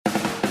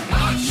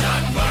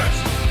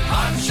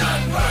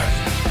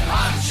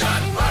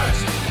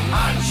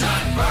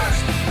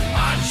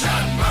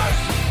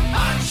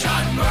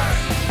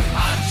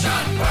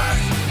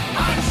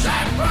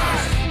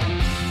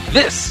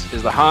This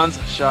is the Hans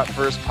Shot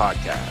First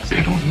podcast.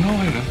 They don't know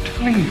it, I'm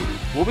telling you.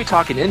 We'll be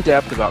talking in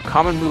depth about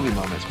common movie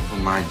moments For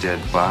my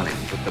dead body.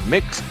 with the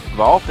mix of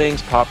all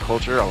things pop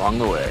culture along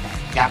the way.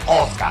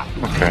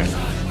 Okay.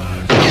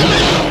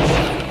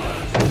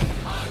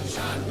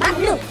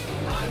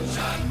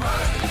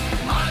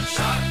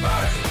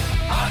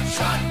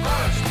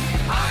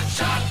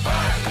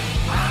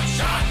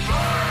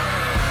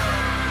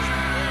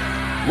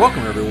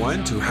 Welcome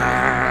everyone to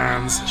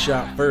Hans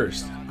Shot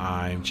First.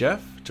 I'm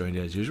Jeff, joined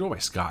as usual by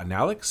Scott and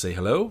Alex. Say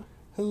hello.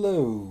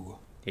 Hello.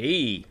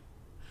 Hey.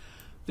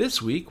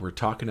 This week we're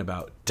talking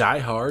about Die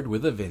Hard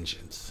with a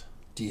Vengeance.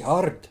 Die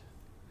Hard.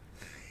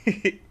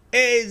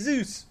 Hey,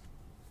 Zeus.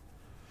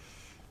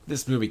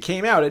 This movie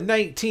came out in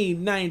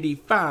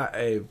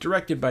 1995,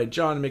 directed by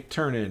John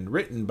McTiernan,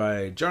 written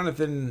by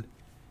Jonathan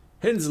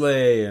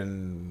Hensley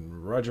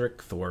and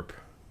Roderick Thorpe.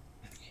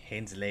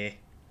 Hensley.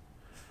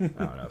 I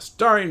don't know.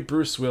 Starring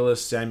Bruce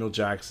Willis, Samuel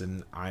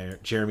Jackson,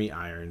 Jeremy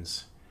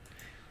Irons,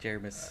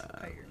 Jermis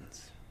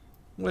Irons.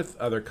 with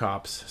other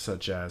cops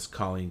such as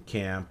Colleen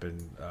Camp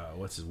and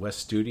Wes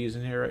Studi is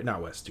in here, right?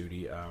 Not Wes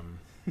Studi.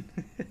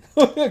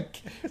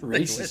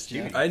 Racist,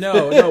 Jeff. I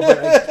know, no, but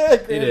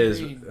it Graham is.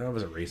 Greene. I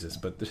wasn't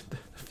racist, but there's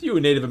a few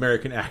Native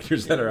American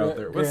actors that are out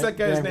there. What's that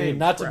guy's Graham Greene, name?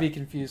 Not to Crap. be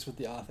confused with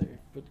the author,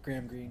 but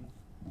Graham Greene.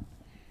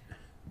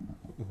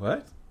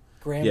 What?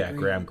 Graham Yeah,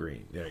 Greene. Graham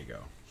Greene. There you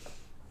go.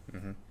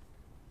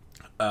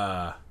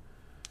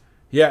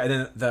 Yeah, and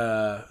then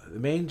the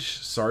main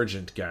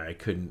sergeant guy, I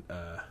couldn't.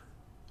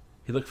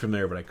 He looked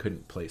familiar, but I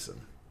couldn't place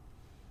him.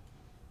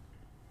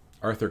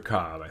 Arthur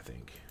Cobb, I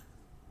think.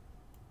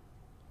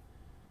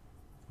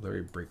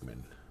 Larry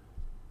Brigman.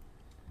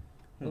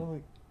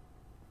 Well,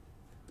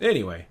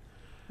 Anyway,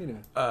 you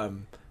know.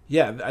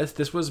 yeah,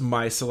 this was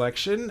my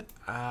selection,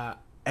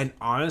 and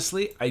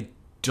honestly, I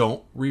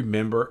don't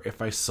remember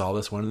if I saw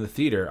this one in the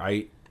theater.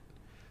 I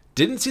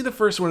didn't see the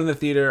first one in the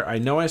theater. I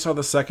know I saw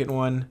the second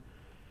one,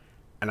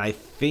 and I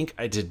think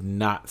I did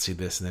not see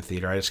this in the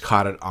theater. I just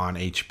caught it on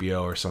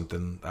HBO or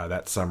something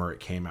that summer it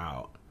came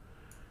out,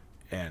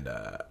 and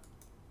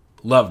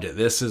loved it.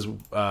 This is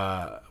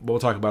we'll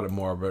talk about it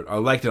more, but I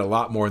liked it a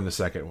lot more in the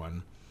second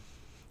one.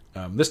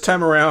 This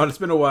time around, it's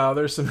been a while.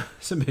 There's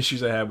some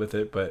issues I have with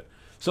it, but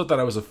still thought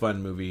it was a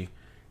fun movie,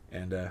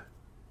 and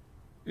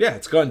yeah,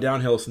 it's gone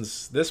downhill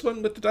since this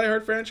one with the Die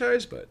Hard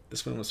franchise, but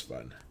this one was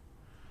fun.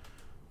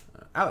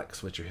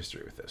 Alex, what's your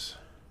history with this?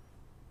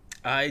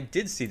 I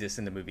did see this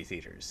in the movie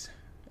theaters.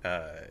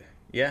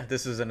 Yeah,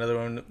 this is another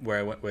one where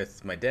I went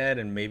with my dad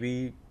and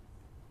maybe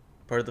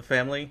part of the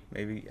family.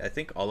 Maybe, I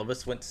think all of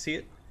us went to see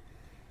it.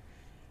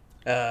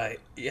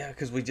 Yeah,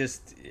 because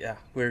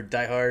we're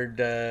Die Hard,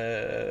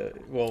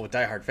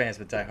 Die Hard fans,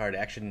 but Die Hard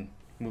action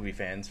movie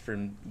fans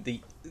from the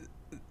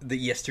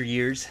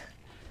yesteryears.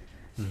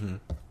 Mm-hmm.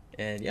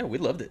 And yeah, we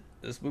loved it.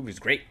 This movie was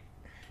great.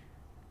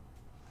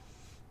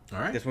 All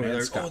right, This movie, man,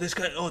 like, Scott. this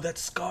guy,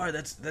 that's Scar.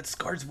 That's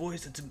Scar's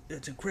voice.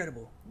 That's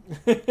incredible.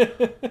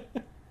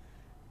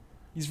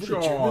 He's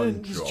really John,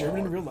 German. He's John.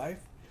 German in real life.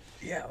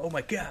 Yeah. Oh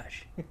my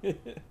gosh.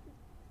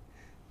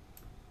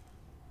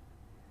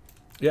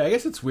 Yeah, I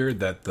guess it's weird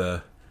that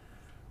the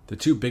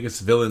two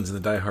biggest villains in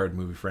the Die Hard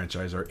movie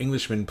franchise are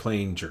Englishmen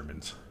playing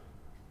Germans.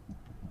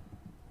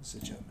 It's the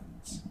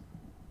Germans.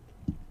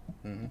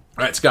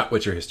 All right, Scott,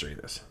 what's your history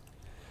of this?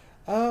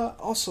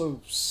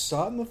 Also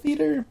saw it in the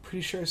theater.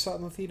 Pretty sure I saw it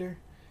in the theater.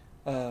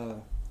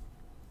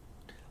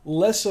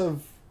 Less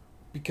of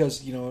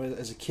because, you know,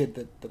 as a kid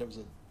that I was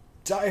a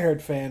Die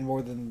Hard fan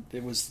more than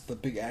it was the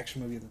big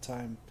action movie at the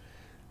time.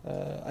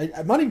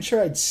 I'm not even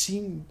sure I'd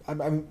seen.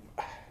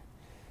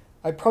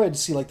 I probably had to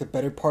see like the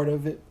better part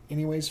of it,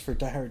 anyways, for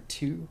Die Hard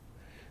 2,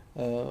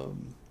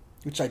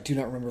 which I do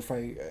not remember if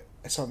I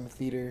saw in the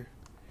theater.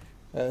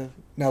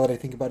 Now that I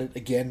think about it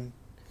again,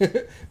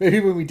 maybe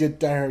when we did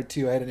Die Hard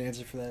 2, I had an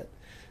answer for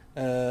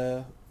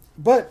that.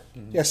 But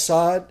yeah,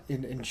 saw it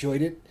and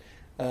enjoyed it.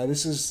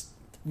 This is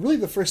really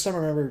the first time I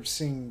remember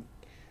seeing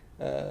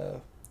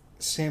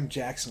Sam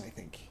Jackson. I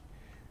think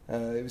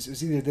it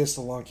was either this,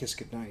 or Long Kiss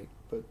Goodnight,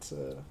 but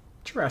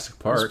Jurassic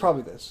it was Park.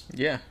 probably this.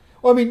 Yeah.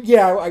 Well, I mean,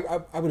 yeah,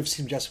 I would have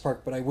seen Jurassic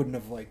Park, but I wouldn't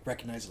have like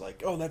recognized it.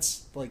 Like, oh,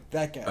 that's like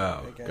that guy.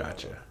 Oh, that guy.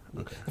 gotcha.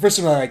 Okay. The first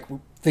time I like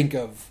think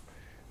of,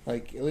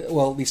 like,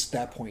 well, at least at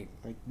that point.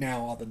 Like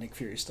now, all the Nick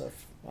Fury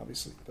stuff,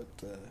 obviously, but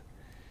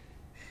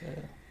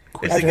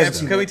It's I like haven't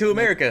seen coming it. to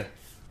America.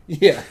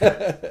 yeah.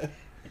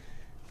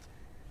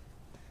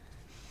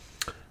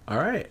 All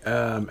right,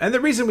 and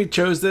the reason we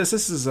chose this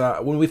is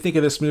when we think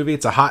of this movie,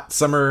 it's a hot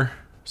summer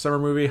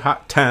movie,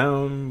 hot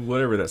town,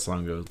 whatever that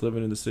song goes,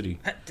 living in the city.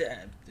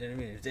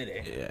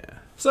 Yeah,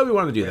 so we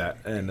wanted to do that,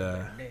 and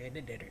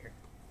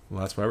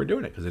well, that's why we're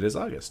doing it, because it is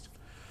August.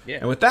 Yeah.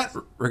 And with that,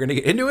 we're going to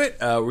get into it.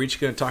 We're each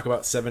going to talk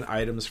about 7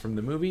 items from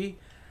the movie.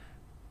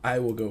 I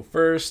will go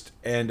first,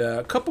 and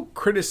a couple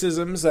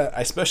criticisms that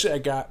I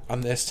got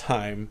on this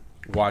time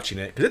watching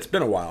it, because it's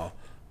been a while.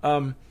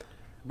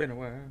 Been a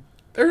while.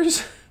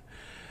 There's,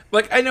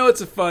 like, I know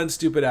it's a fun,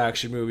 stupid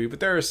action movie, but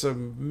there are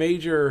some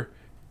major,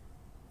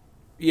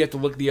 you have to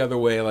look the other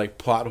way, like,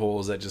 plot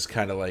holes that just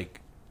kind of,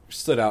 like,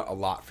 stood out a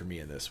lot for me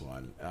in this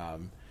one.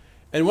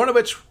 And one of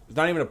which is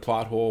not even a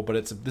plot hole,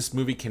 but this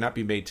movie cannot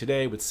be made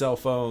today with cell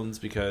phones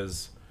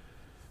because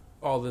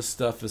all this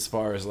stuff as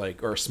far as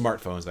like, or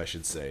smartphones, I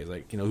should say,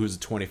 like, you know, who's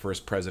the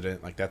 21st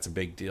president? Like, that's a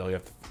big deal. You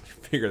have to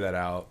figure that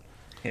out.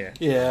 Yeah.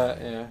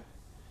 Yeah.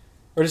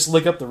 Or just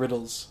look up the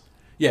riddles.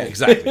 Yeah,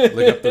 exactly.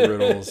 Look up the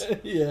riddles.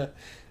 Yeah.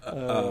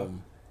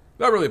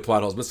 Not really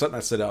plot holes, but something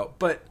that stood out.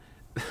 But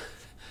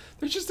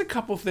there's just a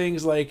couple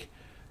things, like,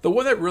 the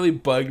one that really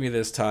bugged me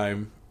this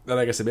time, that,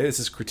 like I said, maybe this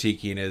is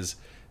critiquing, is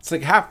it's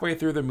like halfway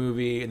through the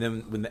movie, and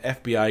then when the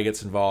FBI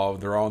gets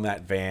involved, they're all in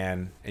that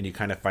van, and you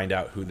kind of find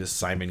out who this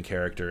Simon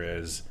character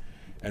is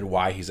and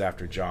why he's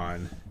after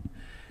John.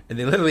 And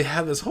they literally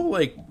have this whole,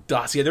 like,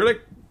 dossier. They're,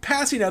 like,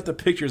 passing out the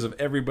pictures of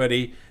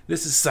everybody.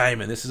 This is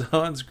Simon. This is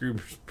Hans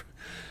Gruber's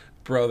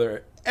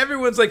brother.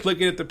 Everyone's, like,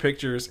 looking at the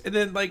pictures. And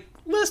then, like,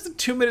 less than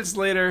 2 minutes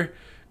later,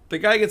 the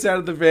guy gets out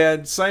of the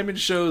van. Simon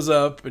shows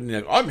up, and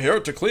like, I'm here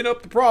to clean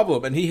up the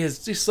problem. And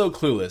he's so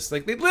clueless.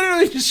 Like, they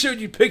literally just showed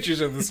you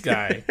pictures of this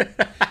guy.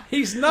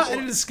 He's not in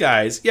a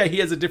disguise. Yeah, he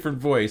has a different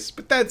voice,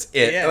 but that's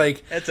it. Yeah,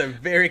 like, that's a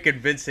very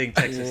convincing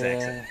Texas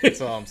accent. That's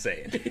all I'm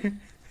saying.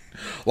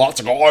 Lots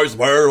of guys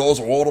there,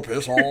 those want to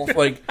piss off.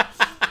 Like,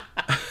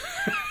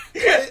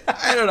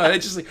 I don't know.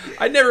 It's just like,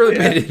 I never really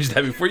paid attention to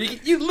that before.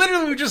 You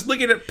literally were just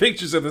looking at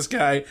pictures of this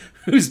guy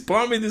who's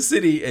bombing the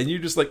city, and you're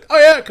just like, oh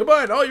yeah, come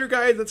on, all your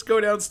guys, let's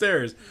go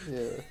downstairs.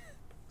 Yeah.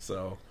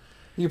 So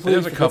You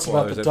believe forgets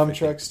about the dump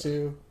trucks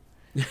too.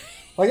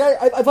 Like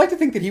I'd like to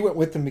think that he went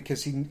with them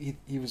because he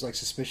was like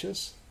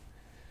suspicious.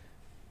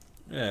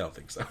 Yeah, I don't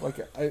think so. Like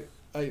I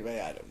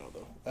don't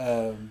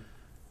know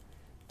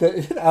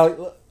though.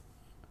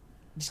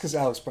 Just because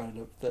Alex brought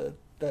it up,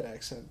 that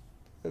accent.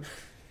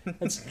 I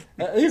think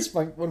it's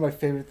one of my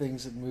favorite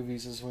things in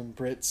movies is when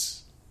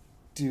Brits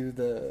do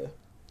the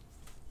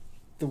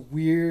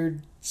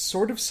weird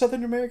sort of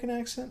Southern American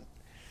accent,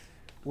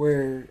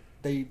 where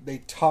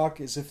they talk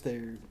as if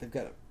they've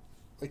got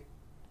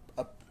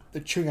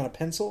they're chewing on a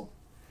pencil,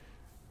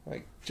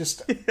 like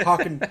just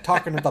talking at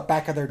the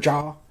back of their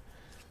jaw.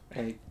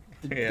 Like,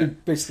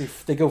 basically,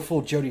 they go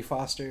full Jodie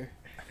Foster.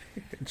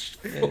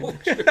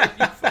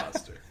 Jodie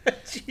Foster.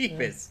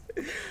 Jeepers.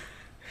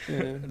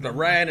 Yeah. The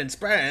rain in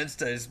Spain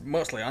stays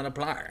mostly on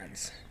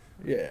appliance.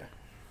 Yeah.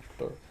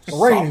 The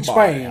rain in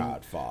Spain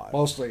had fun.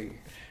 mostly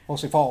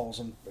falls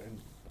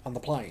on the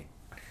plane.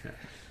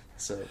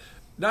 So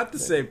not the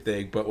same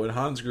thing, but when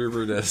Hans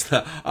Gruber does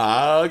the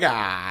oh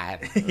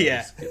god,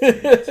 yeah,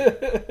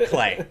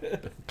 Clay,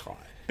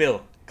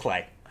 Bill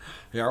Clay,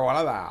 you're one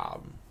of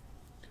them.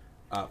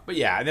 But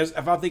yeah, and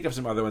if I'll think of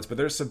some other ones, but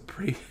there's some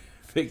pretty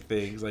big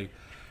things. Like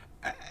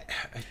I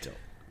don't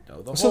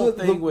know the whole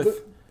thing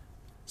with.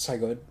 Sorry,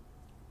 go ahead.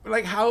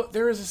 Like how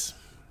there is this,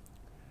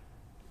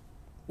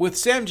 with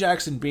Sam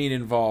Jackson being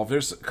involved,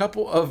 there's a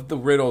couple of the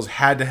riddles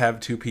had to have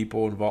two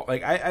people involved.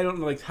 Like I don't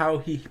know like how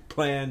he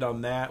planned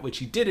on that, which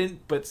he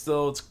didn't, but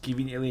still it's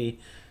conveniently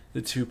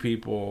the two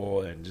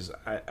people, and just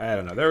I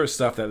don't know. There was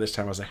stuff that this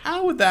time I was like,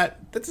 how would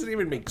that doesn't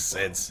even make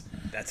sense.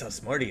 That's how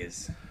smart he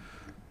is.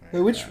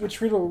 Wait, which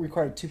riddle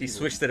required two people? He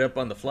switched it up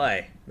on the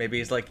fly. Maybe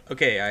he's like,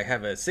 okay, I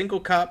have a single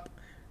cop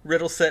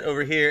riddle set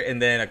over here,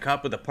 and then a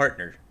cop with a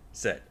partner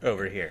set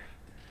over here.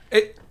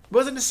 It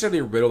wasn't necessarily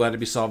a riddle that had to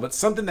be solved, but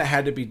something that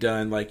had to be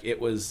done. Like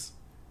it was,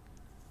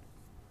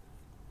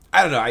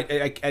 I don't know.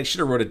 I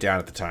should have wrote it down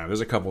at the time.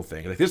 There's a couple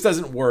things like this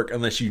doesn't work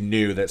unless you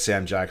knew that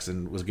Sam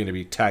Jackson was going to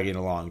be tagging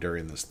along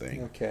during this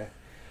thing. Okay,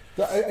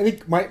 I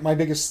think my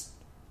biggest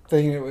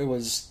thing it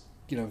was,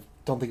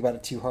 don't think about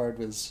it too hard,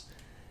 was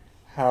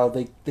how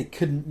they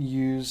couldn't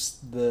use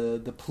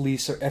the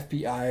police or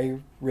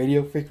FBI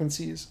radio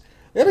frequencies.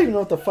 I don't even know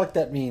what the fuck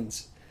that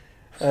means.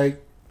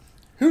 Like,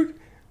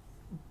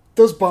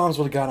 those bombs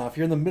would have gone off.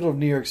 You're in the middle of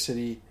New York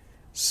City.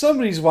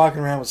 Somebody's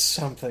walking around with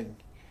something.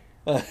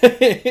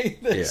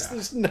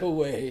 There's no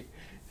way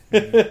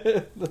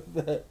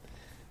that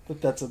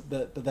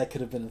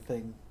could have been a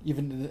thing,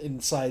 even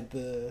inside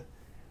the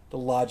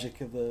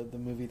logic of the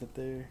movie that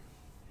they're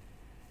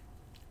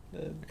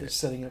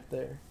setting up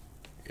there.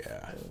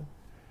 Yeah.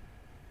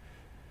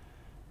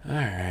 All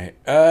right.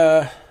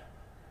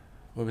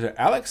 What was it?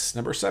 Alex,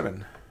 number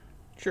 7.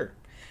 Sure.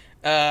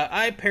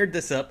 I paired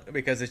this up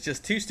because it's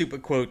just two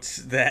stupid quotes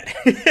that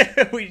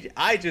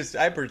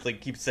I personally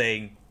keep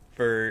saying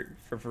for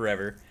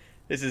forever.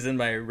 This is in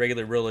my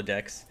regular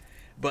Rolodex,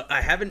 but I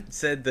haven't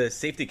said the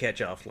safety catch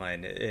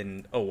offline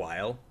in a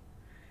while.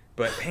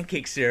 But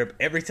pancake syrup,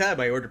 every time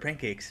I order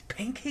pancakes,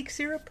 pancake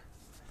syrup?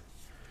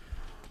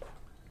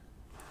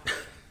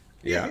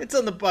 Yeah. It's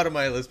on the bottom of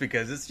my list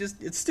because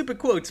it's stupid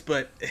quotes,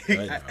 but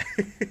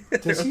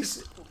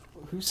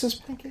Who says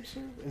pancake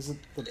syrup? Is it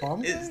the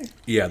bomb guy?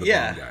 Yeah, the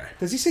bomb guy.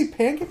 Does he say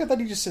pancake? I thought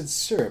he just said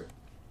syrup.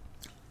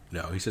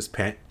 No, he says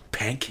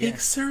pancake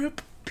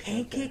syrup?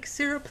 Pancake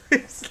syrup?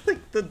 It's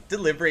like the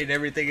delivery and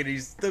everything, and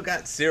he's still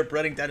got syrup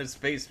running down his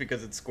face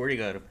because it's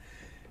squirting on him.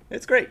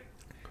 It's great.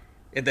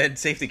 And then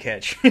safety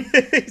catch.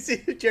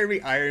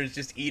 Jeremy Irons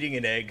just eating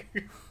an egg.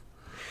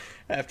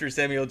 After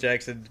Samuel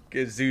Jackson,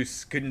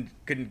 Zeus couldn't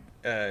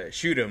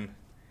shoot him,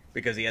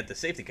 because he had the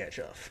safety catch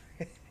off.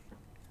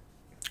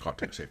 Caught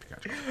take a safety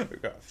catch.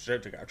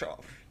 Safety catch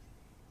off.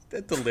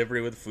 That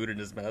delivery with food in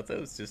his mouth, that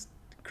was just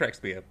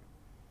cracks me up.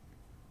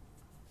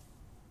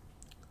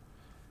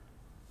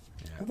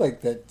 I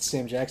like that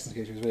Sam Jackson's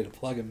character was ready to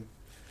plug him.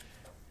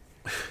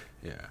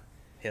 Yeah.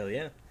 Hell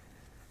yeah.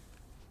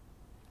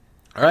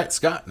 All right,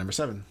 Scott, number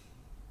 7.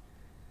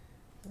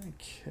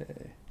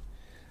 Okay.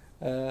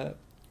 Number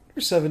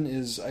 7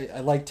 is I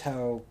liked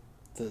how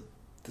the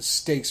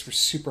stakes were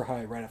super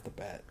high right off the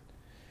bat.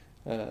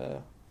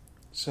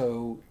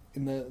 So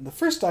in the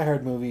first Die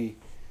Hard movie,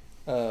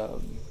 the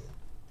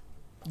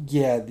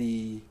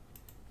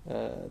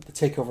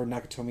takeover of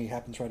Nakatomi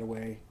happens right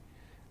away.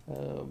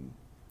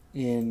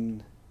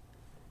 In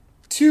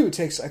 2, it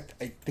takes I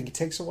think it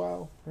takes a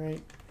while,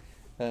 right?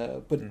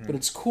 But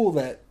it's cool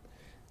that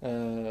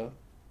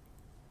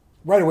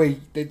right away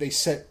they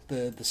set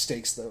the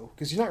stakes though,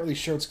 because you're not really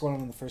sure what's going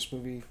on in the first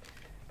movie,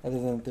 other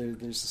than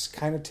there's this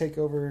kind of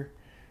takeover.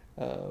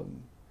 But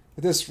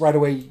this right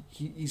away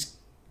he's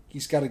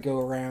got to go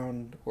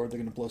around or they're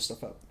going to blow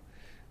stuff up.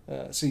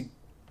 So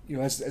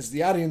as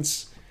the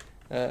audience,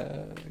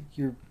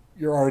 you're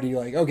already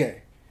like,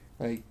 okay,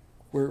 like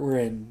we're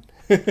in.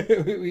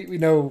 we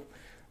know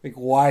like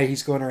why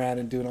he's going around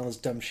and doing all this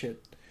dumb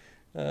shit.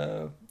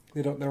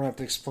 They don't have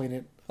to explain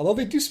it. Although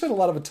they do spend a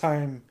lot of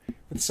time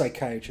with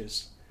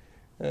psychiatrists.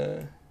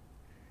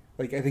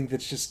 Like I think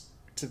that's just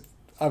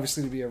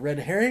obviously to be a red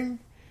herring.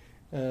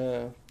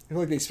 I feel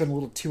like they spend a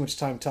little too much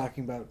time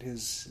talking about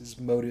his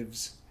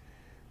motives,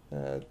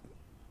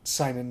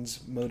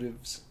 Simon's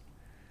motives.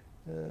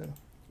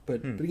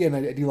 But again,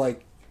 I do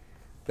like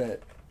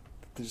that.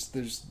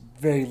 There's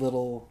very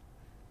little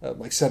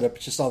like setup.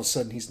 It's just all of a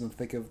sudden he's in the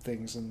thick of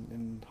things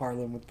in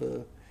Harlem with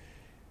the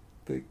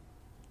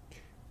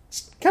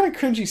it's kind of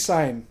cringy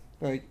sign.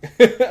 Like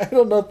I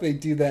don't know if they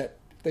do that.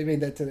 They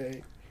made that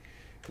today.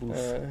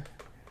 It's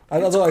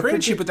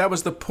cringy, but that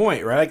was the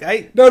point, right?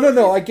 Like,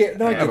 No. I get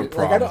it.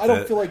 Like,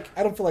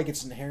 I don't feel like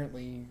it's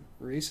inherently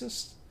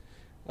racist.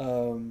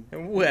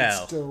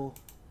 Well, still.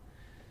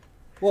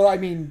 Well, I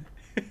mean,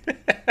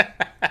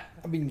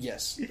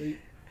 yes.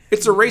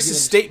 it's a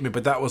racist statement,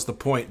 but that was the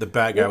point. The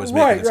bad guy was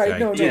making this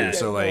guy do.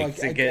 So like,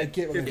 to get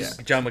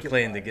John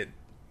McClane to get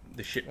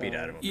the shit beat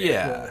out of him.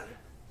 Yeah.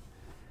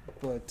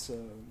 But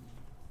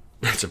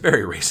it's a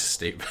very racist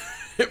statement.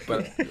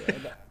 But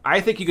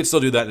I think you could still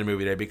do that in a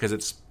movie today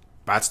because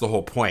that's the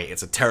whole point.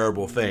 It's a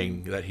terrible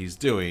thing that he's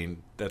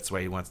doing. That's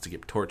why he wants to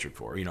get tortured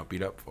for,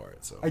 beat up for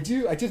it. So I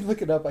did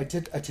look it up. I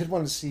did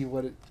want to see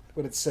what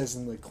it says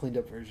in the cleaned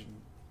up version.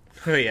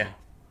 Oh yeah.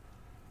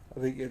 I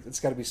think it's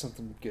got to be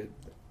something good.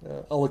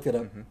 I'll look it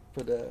up.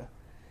 But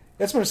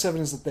that's number 7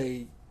 is that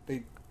they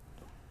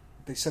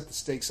set the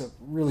stakes up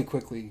really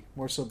quickly,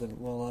 more so than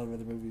a lot of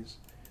other movies.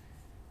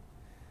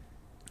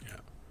 Yeah.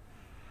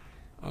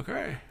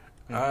 Okay.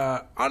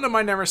 On to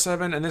my number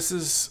 7, and this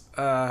is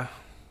my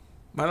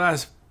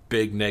last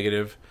big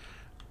negative.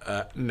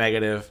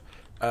 Negative.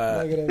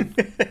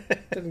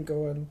 Didn't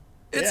go in.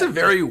 It's a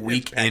very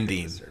weak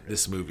ending,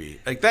 this movie.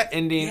 Like, that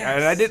ending,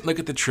 and I didn't look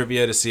at the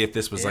trivia to see if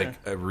this was, like,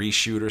 a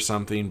reshoot or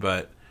something,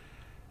 but,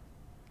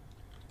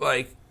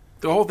 like,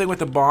 the whole thing with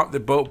the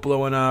boat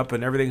blowing up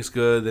and everything's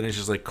good, then it's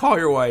just like, call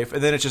your wife,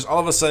 and then it's just all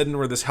of a sudden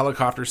we're this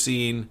helicopter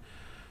scene,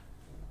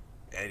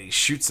 and he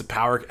shoots the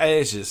power, and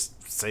it's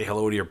just, say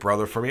hello to your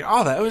brother for me.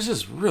 All that, it was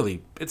just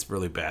it's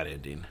really bad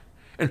ending.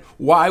 And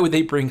why would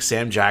they bring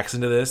Sam Jackson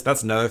to this?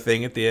 That's another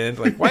thing at the end.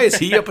 Like, why is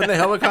he up in the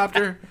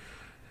helicopter?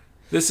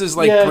 This is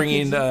like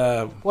bringing.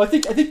 Well, I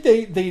think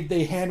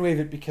they hand wave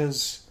it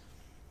because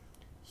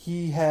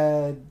he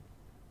had,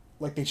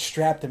 like, they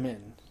strapped him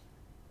in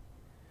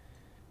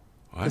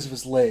because of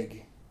his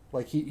leg.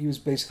 Like he was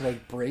basically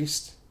like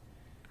braced,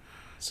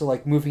 so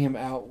like moving him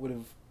out would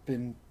have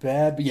been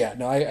bad. But yeah,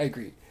 no, I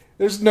agree.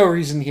 There's no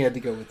reason he had to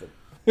go with him.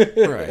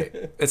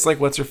 Right. It's like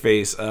what's her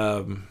face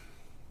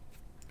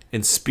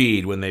in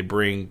Speed when they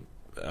bring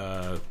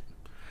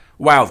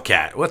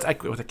Wildcat. I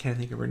can't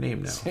think of her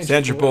name now.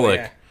 Sandra Bullock.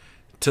 Yeah.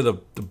 To the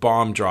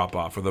bomb drop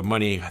off or the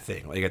money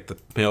thing, like at the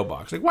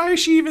mailbox. Like, why is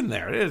she even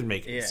there? It doesn't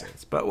make any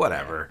sense. But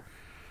whatever.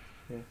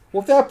 Yeah.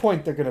 Well, at that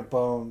point they're gonna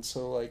bone,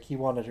 so like he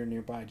wanted her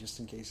nearby just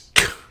in case.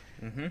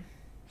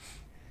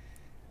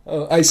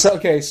 Oh, I saw.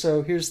 Okay,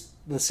 so here's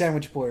the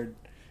sandwich board.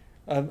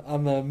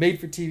 On the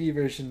made-for-TV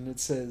version,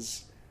 it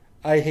says,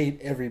 "I hate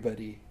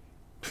everybody."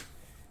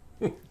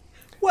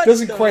 What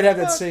doesn't quite have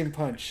that same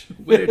punch.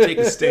 Way to take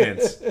a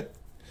stance.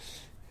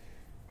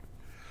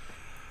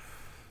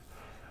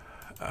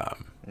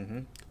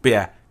 But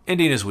yeah,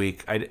 ending is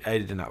weak. I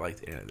did not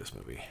like the end of this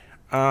movie.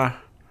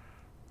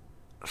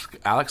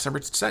 Alex,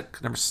 number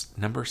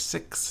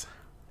 6.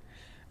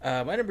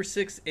 My number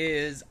 6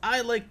 is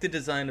I like the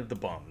design of the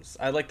bombs.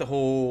 I like the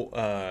whole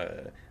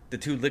the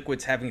two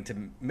liquids having to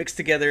mix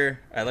together.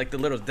 I like the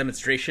little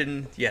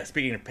demonstration. Yeah,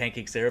 speaking of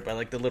pancake syrup, I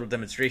like the little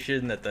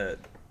demonstration that the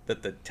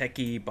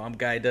techie bomb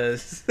guy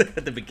does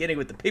at the beginning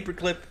with the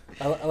paperclip.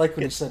 I like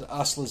when he said,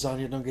 "As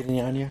lasagna, don't get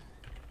any anya."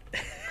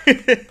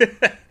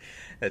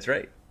 That's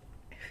right.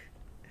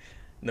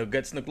 No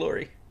guts, no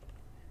glory.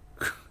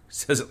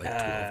 Says it like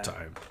 12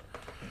 times.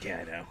 Yeah,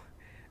 I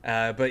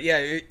know. But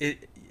yeah,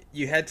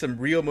 you had some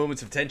real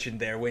moments of tension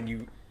there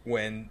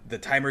when the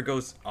timer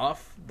goes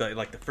off,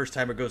 the first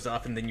timer goes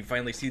off, and then you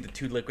finally see the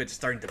two liquids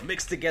starting to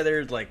mix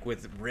together, like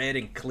with red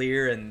and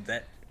clear, and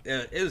that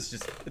it's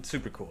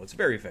super cool. It's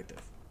very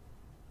effective.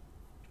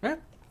 Yeah,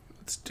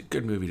 it's a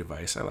good movie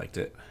device. I liked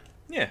it.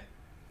 Yeah.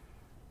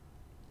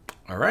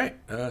 All right,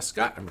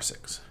 Scott, number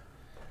 6.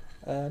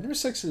 Number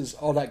 6 is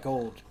All That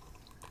Gold.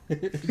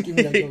 Give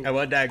me that gold. I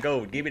want that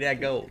gold. Give me that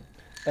gold.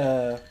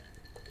 I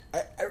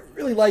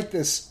really like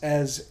this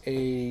as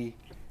a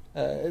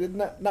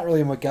not really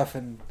a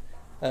MacGuffin,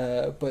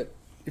 but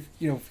if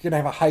you're gonna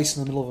have a heist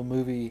in the middle of a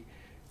movie,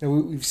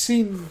 we've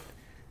seen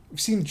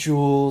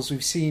jewels,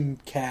 we've seen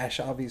cash,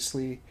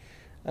 obviously,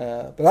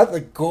 but I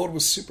thought gold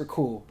was super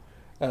cool.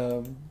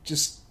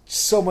 Just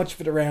so much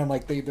of it around,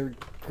 like they're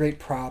great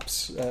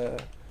props,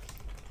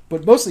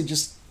 but mostly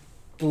just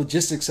the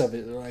logistics of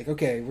it. They're like,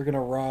 okay, we're gonna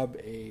rob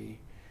a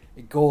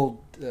gold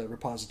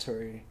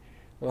repository.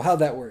 Well, how'd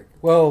that work?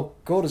 Well,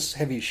 gold is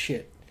heavy as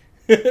shit.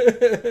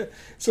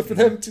 So for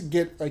them to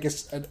get like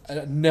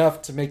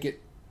enough to make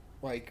it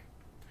like,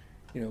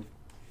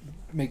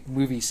 make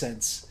movie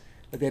sense,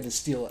 like they had to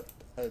steal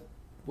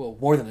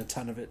more than a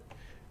ton of it.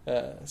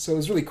 So it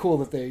was really cool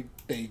that they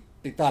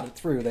thought it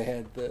through. They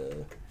had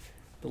the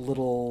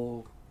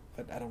little,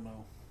 I don't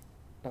know,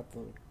 not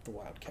the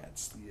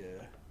Wildcats,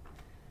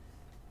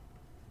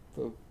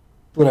 the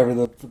whatever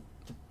the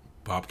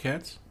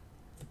Bobcats?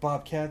 The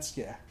Bobcats,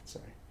 yeah.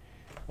 Sorry.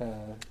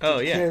 Yeah.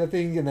 Carry the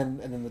thing, and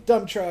then the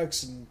dump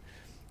trucks, and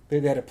they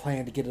had a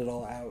plan to get it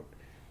all out.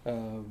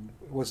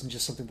 It wasn't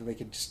just something that they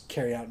could just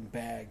carry out in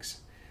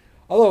bags.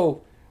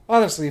 Although,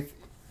 honestly, if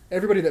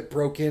everybody that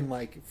broke in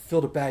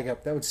filled a bag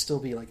up, that would still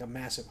be like a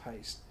massive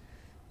heist.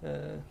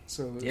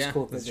 So it was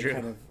cool that they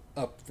kind of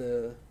upped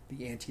the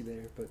ante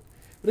there. But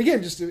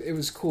again, just it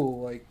was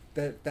cool. Like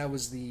that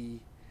was the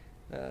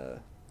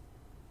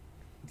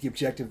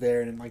objective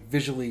there, and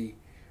visually.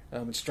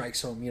 It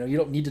strikes home. You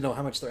don't need to know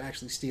how much they're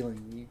actually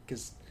stealing,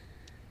 because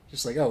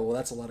just like, oh, well,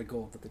 that's a lot of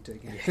gold that they're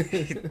taking.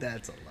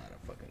 That's a lot of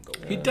fucking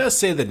gold. He does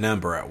say the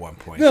number at one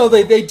point. No,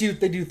 they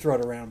do throw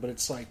it around, but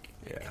it's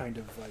kind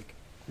of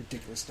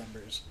ridiculous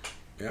numbers,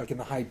 like in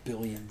the high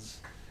billions.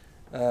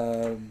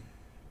 As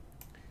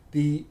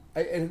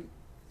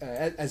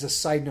a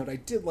side note, I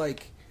did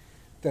like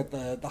that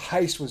the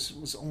heist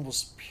was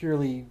almost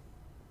purely,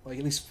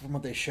 at least from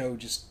what they show,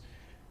 just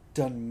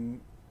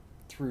done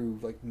through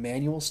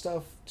manual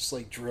stuff,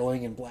 just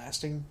drilling and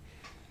blasting.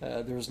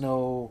 There was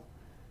no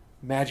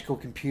magical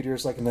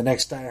computers like in the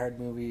next Die Hard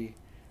movie.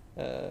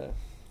 No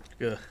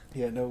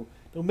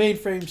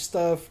mainframe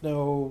stuff,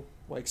 no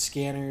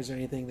scanners or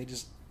anything. They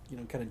just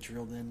kind of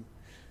drilled in.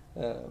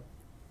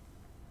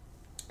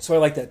 So I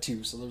like that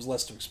too. So there was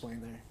less to explain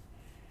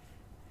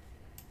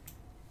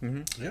there.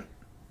 Mm-hmm. Yeah.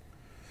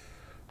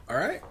 All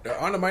right,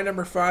 on to my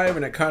number 5,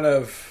 and it kind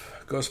of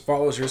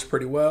follows yours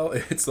pretty well.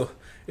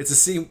 It's a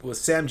scene with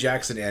Sam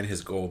Jackson and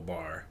his gold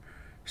bar.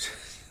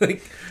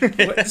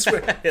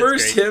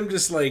 First him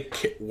just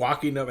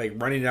walking up,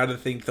 running out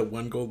of the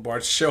one gold bar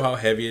to show how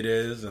heavy it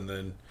is, and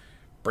then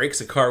breaks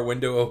a car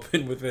window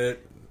open with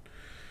it.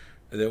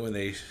 And then when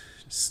they,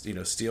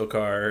 steal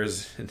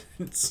cars, and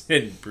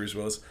Bruce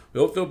Willis,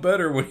 we'll feel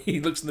better when he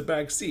looks in the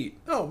back seat.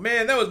 Oh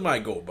man, that was my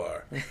gold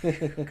bar.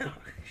 Oh,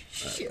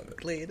 shit,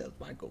 Clay, that's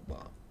my gold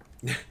bar.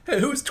 Hey,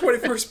 who's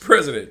 21st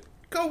president?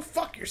 Go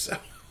fuck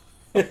yourself.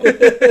 By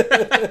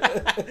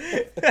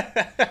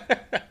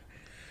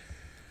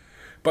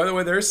the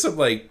way, there's some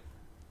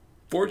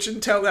fortune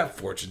telling,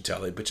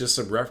 but just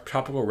some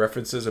topical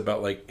references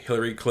about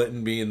Hillary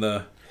Clinton being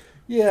the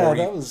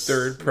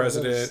 43rd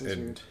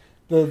president,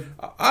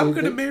 I'm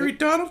going to marry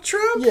Donald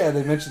Trump. Yeah,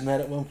 they mentioned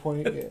that at one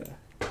point.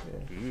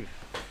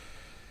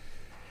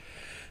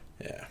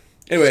 Yeah.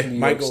 Anyway,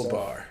 my gold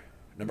bar,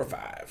 number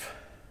 5.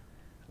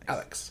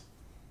 Alex.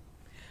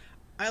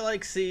 I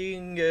like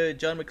seeing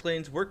John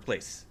McClane's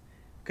workplace.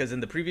 Because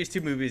in the previous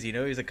 2 movies,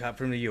 he's a cop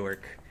from New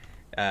York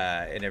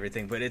and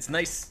everything. But it's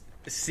nice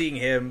seeing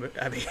him.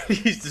 I mean,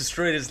 he's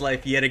destroyed his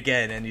life yet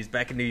again, and he's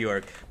back in New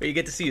York. But you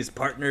get to see his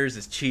partners,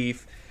 his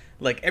chief,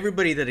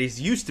 everybody that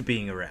he's used to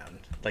being around.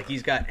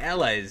 He's got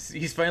allies.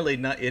 He's finally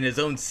not in his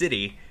own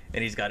city,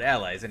 and he's got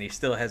allies, and he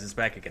still has his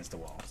back against the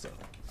wall. So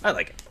I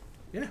like it.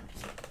 Yeah.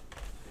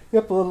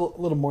 Yep, a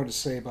little more to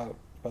say about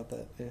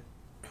that. Yeah.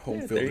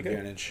 Home field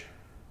advantage.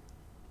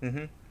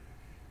 Mm-hmm.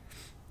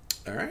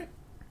 All right.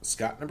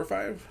 Scott, number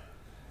 5.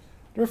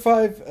 Number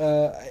 5,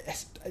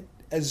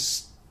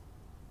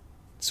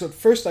 so at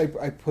first I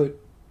put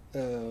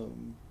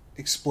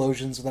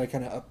explosions, and then I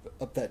kind of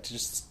up that to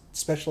just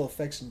special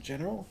effects in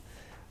general.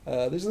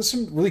 There's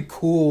some really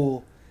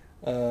cool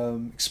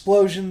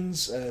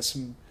explosions,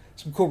 some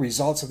cool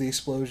results of the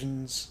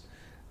explosions.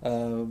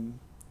 And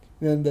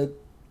the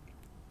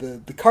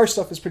car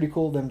stuff is pretty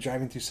cool. Them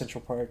driving through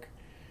Central Park,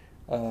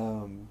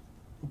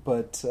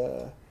 but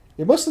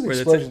most of the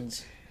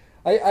explosions.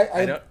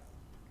 I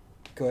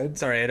Go ahead.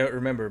 Sorry, I don't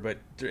remember, but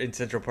in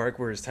Central Park,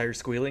 were his tires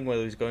squealing while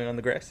he was going on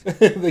the grass?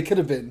 They could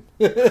have been.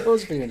 That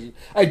was pretty.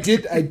 I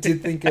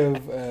did think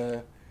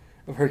of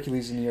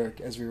Hercules in New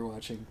York as we were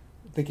watching,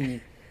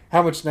 thinking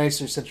how much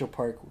nicer Central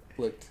Park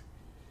looked.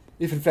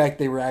 If in fact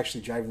they were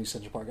actually driving through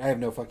Central Park, I have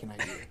no fucking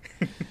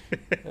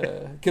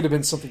idea. Could have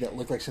been something that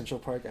looked like Central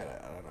Park. I don't know.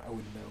 I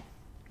wouldn't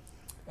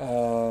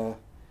know.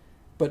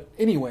 But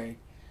anyway,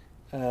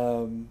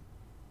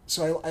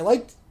 so I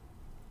liked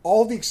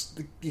all the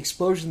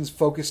explosions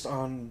focused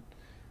on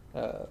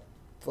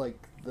like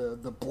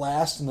the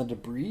blast and the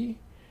debris.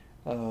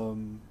 I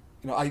don't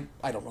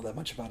know that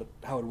much about it,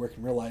 how it would work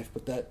in real life,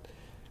 but that,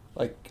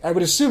 like, I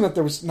would assume that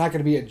there was not going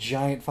to be a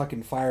giant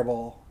fucking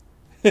fireball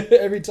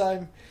every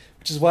time,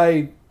 which is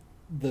why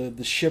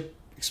the ship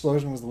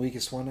explosion was the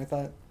weakest one, I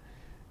thought,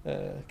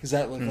 because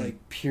that looked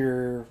like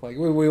pure, like,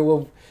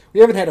 we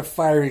haven't had a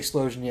fire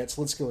explosion yet,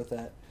 so let's go with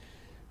that.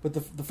 But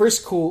the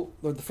first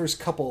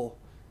couple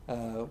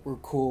were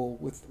cool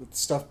with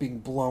stuff being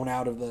blown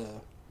out of the,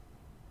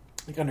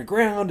 like,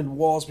 underground, and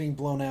walls being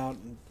blown out,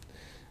 and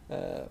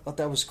thought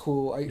that was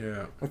cool.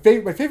 My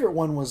favorite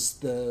one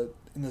was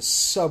in the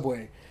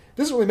subway. It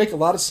doesn't really make a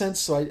lot of sense,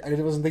 so I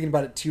wasn't thinking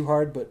about it too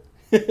hard, but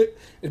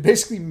it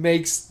basically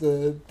makes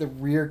the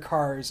rear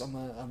cars on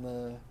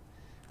the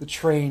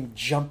train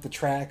jump the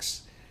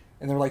tracks,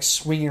 and they're like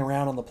swinging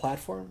around on the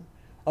platform.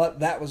 I thought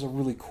that was a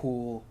really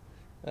cool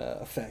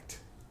effect,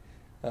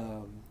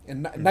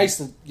 and nice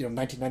that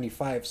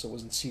 1995, so it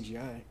wasn't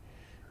CGI.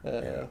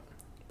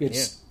 We had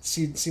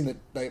seen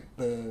that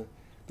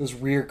those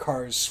rear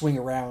cars swing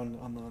around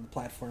on the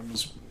platform I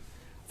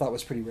thought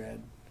was pretty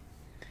rad.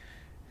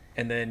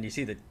 And then you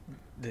see the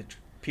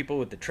people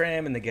with the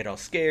tram, and they get all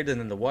scared,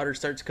 and then the water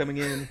starts coming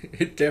in.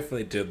 It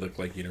definitely did look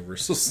like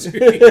Universal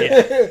Studios.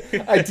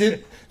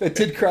 That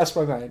did cross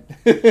my mind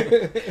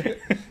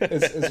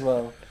as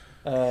well.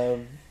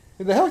 And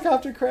the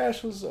helicopter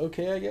crash was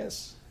okay, I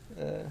guess.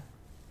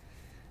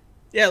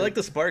 Yeah, I like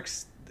the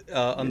sparks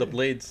on the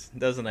blades.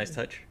 That was a nice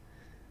touch.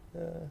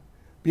 But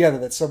yeah,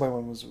 that subway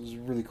one was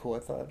really cool, I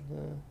thought.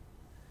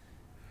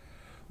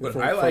 What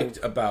I liked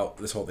about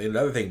this whole thing,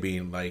 another thing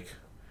being like,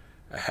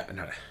 I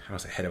don't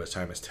say ahead of its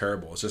time, it's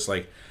terrible. It's just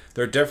like,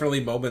 there are definitely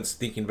moments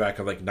thinking back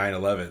of like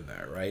 9/11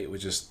 there, right?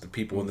 With just the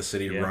people in the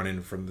city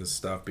running from this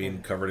stuff,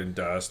 being covered in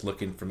dust,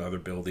 looking from other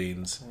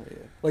buildings. Oh, yeah.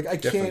 Like, I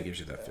definitely can't,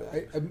 gives you that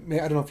feeling.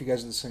 I don't know if you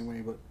guys are the same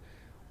way, but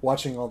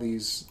watching all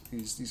these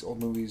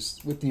old movies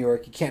with New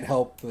York, you can't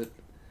help but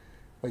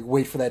like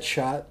wait for that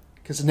shot,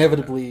 because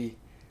inevitably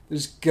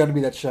there's gonna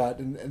be that shot,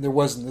 and there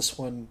was in this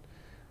one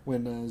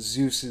when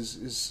Zeus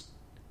is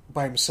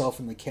by himself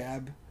in the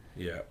cab.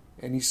 Yeah.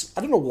 And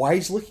I don't know why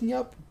he's looking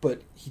up,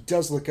 but he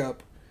does look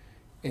up,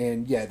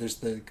 and yeah,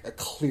 there's a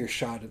clear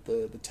shot of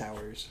the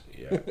towers.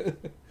 Yeah.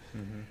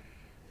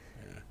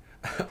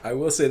 Yeah. I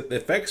will say the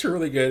effects are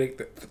really good.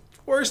 The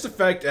worst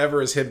effect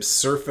ever is him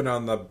surfing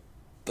on the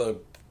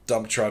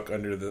dump truck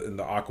in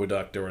the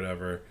aqueduct or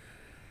whatever.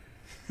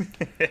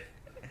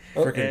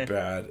 Freaking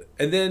bad.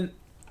 And then,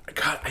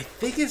 God, I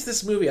think it's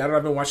this movie. I don't know,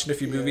 I've been watching a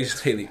few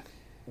movies lately.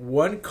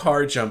 One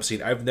car jump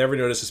scene. I've never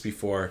noticed this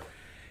before.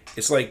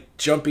 It's like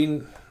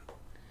jumping.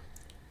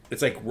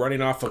 It's like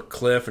running off a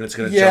cliff, and it's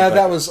going to jump. Yeah,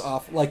 that was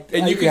off. Like,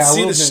 and you can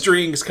see the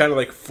strings kind of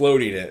like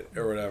floating it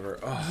or whatever.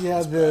 Oh,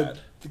 yeah, the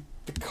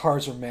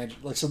cars are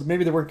magical. Like, so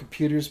maybe there weren't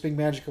computers being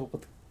magical,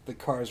 but the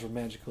cars were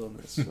magical in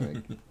this.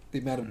 Like, the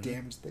amount of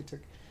damage they took.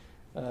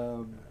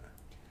 And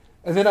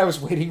then I was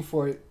waiting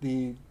for it,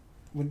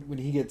 when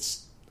he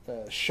gets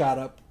shot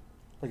up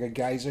like a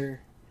geyser.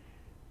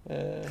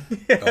 Yeah.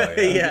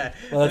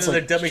 Well, that's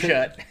another like dummy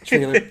shot.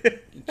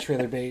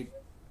 Trailer bait.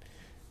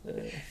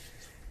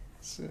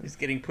 So. He's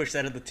getting pushed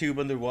out of the tube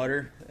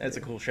underwater. That's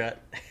a cool shot.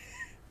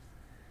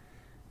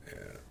 Yeah.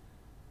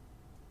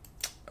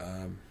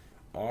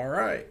 All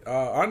right.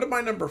 On to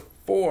my number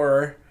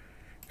 4.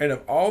 And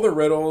of all the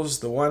riddles,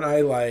 the one I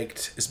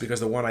liked is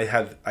because the one I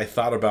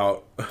thought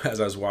about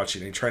as I was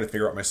watching and trying to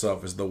figure out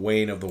myself is the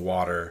weighing of the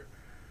water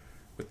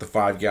with the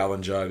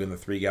 5-gallon jug and the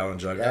 3-gallon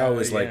jug. I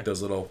always like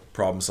those little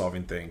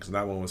problem-solving things, and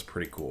that one was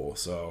pretty cool.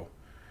 So,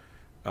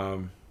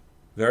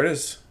 there it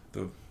is.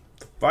 The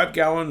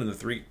 5-gallon and the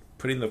 3...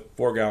 Putting the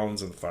 4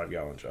 gallons in the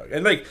 5-gallon jug.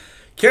 And, like,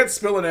 can't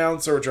spill an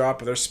ounce or a drop,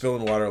 but they're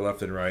spilling water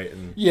left and right.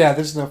 And yeah,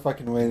 there's no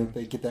fucking way that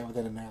they get that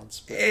within an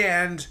ounce.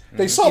 And,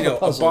 they solve the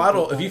puzzle. A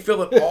bottle, if you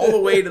fill it all the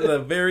way to the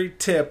very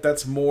tip,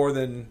 that's more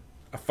than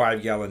a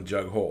 5-gallon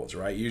jug holds,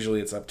 right?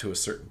 Usually it's up to a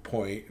certain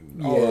point.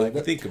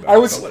 Think about I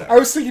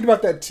was thinking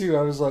about that, too.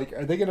 I was like,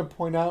 are they going to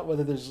point out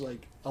whether there's,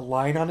 like, a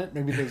line on it?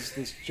 Maybe those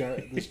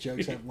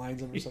jugs have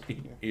lines on them or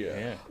something.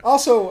 Yeah.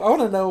 Also, I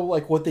want to know,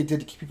 like, what they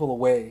did to keep people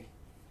away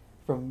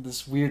from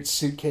this weird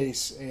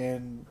suitcase,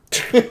 and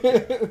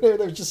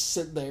they're just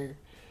sitting there.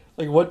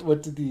 Like,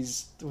 what did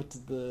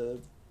the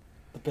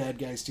bad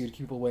guys do to keep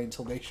people away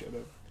until they showed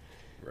up?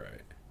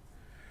 Right.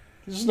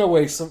 There's no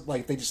way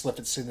they just left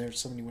it sitting there,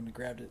 somebody wouldn't have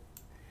grabbed it.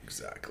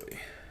 Exactly.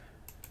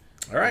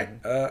 All right,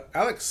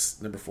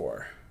 Alex, number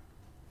 4.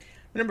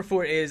 Number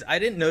 4 is, I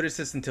didn't notice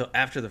this until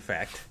after the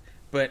fact,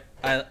 But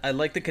I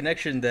like the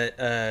connection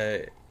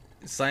that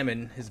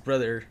Simon, his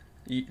brother,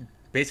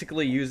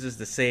 basically uses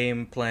the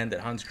same plan that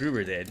Hans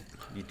Gruber did.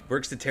 He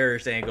works the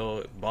terrorist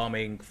angle,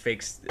 bombing,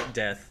 fakes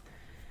death,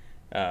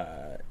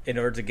 in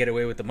order to get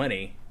away with the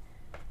money.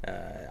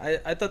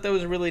 I thought that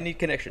was a really neat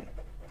connection.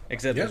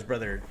 Except his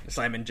brother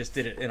Simon just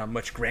did it in a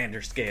much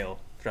grander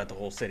scale throughout the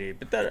whole city.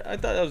 But I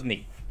thought that was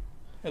neat.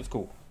 That was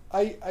cool.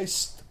 I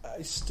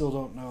still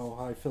don't know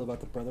how I feel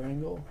about the brother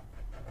angle.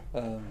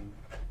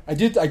 I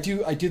do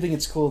think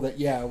it's cool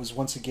that it was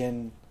once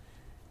again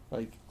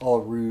like all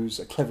a ruse,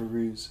 a clever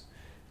ruse.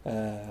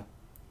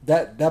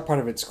 That part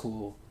of it's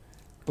cool,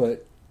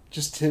 but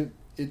just it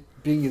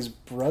being his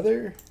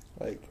brother,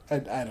 like I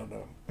don't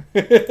know.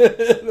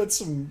 that's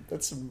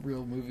some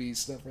real movie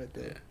stuff right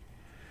there.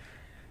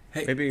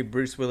 Hey. Maybe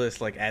Bruce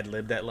Willis like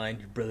ad-libbed that line.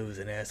 Your brother was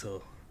an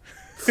asshole.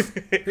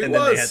 Then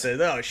they had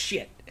to. Oh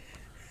shit!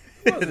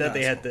 And then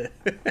they had to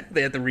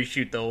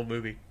reshoot the whole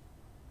movie.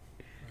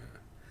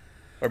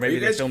 Or maybe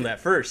they filmed that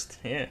first.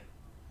 Yeah.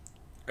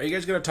 Are you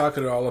guys gonna talk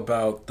at all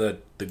about the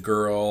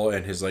girl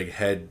and his like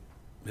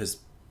his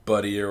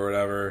buddy or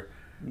whatever?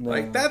 No.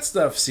 Like that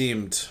stuff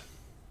seemed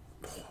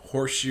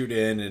horseshoed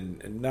in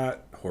and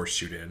not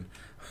horseshoed in.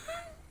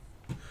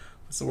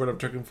 What's the word I'm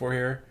looking for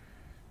here?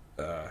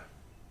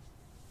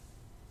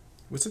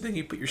 What's the thing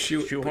you put your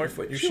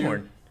foot in your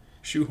shoe?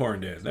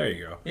 Shoehorned in. There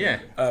you go.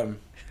 Yeah. I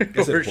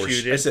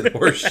said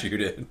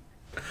horseshoed in.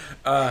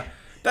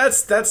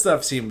 That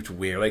stuff seemed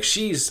weird. Like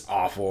she's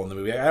awful in the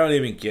movie. I don't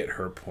even get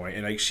her point.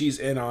 And like she's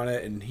in on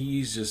it, and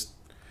he's just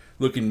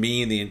looking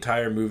mean the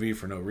entire movie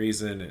for no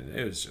reason. And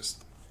it was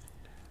just.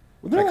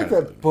 When they're like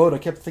that boat, I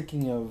kept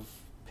thinking of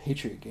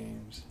Patriot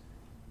Games.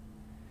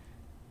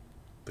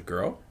 The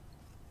girl?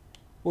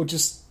 Well,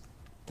 just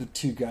the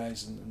two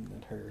guys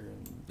and her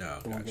and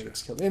the one guy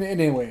gets killed. And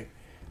anyway,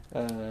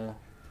 they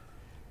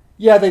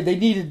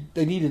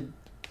needed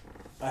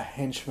a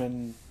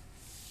henchman,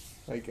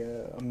 like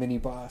a mini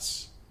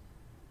boss.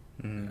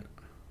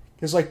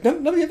 Because like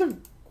none of the other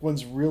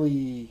ones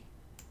really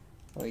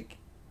like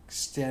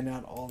stand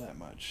out all that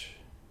much.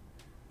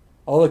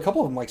 Although a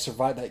couple of them like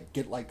survive, that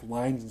get like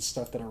lines and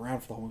stuff that are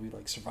around for the whole movie,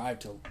 like survive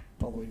till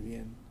all the way to the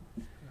end.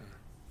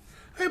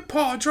 Hey,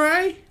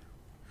 Padre.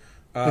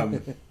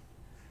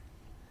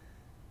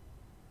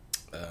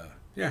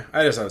 Yeah,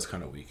 I just thought it was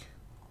kind of weak.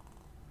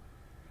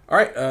 All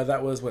right,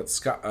 that was what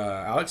Scott,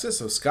 Alex's.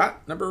 So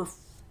Scott, number,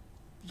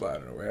 I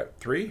don't know, we're at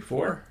 3,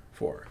 4,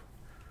 4.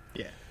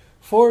 Yeah,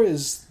 4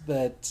 is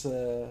that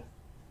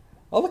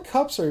all the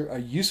cops are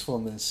useful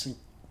in this,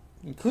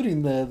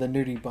 including the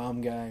nerdy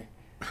bomb guy,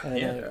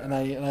 and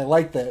I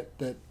like that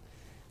they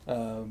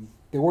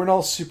weren't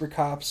all super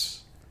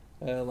cops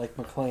like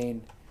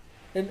McClane,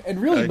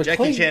 and really McClane,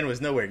 Jackie Chan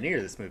was nowhere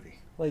near this movie.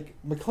 Like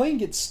McClane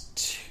gets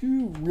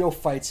 2 real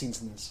fight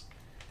scenes in this.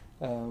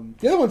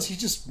 The other ones, he's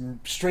just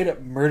straight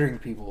up murdering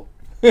people.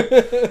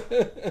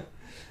 Like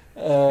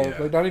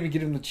not even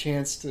giving them the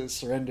chance to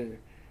surrender.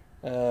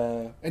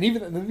 And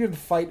even the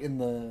fight in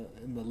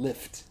the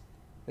lift,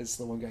 as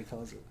the one guy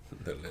calls it.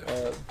 The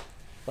lift.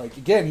 Like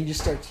again,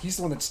 he's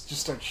the one that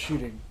just starts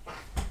shooting.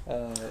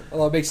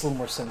 Although it makes a little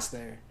more sense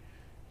there.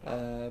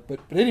 But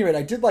at any rate,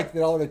 I did like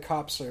that all the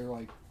cops are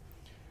like,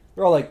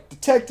 they're all like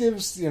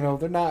detectives. You know,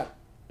 they're not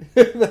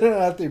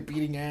out there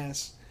beating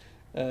ass.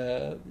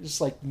 Just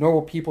like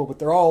normal people, but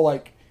they're all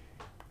like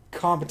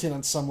competent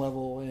on some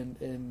level,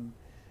 and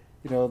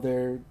you know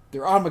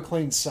they're on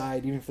McClane's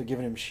side even if they're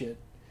giving him shit.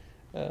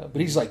 But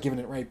he's like giving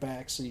it right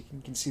back, so you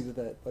can see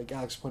that like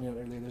Alex pointed out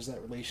earlier, there's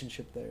that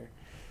relationship there.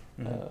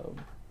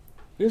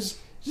 It was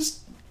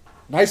just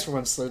nice for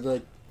once.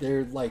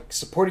 They're like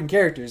supporting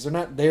characters. They're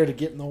not there to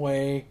get in the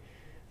way.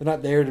 They're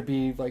not there to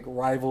be like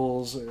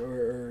rivals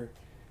or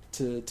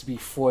to be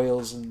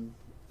foils and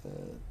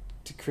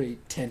to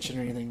create tension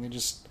or anything. They're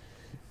just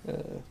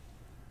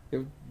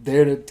they're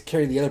there to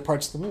carry the other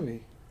parts of the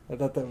movie. I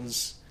thought that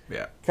was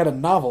kind of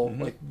novel.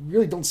 Mm-hmm. Like, you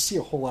really don't see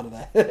a whole lot of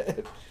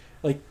that.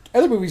 Like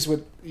other movies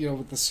with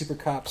the super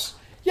cops.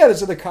 Yeah,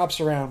 there's other cops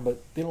around,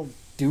 but they don't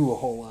do a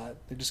whole lot.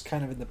 They're just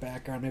kind of in the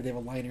background. Maybe they have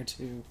a line or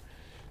two.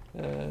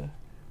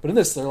 But in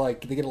this, they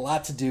get a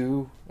lot to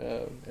do,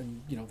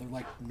 and they're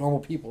like normal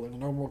people. They're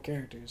normal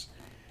characters.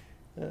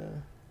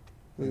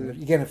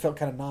 Again, it felt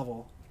kind of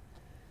novel.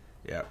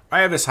 Yeah, I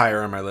have this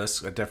higher on my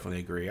list. I definitely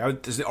agree.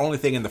 It's the only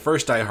thing in the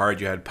first Die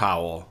Hard you had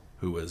Powell,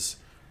 who was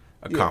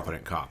a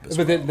competent cop.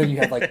 But then you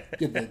had like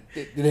the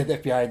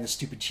FBI and the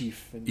stupid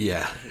chief. And,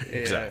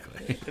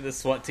 exactly. The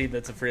SWAT team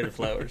that's afraid of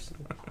flowers.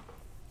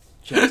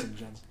 Johnson.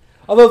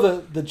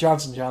 Although the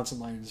Johnson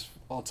line is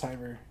all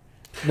timer.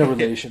 No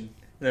relation.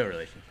 No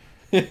relation.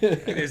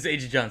 It's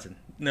Agent Johnson.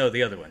 No,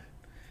 the other one.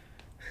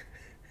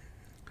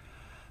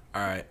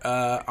 All right,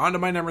 on to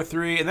my number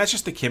 3, and that's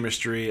just the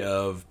chemistry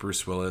of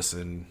Bruce Willis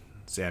and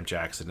Sam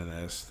Jackson in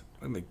this.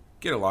 They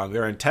get along.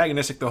 They're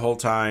antagonistic the whole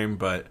time,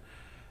 but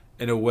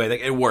in a way,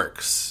 it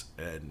works.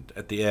 And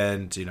at the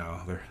end,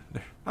 they're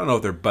I don't know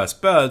if they're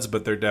best buds,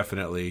 but they're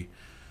definitely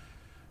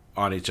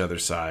on each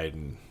other's side.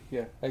 And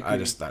I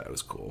just thought it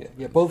was cool.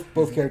 Yeah,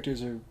 both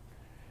characters are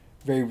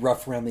very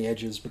rough around the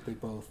edges, but they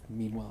both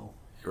mean well.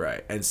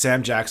 Right. And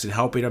Sam Jackson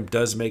helping him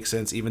does make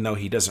sense, even though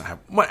he doesn't have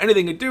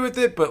anything to do with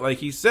it. But like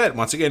he said,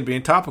 once again,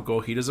 being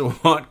topical, he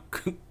doesn't want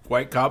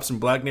white cops in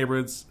black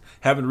neighborhoods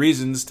having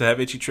reasons to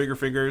have itchy trigger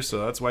fingers. So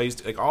that's why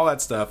he's like, all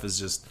that stuff is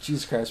just...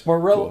 Jesus Christ. More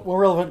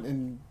relevant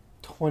in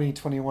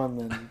 2021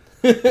 than...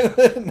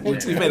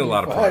 We've made a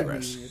lot of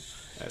progress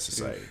as a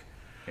society.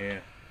 Yeah.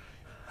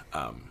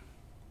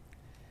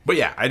 But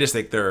yeah, I just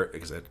think they're...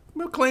 Like I said,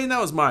 McClane, that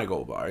was my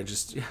gold bar.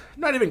 Just,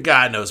 not even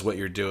God knows what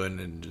you're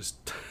doing, and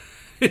just...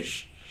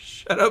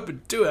 Shut up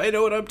and do it. I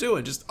know what I'm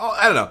doing. Just,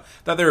 I don't know.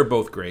 Thought they were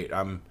both great.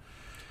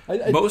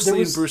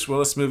 Mostly in Bruce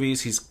Willis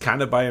movies, he's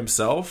kind of by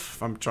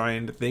himself. I'm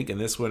trying to think. In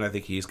this one, I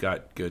think he's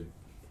got good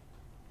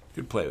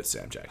play with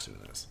Sam Jackson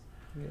in this.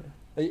 Yeah,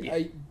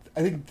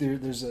 I think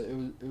it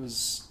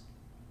was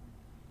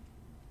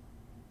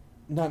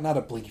not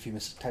a blink if you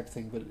miss type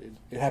thing, but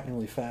it happened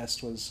really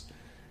fast. Was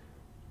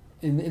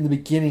in the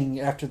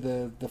beginning after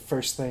the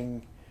first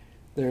thing.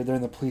 They're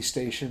in the police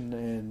station,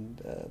 and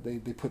they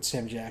put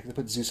they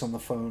put Zeus on the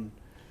phone,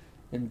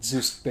 and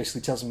Zeus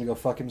basically tells him to go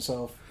fuck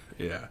himself.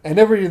 Yeah. And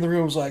everybody in the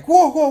room was like,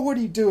 "Whoa, what are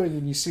you doing?"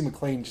 And you see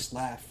McClane just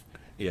laugh.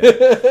 Yeah.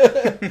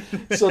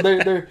 So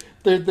they're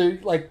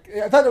like,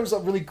 I thought it was a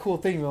really cool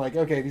thing. They're like,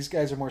 okay, these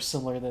guys are more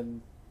similar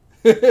than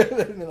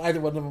either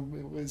one of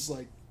them was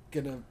like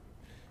gonna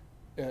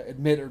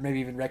admit or maybe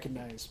even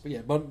recognize. But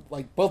yeah, both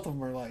of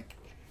them are like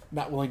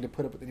not willing to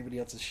put up with anybody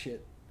else's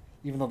shit,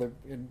 even though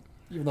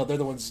they're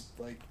the ones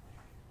like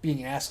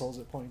being assholes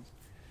at points.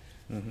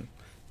 Mm-hmm.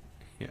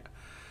 Yeah,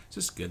 it's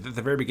just good. At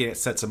the very beginning, it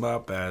sets him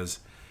up as,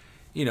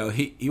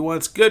 he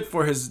wants good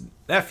for his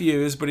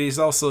nephews, but he's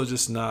also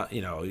just not,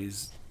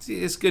 he's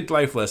good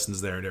life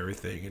lessons there and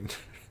everything. And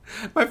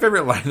my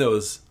favorite line though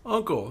is,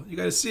 "Uncle, you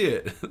got to see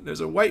it.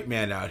 There's a white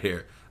man out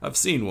here. I've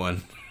seen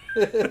one."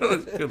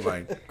 Good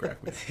line.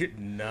 Crack me.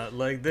 Not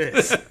like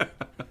this.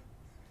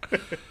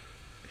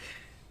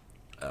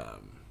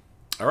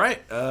 All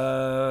right,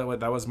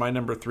 that was my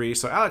number 3.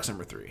 So Alex,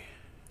 number 3.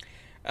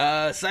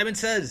 Simon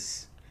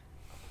Says,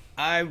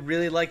 I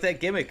really like that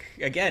gimmick.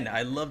 Again,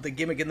 I love the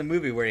gimmick in the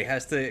movie where he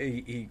has to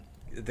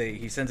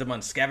he sends him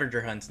on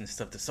scavenger hunts and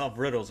stuff to solve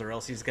riddles, or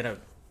else he's gonna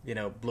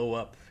blow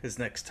up his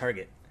next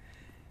target.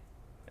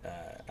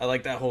 I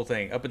like that whole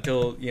thing up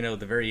until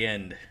the very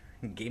end,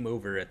 game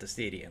over at the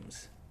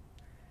stadiums.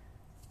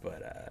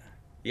 But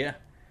yeah,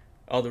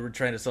 we're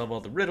trying to solve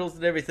all the riddles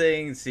and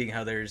everything, seeing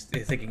how they're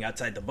thinking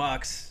outside the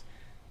box.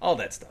 All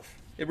that stuff.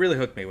 It really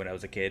hooked me when I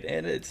was a kid,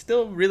 and it's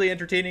still really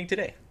entertaining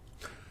today.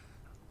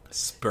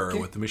 Spur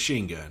with the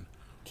machine gun.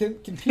 Can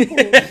people...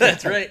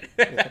 That's right.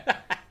 Yeah.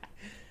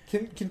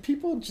 Can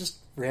people just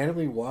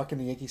randomly walk in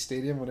the Yankee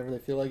Stadium whenever they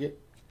feel like it?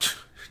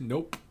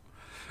 Nope.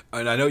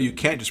 And I know you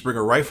can't just bring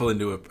a rifle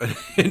into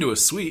a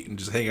suite and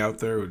just hang out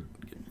there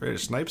ready to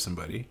snipe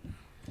somebody.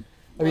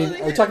 I mean,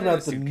 are we talking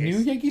about the new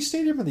Yankee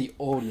Stadium or the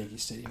old Yankee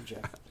Stadium,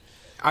 Jeff?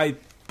 I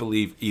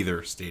believe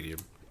either stadium.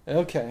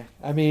 Okay.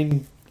 I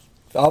mean...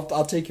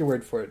 I'll take your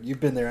word for it. You've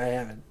been there. I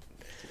haven't.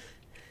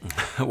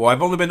 Well,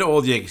 I've only been to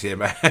old Yankee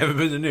Stadium. I haven't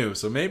been to new,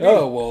 so maybe.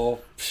 Oh, well,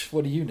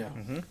 what do you know?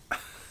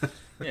 Mm-hmm.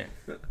 Yeah.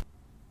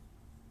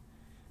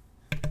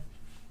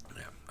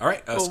 All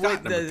right,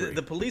 Scott, number 3.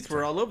 The police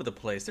were all over the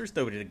place. There's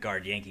nobody to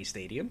guard Yankee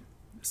Stadium.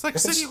 It's like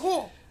City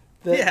Hall.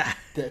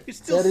 It's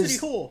still City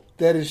Hall.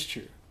 That is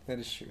true.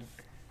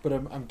 But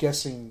I'm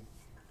guessing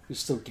there's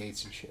still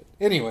gates and shit.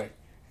 Anyway.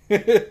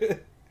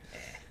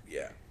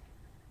 Yeah.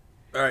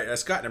 All right,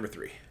 Scott, number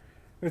 3.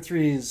 Number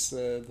 3 is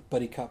the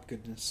buddy cop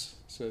goodness.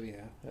 So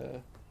yeah,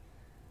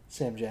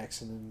 Sam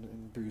Jackson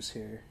and Bruce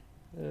here.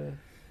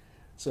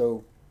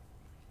 So,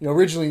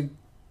 originally,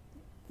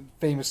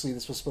 famously,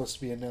 this was supposed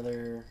to be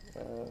another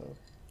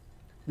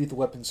Lethal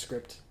Weapon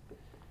script.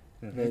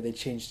 Mm-hmm. They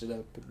changed it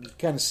up, but you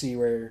kind of see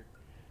where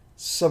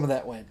some of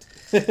that went.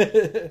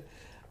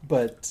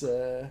 But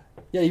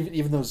yeah,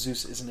 even though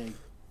Zeus isn't a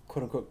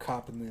quote unquote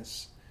cop in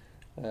this,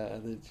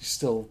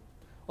 still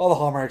all the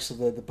hallmarks of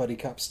the buddy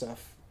cop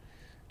stuff,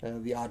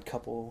 the odd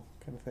couple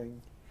kind of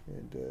thing,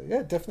 and yeah,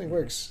 it definitely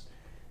works.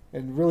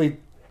 And really,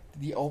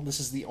 this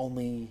is the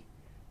only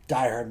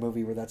Die Hard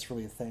movie where that's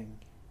really a thing.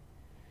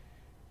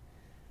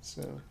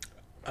 So,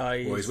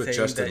 he's with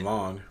Justin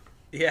Long.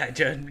 Yeah,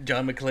 John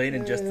McClane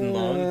and Justin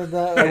Long.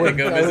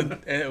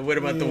 What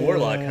about the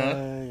Warlock, huh?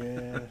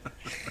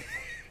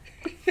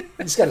 Yeah.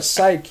 He's got a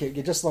sidekick.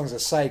 It just belongs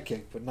as a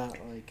sidekick, but not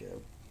like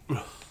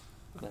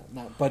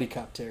not buddy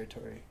cop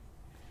territory.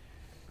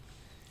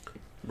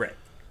 Right.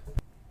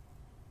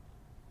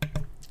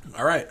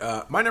 All right.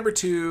 My number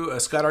 2,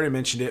 Scott already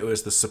mentioned it. It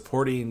was the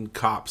supporting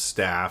cop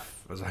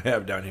staff, as I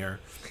have down here.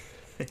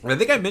 And I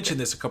think I mentioned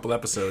this a couple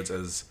episodes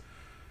as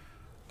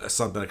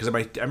something, because I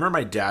remember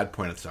my dad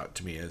pointed this out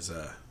to me as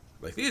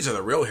like, these are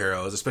the real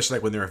heroes, especially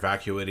like when they're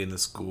evacuating the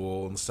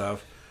school and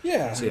stuff.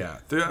 Yeah. So yeah,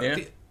 throughout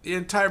the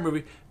entire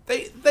movie,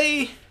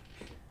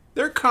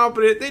 they're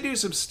competent. They do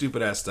some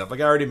stupid ass stuff. Like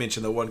I already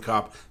mentioned, the one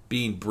cop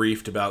being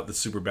briefed about the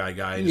super bad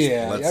guy. And just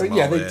lets them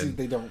all in.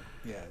 They don't.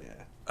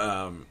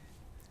 Yeah.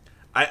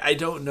 I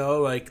don't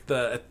know, like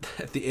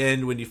at the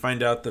end when you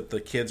find out that the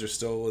kids are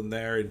still in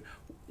there and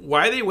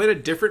why they went a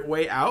different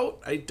way out.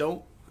 I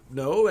don't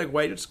know, like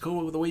why just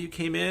go the way you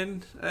came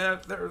in.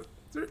 There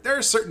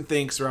are certain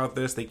things throughout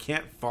this they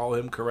can't follow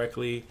him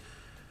correctly.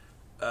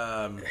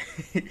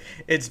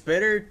 It's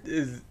better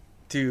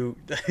to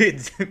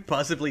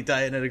possibly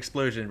die in an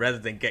explosion rather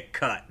than get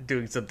caught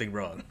doing something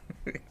wrong,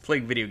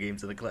 playing video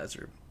games in the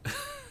classroom.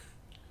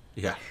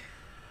 Yeah.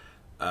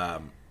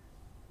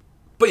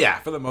 But yeah,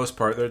 for the most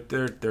part,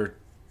 they're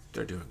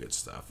doing good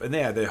stuff, and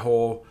they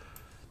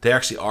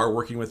actually are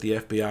working with the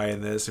FBI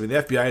in this. I mean,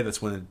 the FBI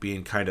that's when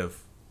being kind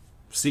of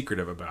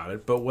secretive about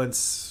it, but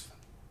once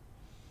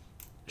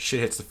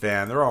shit hits the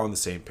fan, they're all on the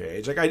same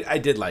page. Like I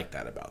did like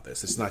that about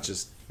this. It's not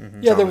just Yeah,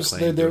 John there was McClane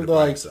there doing it by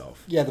like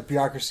himself. yeah, the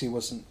bureaucracy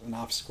wasn't an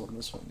obstacle in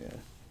this one. Yeah.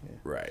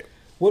 Right.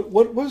 What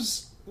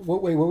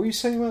were you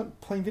saying about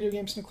playing video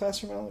games in the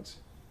classroom, Alex?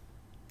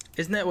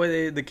 Isn't that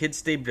why the kids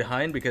stayed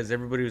behind, because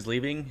everybody was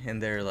leaving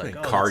and they're like,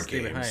 Playing "Oh, card let's stay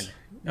games. behind."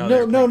 No,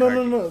 they're no, playing no,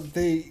 card no, games.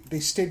 no. They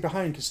stayed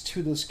behind because two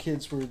of those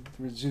kids were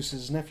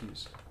Zeus's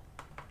nephews.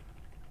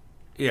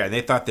 Yeah, and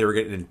they thought they were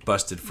getting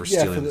busted for Yeah,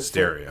 stealing for the the-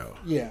 stereo.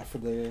 Yeah, for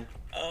the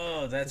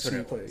Oh, that's what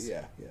CD it player. was.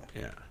 Yeah.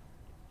 Yeah.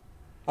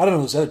 I don't know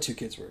who those other two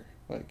kids were.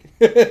 Like,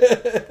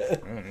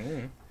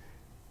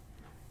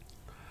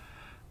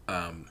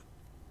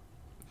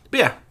 But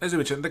yeah, as we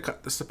mentioned,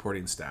 the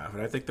supporting staff,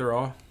 and I think they're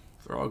all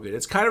good.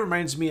 It kind of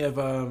reminds me of,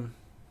 I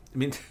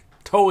mean,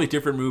 totally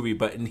different movie,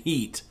 but in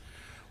Heat,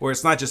 where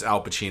it's not just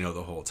Al Pacino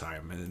the whole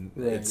time, and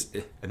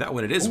Right. and that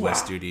one it is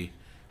Wes Studi,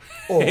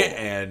 Oh.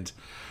 and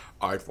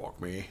I'd fuck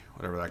me,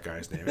 whatever that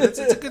guy's name is.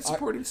 It's a good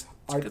supporting,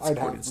 I'd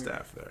have me.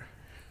 staff there.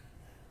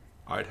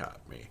 I'd have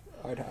me.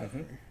 I'd have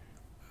her.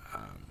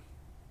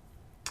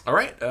 All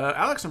right,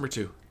 Alex, number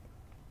 2.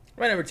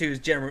 My number 2 is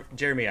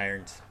Jeremy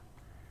Irons.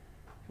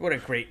 What a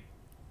great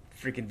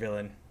freaking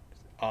villain!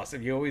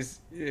 Awesome. You always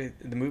the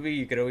movie,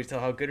 you could always tell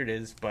how good it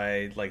is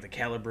by like the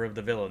caliber of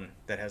the villain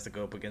that has to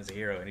go up against the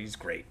hero, and he's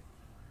great.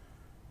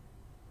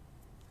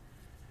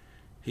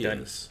 He Done.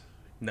 is.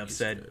 Enough He's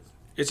said. good.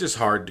 It's just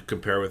hard to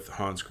compare with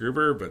Hans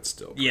Gruber, but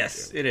still. pretty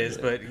Yes, good. it is.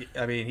 But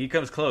I mean, he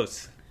comes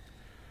close.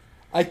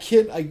 I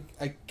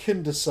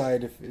couldn't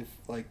decide if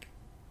like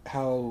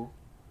how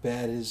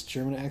bad his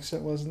German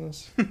accent was in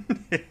this.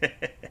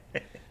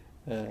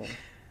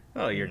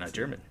 Oh, you're not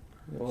German.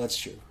 Well, that's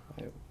true.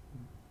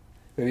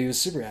 Maybe he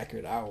was super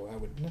accurate. I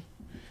wouldn't know.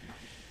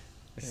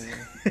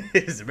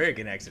 His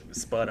American accent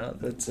was spot on.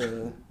 But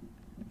so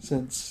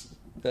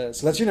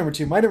that's your number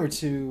 2. My number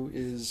 2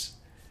 is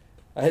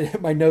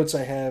my notes.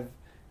 I have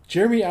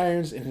Jeremy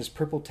Irons in his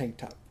purple tank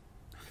top.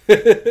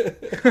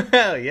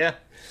 Oh yeah.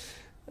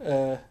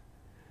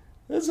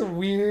 That's a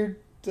weird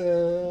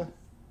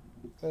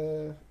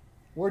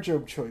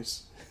wardrobe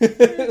choice.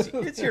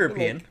 It's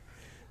European.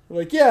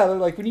 Like, yeah, they're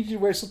like, we need you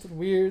to wear something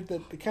weird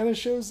that kind of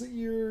shows that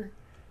you're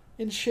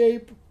in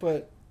shape,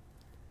 but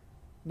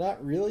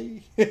not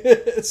really.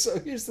 So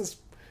here's this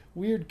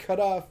weird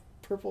cut-off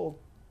purple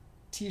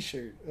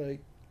T-shirt. Like,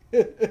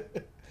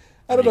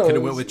 I don't know. Could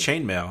have went with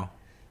chainmail.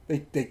 They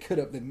could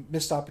have. They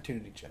missed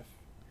opportunity, Jeff.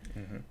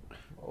 Mm-hmm.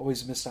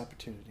 Always a missed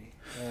opportunity.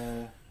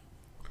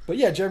 But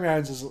yeah, Jeremy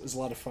Irons is a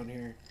lot of fun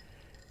here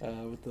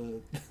with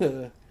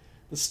the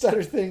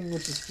stutter thing,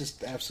 which is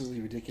just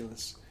absolutely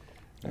ridiculous.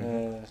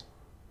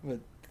 But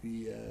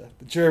the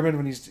German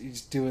when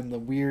he's doing the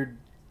weird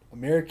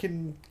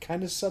American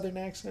kind of Southern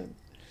accent.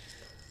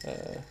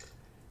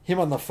 Him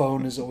on the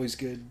phone is always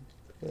good.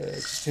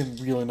 Just him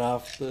reeling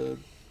off the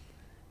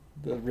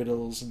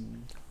riddles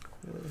and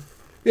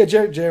yeah,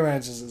 Jeremy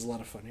Irons is a lot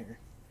of fun here.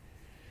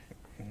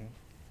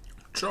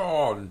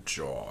 John.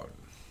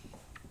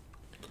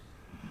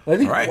 I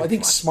think All right. I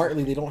think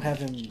smartly they don't have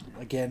him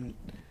again.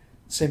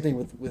 Same thing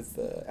with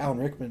Alan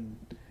Rickman.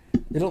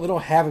 They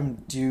don't have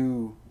him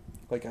do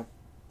like a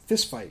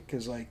fist fight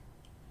because like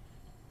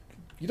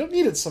you don't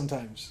need it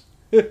sometimes.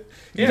 You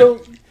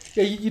don't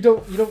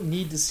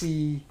need to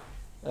see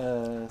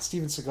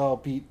Steven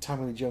Seagal beat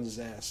Tommy Lee Jones's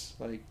ass.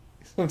 Like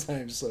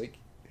sometimes like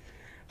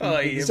Oh,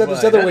 there's yeah, other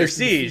well, ways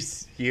to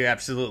overseas, you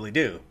absolutely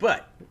do.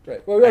 But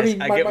right. Well, I mean,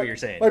 I get what you're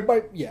saying.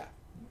 Yeah,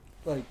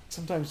 like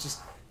sometimes just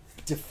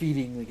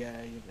defeating the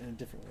guy in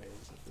different ways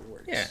if it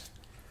works.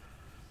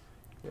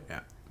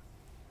 Yeah.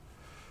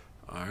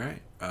 All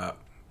right.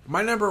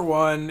 My number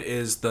 1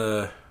 is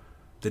the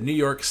New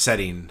York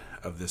setting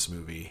of this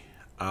movie,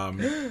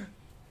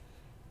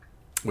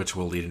 which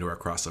will lead into our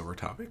crossover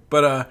topic.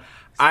 But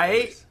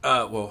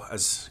well,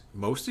 as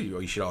most of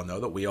you should all know,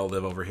 that we all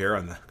live over here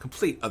on the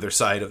complete other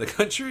side of the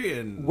country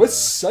in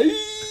West Side.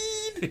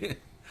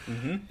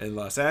 in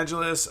Los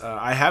Angeles.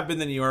 I have been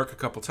to New York a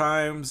couple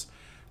times.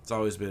 It's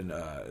always been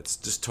it's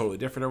just totally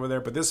different over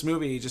there. But this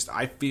movie,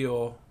 I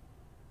feel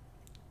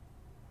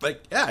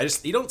like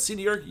you don't see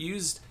New York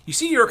used. You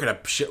see New York in a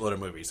shitload of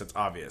movies. That's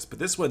obvious. But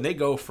this one, they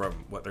go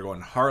from they're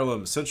going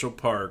Harlem, Central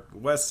Park,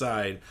 West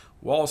Side,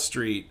 Wall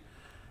Street,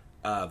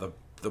 the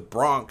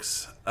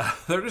Bronx.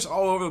 They're just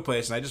all over the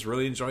place, and I just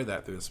really enjoyed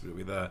that through this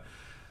movie. The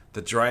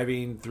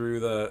driving through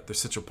the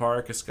Central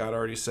Park, as Scott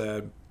already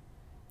said.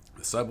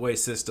 the subway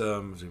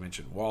system, as we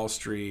mentioned, Wall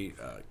Street,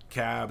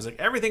 cabs, like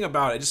everything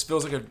about it just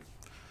feels like a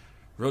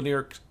real New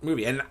York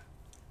movie. And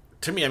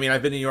to me, I mean,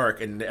 I've been to New York,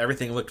 and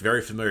everything looked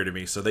very familiar to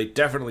me. So they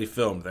definitely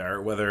filmed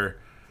there. Whether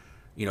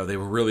they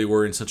really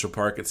were in Central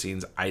Park at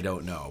scenes, I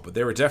don't know, but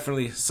there were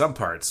definitely some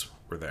parts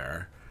were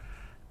there.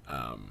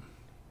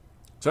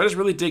 So I just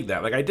really dig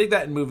that. Like, I dig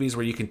that in movies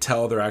where you can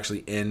tell they're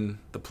actually in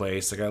the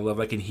place. Like, I love,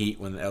 like, in Heat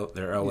when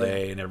they're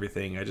LA and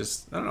everything. I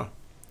don't know.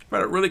 I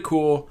found it really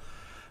cool.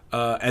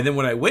 And then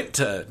when I went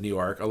to New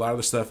York, a lot of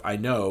the stuff I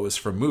know is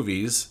from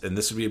movies, and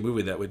this would be a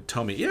movie that would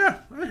tell me, yeah,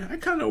 I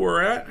kind of know where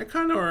we're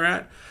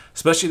at.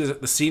 Especially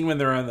the scene when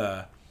they're in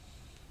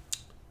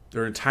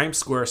Times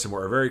Square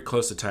somewhere, or very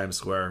close to Times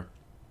Square,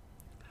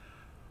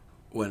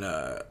 when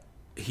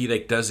he I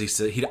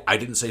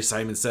didn't say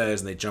Simon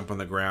Says, and they jump on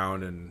the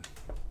ground and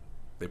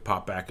they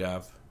pop back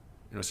up.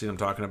 You know, see what I'm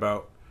talking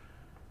about?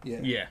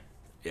 Yeah.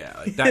 Yeah,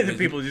 like that. The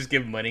people just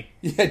give him money.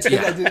 Yeah, dude,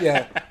 I did,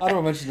 yeah. I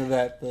don't mention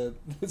that. The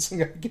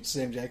singer gives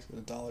Sam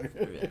Jackson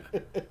 $1. Yeah.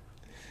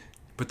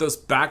 But those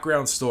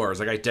background stores,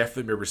 like, I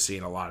definitely remember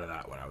seeing a lot of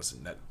that when I was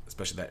in that,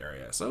 especially that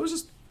area. So it was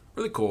just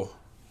really cool.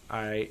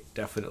 I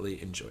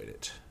definitely enjoyed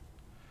it.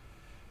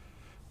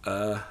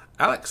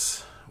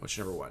 Alex, what's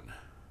your number one?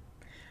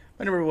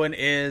 My number one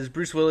is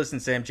Bruce Willis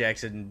and Sam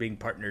Jackson being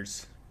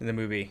partners in the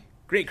movie.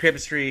 Great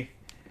chemistry.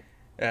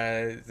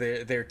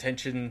 Their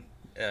tension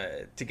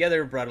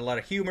together brought a lot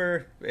of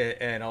humor,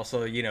 and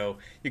also, you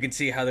can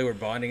see how they were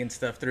bonding and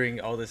stuff during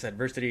all this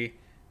adversity.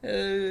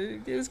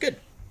 It was good.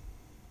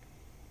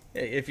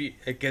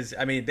 Because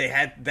I mean, they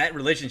had that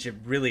relationship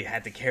really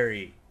had to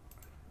carry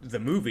the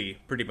movie,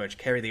 pretty much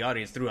carry the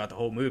audience throughout the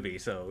whole movie.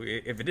 So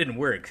if it didn't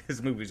work,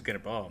 this movie was gonna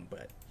bomb.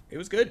 But it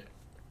was good,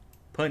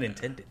 pun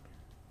intended.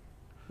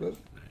 Nice.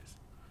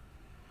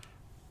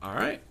 All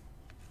right,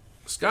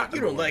 Scott.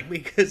 You don't like me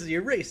because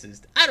you're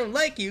racist. I don't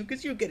like you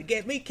because you're gonna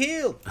get me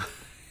killed.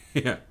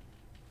 Yeah.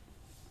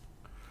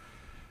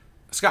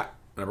 Scott,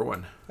 number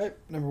one. All right,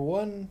 number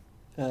one,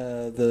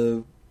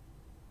 the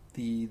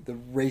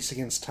race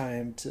against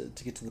time to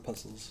get to the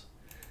puzzles.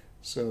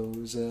 So it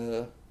was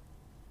a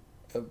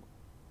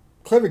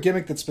clever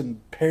gimmick that's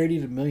been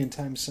parodied a million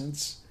times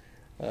since.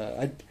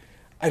 I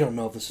don't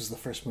know if this was the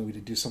first movie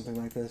to do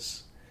something like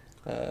this,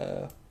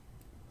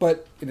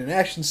 but in an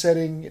action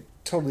setting, it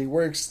totally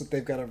works. That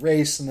they've got a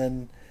race and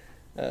then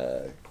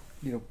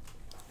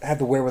have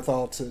the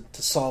wherewithal to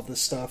solve this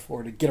stuff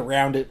or to get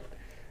around it,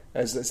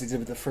 as they did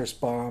with the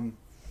first bomb.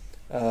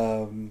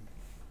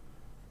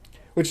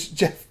 Which,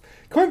 Jeff,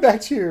 going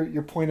back to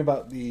your point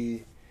about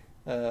the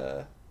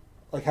how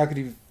could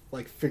he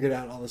figured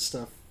out all this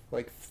stuff,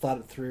 thought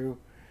it through.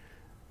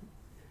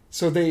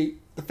 So the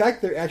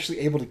fact they're actually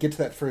able to get to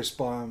that first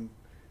bomb,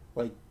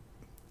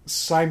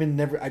 Simon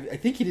never. I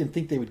think he didn't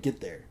think they would get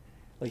there.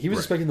 He was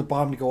expecting the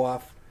bomb to go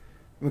off,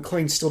 and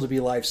McClane still to be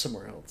alive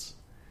somewhere else.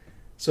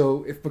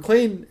 So if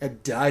McClane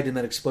had died in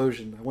that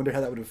explosion, I wonder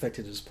how that would have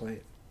affected his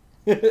plane.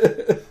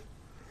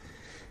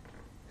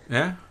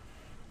 Yeah.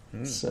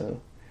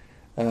 So,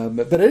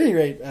 but at any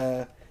rate,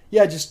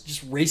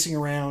 just racing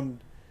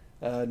around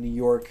New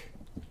York,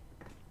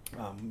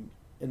 and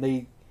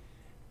they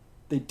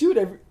do it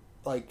every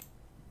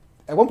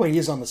at one point he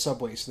is on the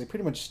subway, so they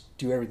pretty much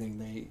do everything.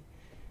 They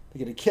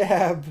get a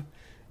cab,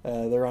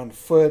 they're on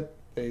foot,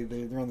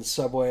 they're on the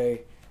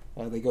subway,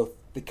 they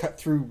cut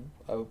through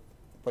I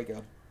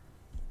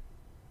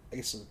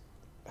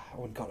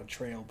wouldn't call it a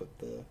trail, but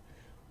I don't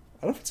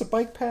know if it's a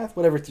bike path,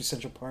 whatever, through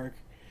Central Park.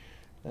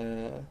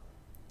 Them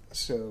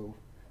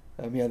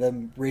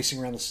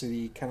racing around the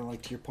city, kind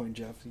of to your point,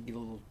 Jeff,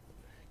 you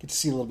get to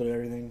see a little bit of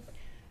everything.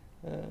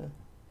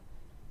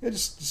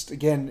 Just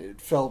again, it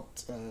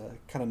felt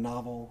kind of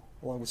novel,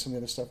 along with some of the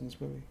other stuff in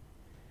this movie.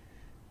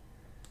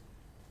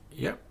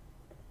 Yep.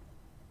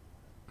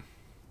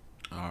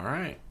 All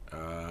right.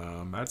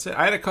 That's it.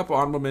 I had a couple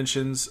honorable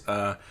mentions.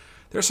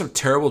 There's some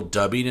terrible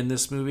dubbing in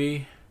this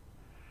movie.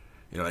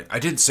 I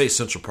didn't say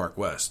Central Park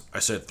West. I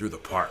said through the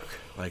park.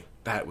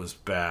 That was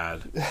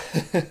bad.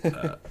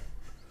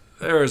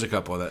 There was a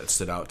couple that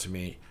stood out to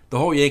me. The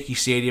whole Yankee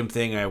Stadium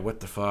thing, what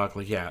the fuck?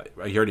 I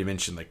already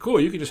mentioned, cool,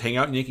 you can just hang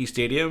out in Yankee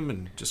Stadium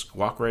and just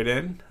walk right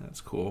in.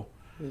 That's cool.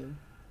 Yeah.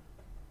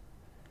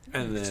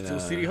 And then... Still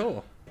City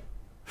Hall.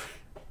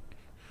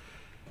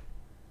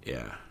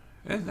 Yeah.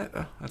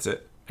 And that's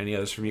it. Any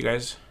others from you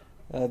guys?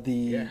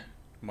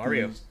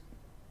 Mario.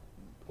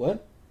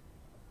 What?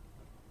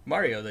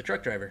 Mario, the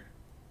truck driver.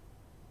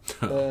 Is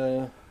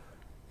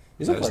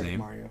that his name?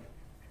 Mario.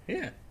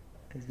 Yeah.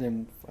 His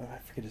name, I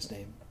forget his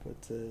name,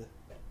 but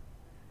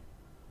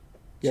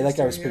that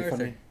guy was pretty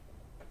funny.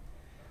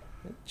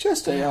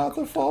 Chester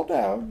Arthur, fall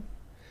down.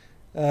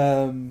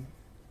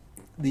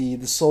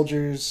 The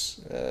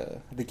soldiers,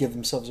 they give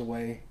themselves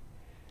away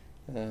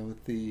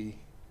with the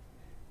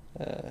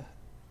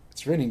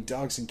it's raining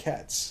dogs and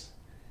cats,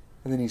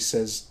 and then he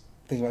says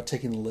thing about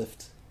taking the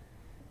lift.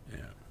 Yeah.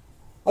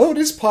 Although it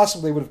is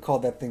possible they would have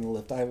called that thing the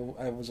lift. I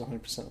was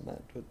 100% on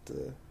that, but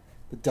the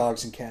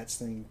dogs and cats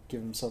thing,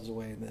 give themselves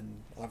away, and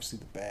then obviously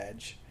the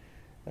badge.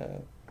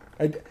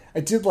 I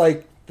did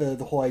like the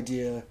whole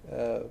idea,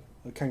 kind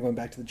of going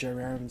back to the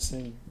Jeremy Irons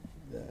thing,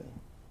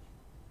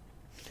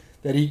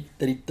 that he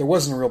there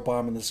wasn't a real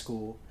bomb in the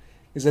school,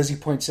 because as he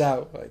points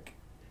out, like,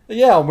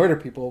 yeah, I'll murder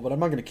people, but I'm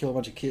not going to kill a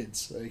bunch of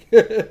kids, like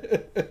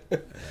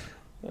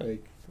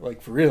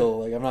for real,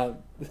 like I'm not.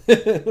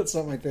 That's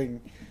not my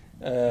thing.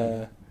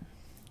 And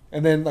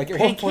then like at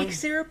one point,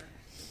 syrup.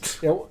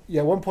 Yeah.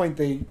 At one point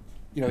they,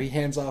 he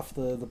hands off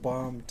the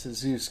bomb to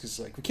Zeus because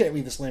like we can't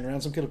leave this laying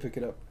around. Some kid will pick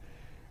it up,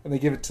 and they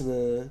give it to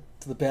the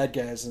bad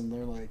guys, and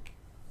they're like,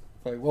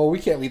 well, we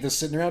can't leave this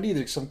sitting around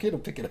either. Some kid will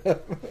pick it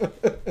up.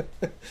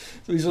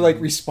 So these are like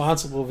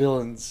responsible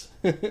villains.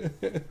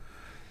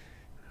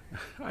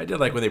 I did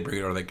like when they bring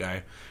it over that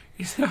guy.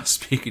 He's now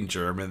speaking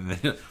German. And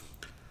then,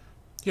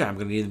 yeah, I'm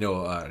going to need to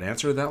know an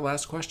answer to that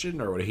last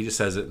question, or what? He just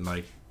says it in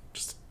like,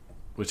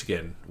 which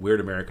again, weird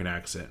American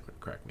accent would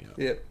crack me up.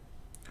 Yep.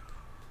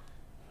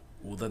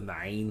 Well, the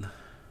 9.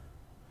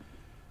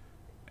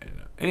 And,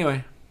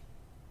 anyway,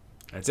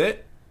 that's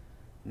it.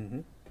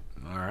 All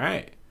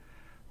right.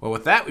 Well,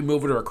 with that, we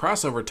move into our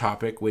crossover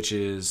topic, which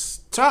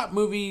is top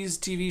movies,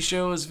 TV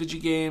shows,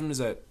 video games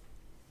that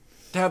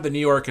have the New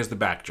York as the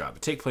backdrop.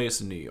 That take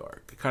place in New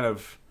York. They kind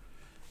of,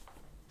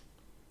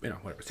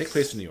 whatever. Take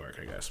place in New York,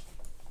 I guess.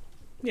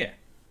 Yeah.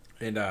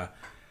 And I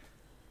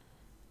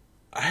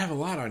have a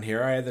lot on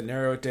here. I had to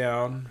narrow it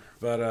down.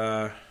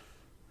 But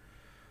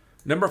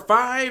number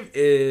 5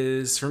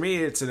 is, for me,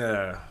 it's in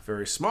a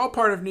very small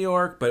part of New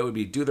York, but it would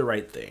be Do the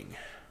Right Thing.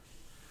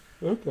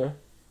 Okay.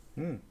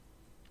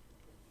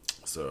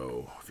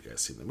 So, if you guys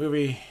seen the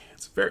movie,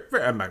 it's very,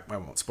 very I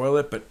won't spoil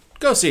it, but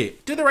go see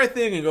it. Do the Right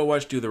Thing and go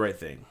watch Do the Right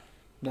Thing.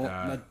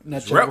 Not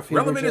Jungle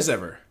Fever. Relevant as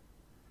ever.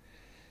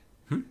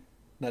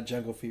 Not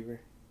Jungle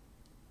Fever.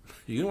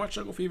 You can watch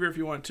Jungle Fever if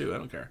you want to. I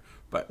don't care.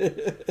 But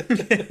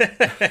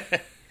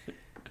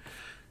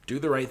Do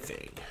the Right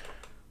Thing.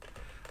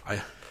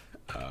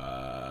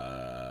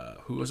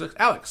 Who was it?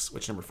 Alex.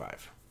 Which number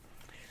 5?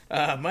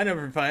 My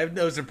number 5,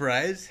 no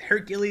surprise,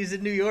 Hercules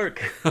in New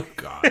York. Oh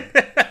God.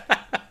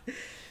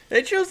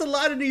 It shows a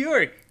lot of New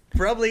York,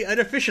 probably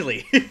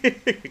unofficially,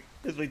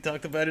 as we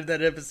talked about in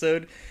that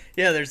episode.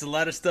 Yeah, there's a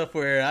lot of stuff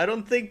where I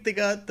don't think they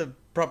got the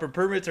proper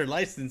permits or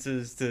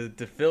licenses to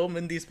film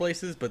in these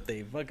places, but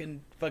they fuck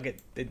it.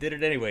 They did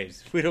it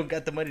anyways. We don't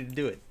got the money to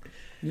do it.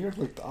 New York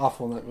looked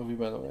awful in that movie,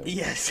 by the way.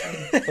 Yes.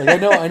 Like I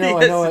know.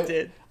 Yes, it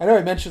did. I know.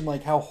 I mentioned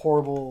like how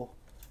horrible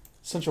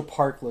Central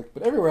Park looked,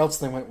 but everywhere else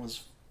they went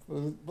was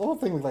the whole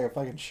thing looked like a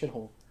fucking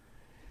shithole.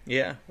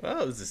 Yeah.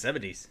 Well, it was the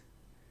 70s.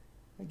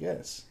 I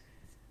guess.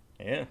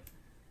 Yeah.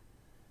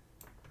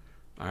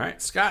 All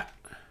right, Scott.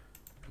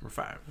 Number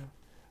 5.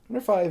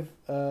 Number 5,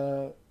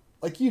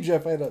 like you,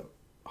 Jeff, I had a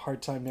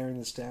hard time narrowing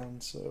this down,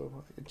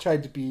 so I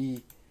tried to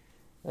be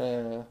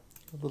a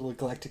little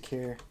eclectic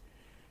here,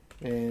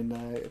 and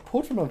I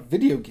pulled from a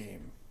video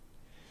game.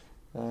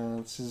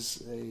 This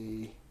is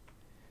I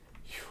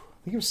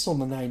think it was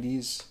still in the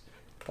 90s.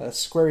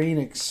 Square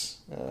Enix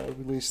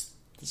released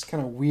this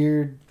kind of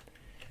weird,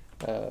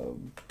 I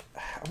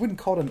wouldn't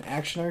call it an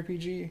action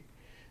RPG,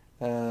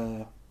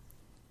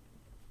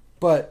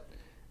 but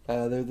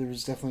there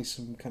was definitely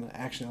some kind of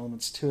action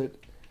elements to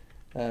it,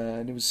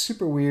 and it was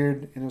super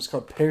weird, and it was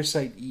called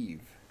Parasite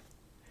Eve.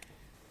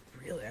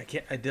 Really?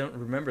 I don't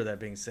remember that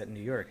being set in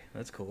New York.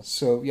 That's cool.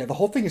 So yeah, the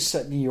whole thing is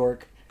set in New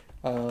York.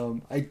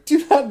 I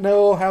do not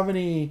know how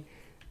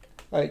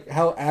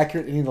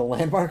accurate any of the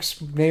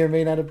landmarks may or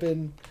may not have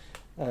been,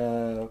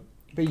 but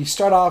you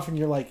start off and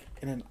you're like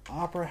in an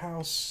opera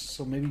house,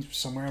 so maybe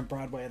somewhere on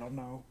Broadway. I don't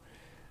know.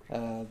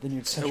 Then you're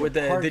in Central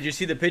Park. Did you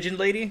see the pigeon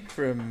lady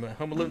from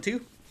Home Alone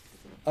 2?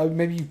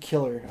 Maybe you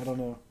kill her. I don't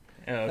know.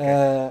 Oh,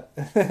 okay.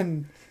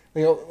 And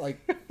like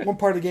one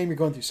part of the game, you're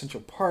going through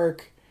Central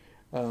Park.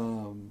 At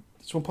one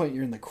point,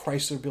 you're in the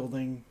Chrysler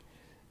Building.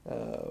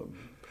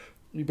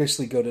 You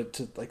basically go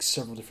to like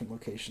several different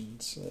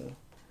locations. At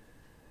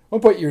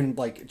one point, you're in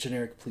like a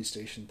generic police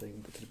station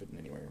thing that could have been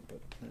anywhere.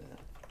 But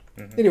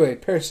anyway,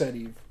 Parasite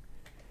Eve.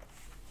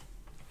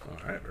 All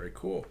right, very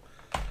cool.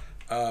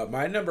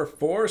 My number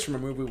 4 is from a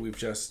movie we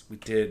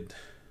did.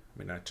 I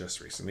mean, not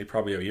just recently,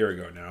 probably a year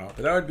ago now.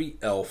 But that would be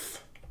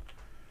Elf.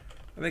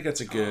 I think that's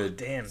a good.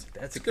 Oh, damn,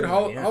 that's a good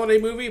holiday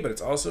movie, but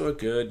it's also a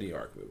good New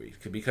York movie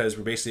because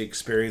we're basically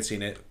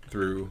experiencing it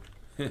through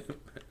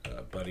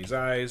Buddy's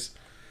eyes.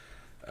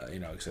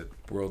 Except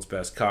world's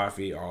best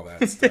coffee, all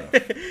that stuff.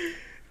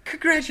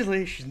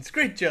 Congratulations,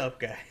 great job,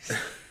 guys.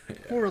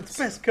 World's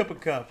best cup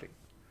of coffee.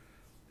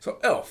 So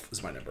Elf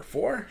is my number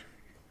 4.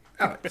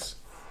 Alex.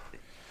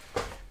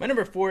 My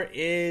number 4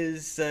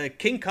 is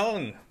King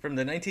Kong from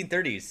the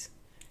 1930s.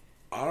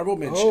 Honorable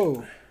mention.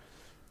 Oh,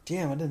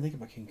 damn! I didn't think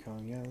about King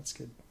Kong. Yeah, that's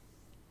good.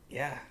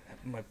 Yeah,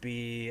 that might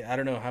be. I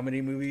don't know how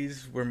many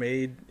movies were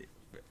made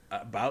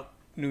about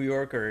New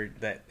York or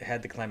that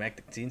had the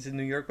climactic scenes in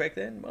New York back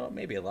then. Well,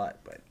 maybe a lot,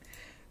 but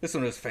this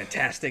one was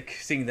fantastic.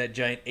 Seeing that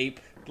giant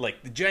ape,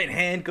 like the giant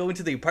hand, go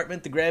into the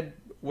apartment to grab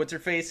what's her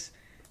face,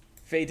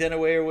 Faye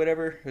Dunaway or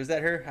whatever. Was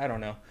that her? I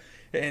don't know.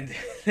 And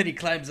then he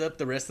climbs up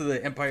the rest of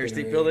the Empire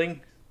State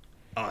Building.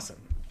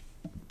 Awesome.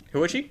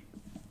 Who was she?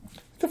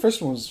 The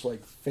first one was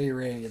like Fay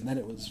Ray, and then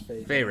it was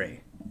Fay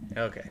Ray.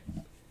 Okay.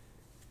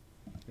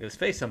 It was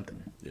Fay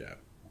something. Yeah.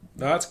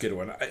 No, that's a good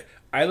one.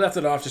 I left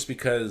it off just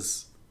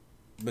because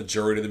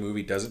majority of the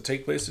movie doesn't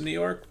take place in New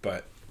York,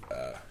 but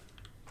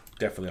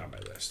definitely on my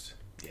list.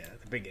 Yeah,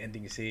 the big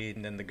ending scene,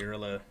 and then the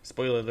gorilla.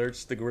 Spoiler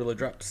alerts: the gorilla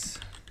drops,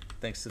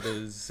 thanks to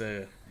those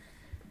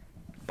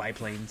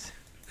biplanes.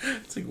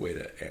 It's like way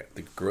to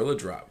the gorilla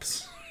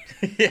drops.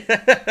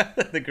 Yeah,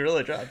 the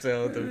gorilla drops.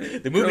 So the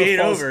movie Gorilla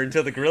ain't falls. over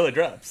until the gorilla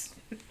drops.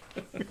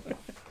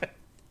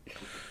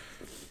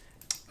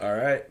 All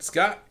right,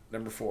 Scott,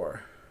 number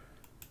 4.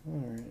 All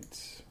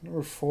right,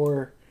 number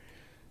 4.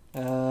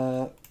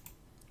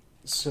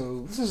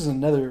 So this is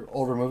another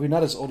older movie,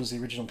 not as old as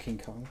the original King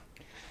Kong.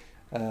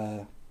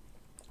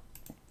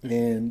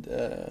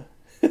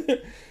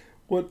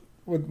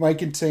 What might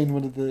contain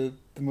one of the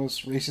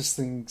most racist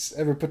things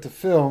ever put to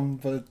film,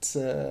 but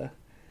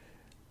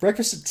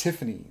Breakfast at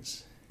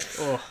Tiffany's.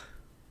 Oh,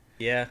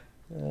 yeah.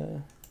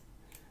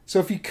 So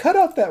if you cut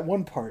out that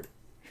one part,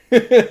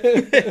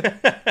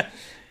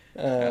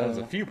 That was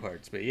a few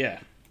parts, but yeah.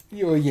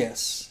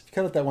 yes, if you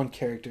cut out that one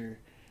character,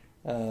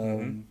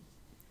 it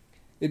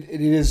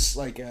is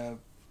like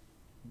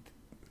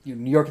New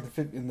York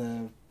in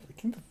the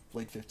I think the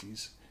late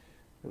 50s,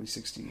 early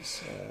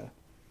 60s.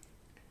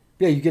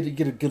 Yeah, you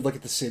get a good look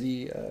at the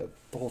city.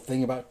 The whole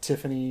thing about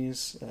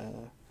Tiffany's.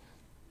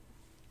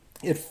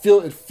 It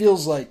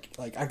feels like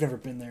I've never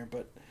been there,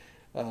 but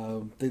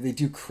they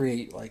do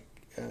create like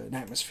an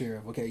atmosphere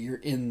of, okay, you're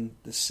in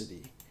the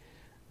city.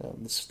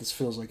 This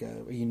feels like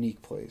a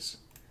unique place.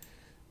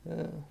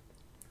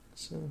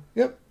 So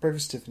yep,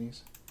 Breakfast at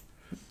Tiffany's.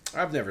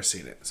 I've never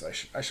seen it, so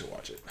I should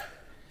watch it.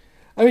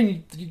 I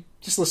mean, you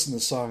just listen to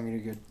the song and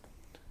you're good.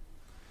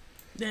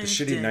 The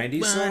shitty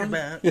 90s song?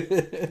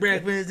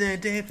 Breakfast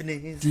at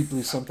Tiffany's. Deep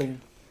Blue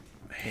Something.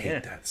 I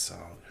hate that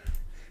song.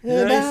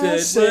 And I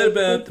said, what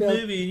about the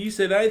movie? And you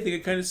said, I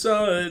think I kind of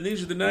saw it. And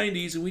these are the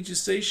 90s, and we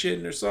just say shit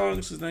in our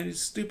songs because 90s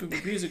is stupid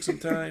with music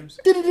sometimes.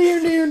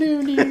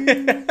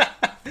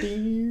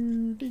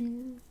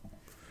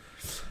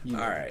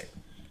 All right.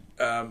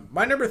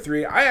 My number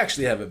 3, I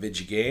actually have a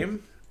video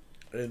game.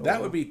 And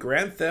that would be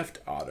Grand Theft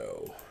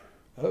Auto.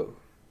 Oh.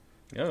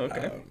 Oh,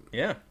 okay.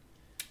 Yeah.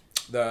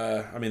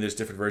 There's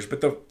different versions, but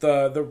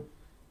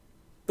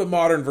the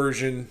modern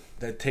version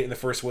the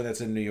first one that's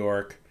in New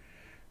York,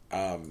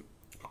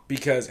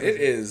 because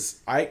it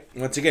is. I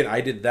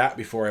did that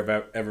before I've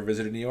ever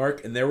visited New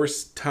York, and there were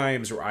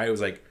times where I was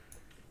like,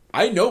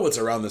 I know what's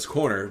around this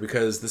corner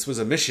because this was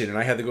a mission, and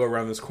I had to go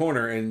around this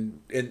corner, and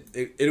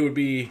it would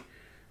be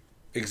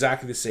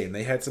exactly the same.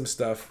 They had some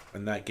stuff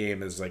in that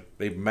game is like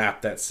they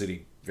mapped that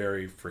city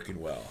very freaking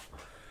well.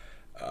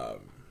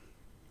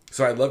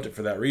 So I loved it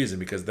for that reason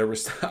because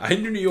I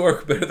knew New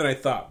York better than I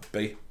thought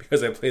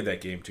because I played that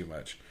game too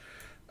much.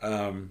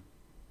 And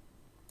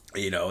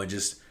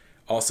just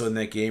also in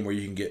that game where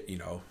you can get,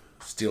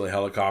 steal a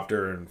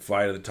helicopter and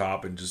fly to the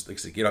top and just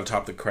get on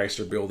top of the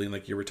Chrysler building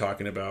like you were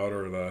talking about,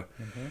 or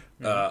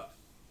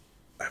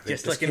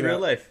Just like in real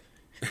life.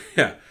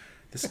 Yeah.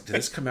 Did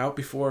this come out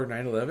before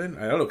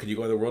 9/11? I don't know. Could you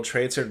go to the World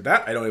Trade Center?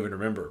 That I don't even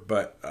remember.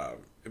 But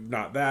if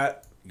not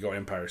that, you go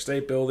Empire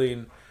State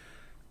Building.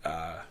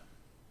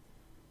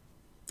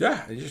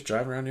 Yeah, you just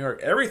drive around New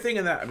York. Everything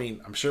in that,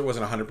 I'm sure it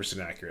wasn't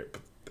 100% accurate,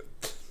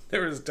 but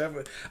there was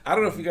definitely... I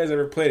don't know if you guys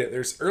ever played it.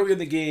 There's early in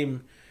the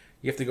game,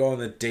 you have to go on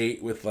the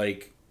date with,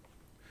 like,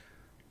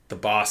 the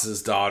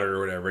boss's daughter or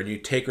whatever, and you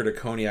take her to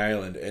Coney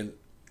Island, and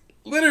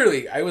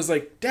literally, I was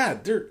like,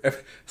 Dad, the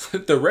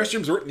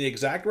restrooms weren't in the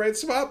exact right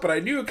spot, but I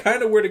knew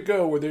kind of where to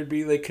go, where there'd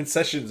be, like,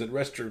 concessions and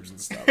restrooms and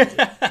stuff.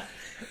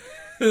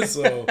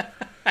 So,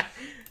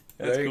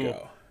 there you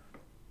go.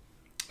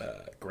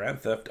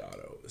 Grand Theft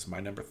Auto is my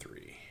number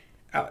 3.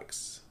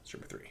 Alex, it's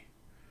number 3.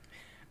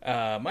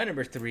 My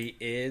number 3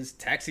 is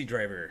Taxi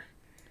Driver.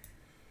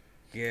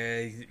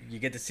 Yeah, you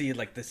get to see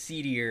like the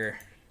seedier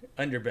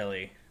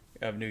underbelly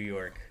of New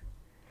York.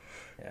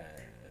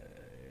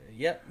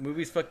 Yep,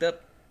 movie's fucked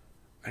up.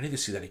 I need to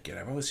see that again.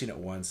 I've only seen it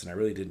once, and I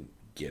really didn't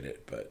get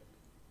it, but it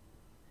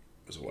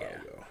was a while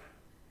ago.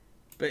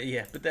 But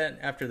then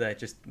after that,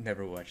 just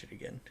never watch it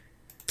again.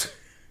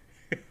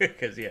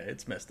 Because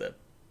it's messed up.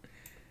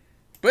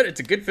 But it's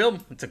a good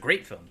film. It's a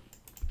great film.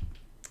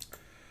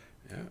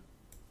 Yeah.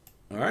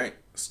 All right,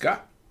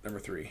 Scott, number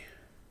 3.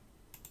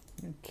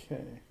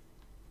 Okay.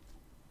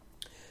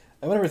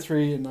 I'm number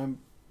 3, and I'm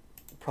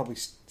probably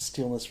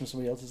stealing this from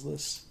somebody else's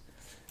list.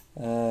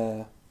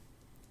 But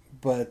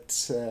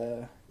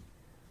a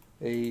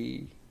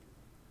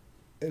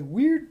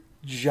weird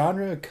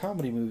genre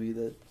comedy movie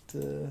that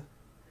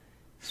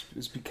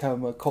has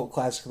become a cult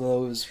classic,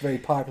 though it was very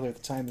popular at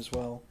the time as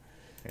well.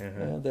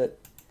 That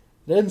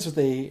ends with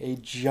a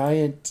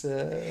giant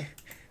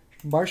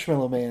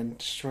marshmallow man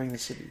destroying the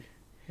city.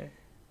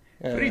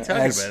 What are you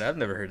talking about? I've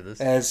never heard of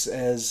this.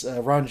 As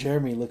Ron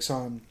Jeremy looks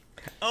on.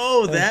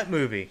 Oh, that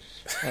movie.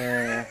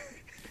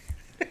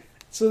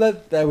 So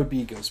that would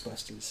be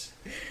Ghostbusters.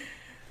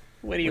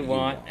 What do you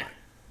want?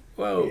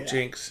 Whoa,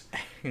 Jinx.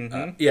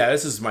 Yeah,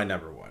 this is my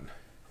number 1.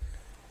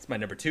 It's my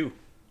number 2.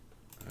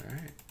 All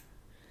right.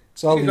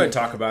 So I'll We can leave go it and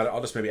talk at about it.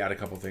 I'll just maybe add a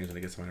couple things when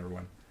it gets to my number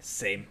one.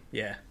 Same.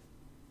 Yeah.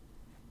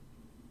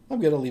 that.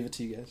 I'm good. I'll leave it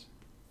to you guys.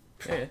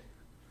 Yeah.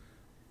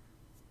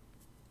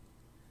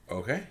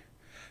 Okay.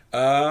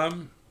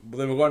 Well,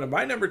 then we're going to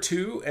my number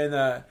two,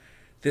 and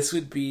this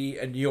would be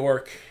a New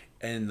York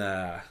and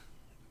as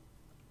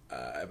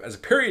a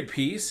period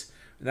piece,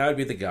 and that would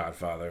be The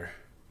Godfather.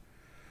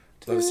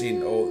 So I've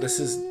seen. Oh, this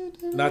is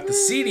not the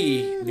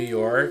seedy New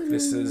York.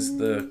 This is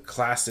the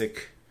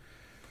classic.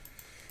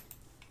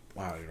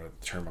 Wow, I don't know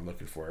the term I'm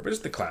looking for, but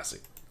it's the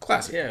classic.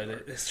 Classic. Yeah.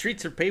 The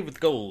streets are paved with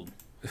gold.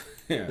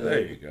 Yeah, there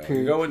you go. You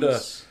Period go into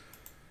piece.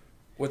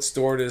 what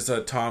store does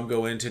Tom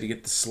go into to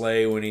get the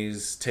sleigh when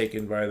he's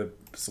taken by the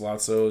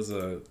Salazzos?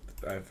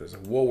 There's a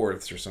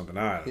Woolworths or something.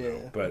 I don't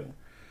know, but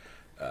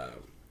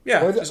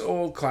yeah, Or just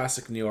old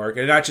classic New York,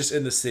 and not just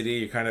in the city.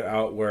 You're kind of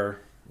out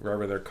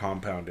wherever their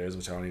compound is,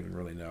 which I don't even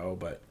really know,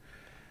 but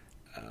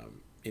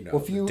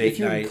Well, if date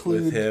you night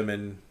include- with him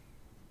and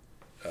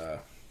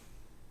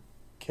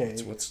Okay.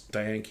 what's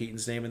Diane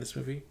Keaton's name in this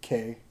movie?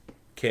 Okay.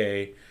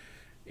 Kay,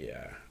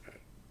 yeah,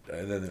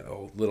 and then the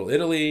old Little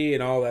Italy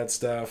and all that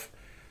stuff.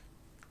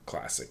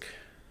 Classic.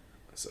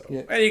 So,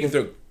 Yeah. and you can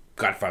throw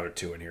Godfather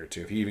 2 in here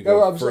too if you even go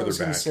Oh, I was further going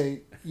to back.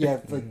 say, yeah,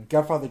 the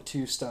Godfather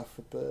 2 stuff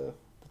at the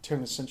turn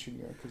of the century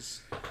New York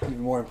is even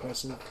more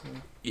impressive.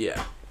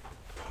 Yeah.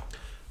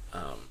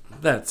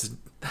 That's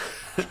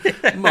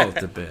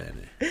molto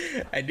bene.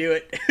 I knew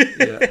it.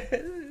 Yeah.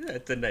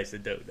 That's a nice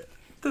donut.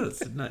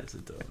 That's a nice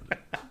donut.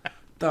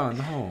 Don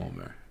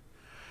Homer.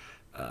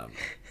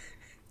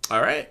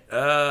 All right.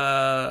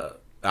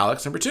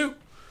 Alex, number 2.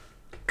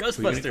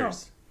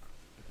 Ghostbusters.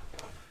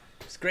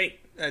 It's great.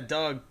 That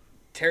dog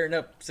tearing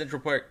up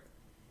Central Park,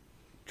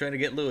 trying to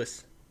get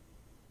Lewis.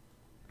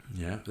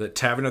 Yeah. The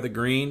Tavern of the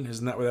Green.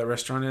 Isn't that where that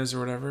restaurant is or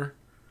whatever?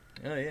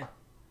 Oh yeah.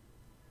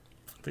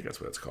 I think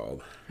that's what it's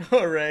called.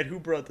 All right. Who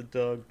brought the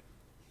dog?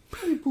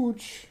 Hey,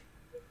 Pooch.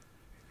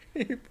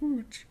 Hey,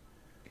 Pooch.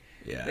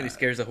 Yeah. And he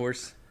scares a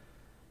horse.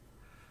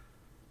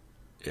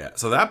 Yeah,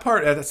 so that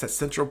part, that's at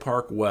Central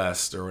Park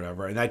West or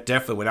whatever, and that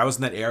definitely, when I was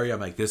in that area,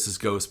 I'm like, this is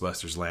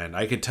Ghostbusters land.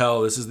 I could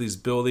tell this is these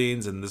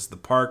buildings and this is the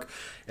park,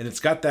 and it's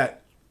got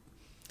that,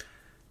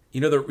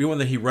 the one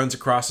that he runs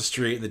across the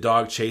street and the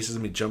dog chases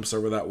him, he jumps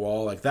over that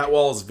wall. Like, that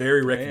wall is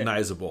very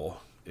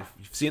recognizable. If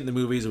you've seen it in the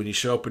movies, when you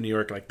show up in New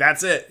York, like,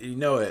 that's it, you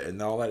know it, and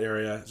all that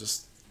area, it's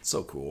just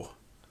so cool.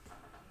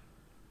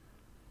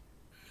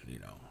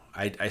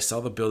 I saw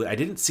the building. I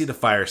didn't see the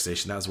fire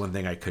station. That was one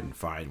thing I couldn't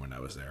find when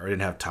I was there. I didn't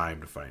have time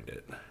to find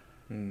it.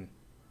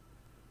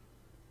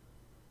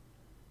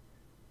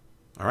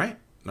 All right.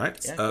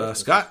 Yeah,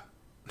 Scott,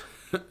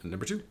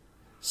 number 2.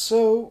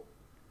 So,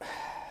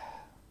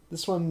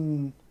 this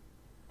one,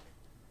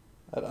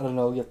 I don't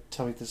know. You have to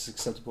tell me if this is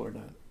acceptable or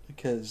not,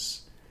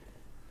 because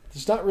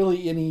there's not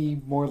really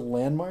any more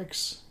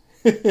landmarks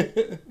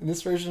in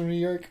this version of New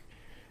York.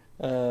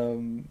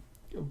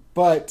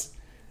 But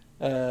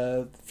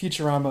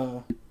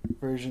Futurama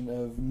version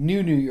of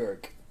New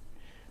York.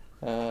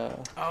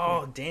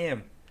 Oh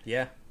damn!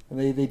 Yeah. And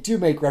they do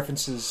make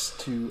references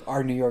to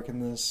our New York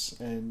in this,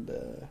 and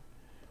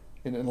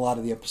in a lot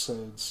of the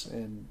episodes,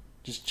 and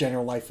just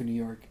general life in New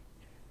York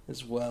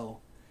as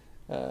well.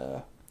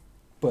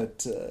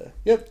 But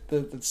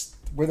that's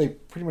where they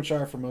pretty much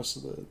are for most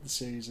of the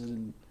series.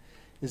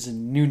 Is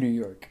in New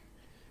York.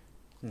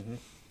 Mm-hmm.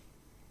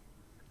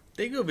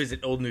 They go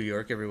visit old New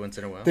York every once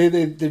in a while.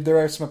 There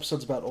are some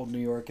episodes about old New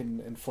York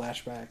and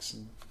flashbacks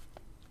and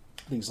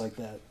things like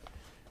that.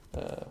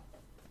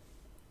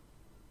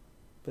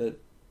 But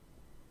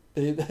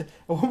at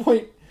one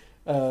point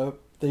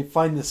they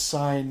find this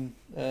sign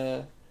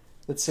that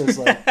says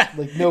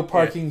like no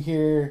parking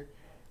here,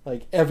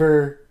 like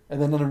ever,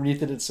 and then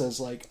underneath it says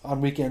like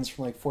on weekends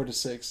from like 4 to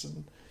 6,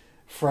 and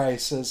Fry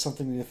says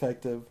something to the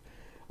effect of,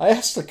 "I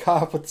asked a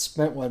cop what this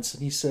meant once,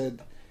 and he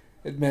said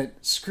it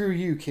meant screw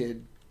you,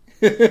 kid."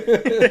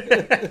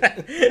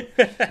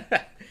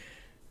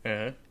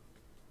 Uh-huh.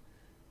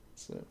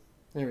 So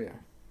there we are.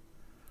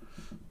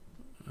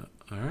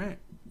 All right.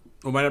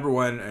 Well, my number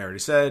 1, I already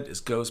said,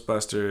 is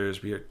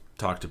Ghostbusters. We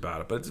talked about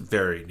it, but it's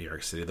very New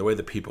York City. The way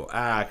the people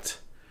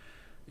act,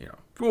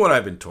 from what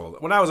I've been told.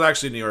 When I was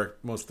actually in New York,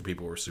 most of the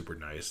people were super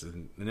nice.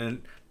 And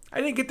then I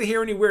didn't get to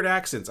hear any weird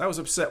accents. I was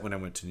upset when I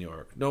went to New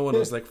York. No one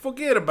was like,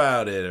 forget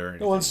about it, or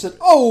anything. No one said,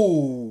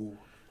 "Oh."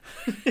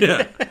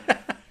 Yeah.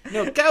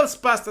 No,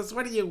 Ghostbusters,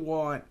 what do you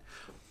want?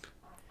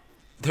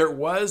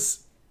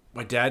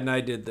 My dad and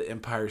I did the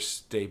Empire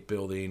State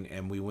Building,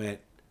 and we went,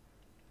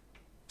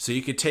 so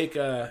you could take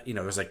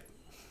there's like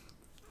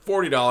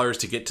 $40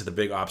 to get to the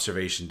big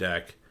observation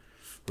deck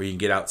where you can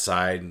get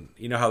outside, and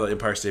you know how the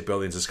Empire State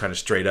Building is just kind of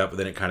straight up, and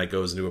then it kind of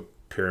goes into a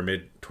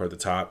pyramid toward the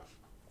top.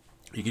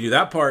 You can do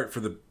that part for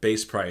the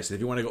base price, and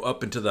if you want to go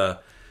up into the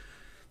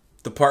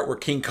part where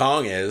King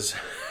Kong is,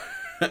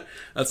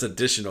 that's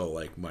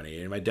additional money.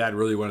 And my dad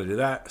really wanted to do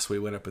that, so we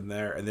went up in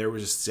there, and there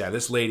was just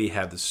this lady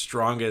had the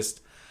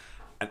strongest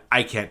and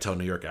I can't tell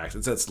New York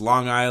accents. It's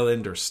Long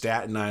Island or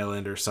Staten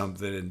Island or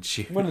something. And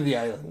she, One of the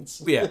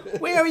islands. yeah,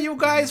 where are you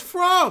guys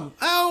from?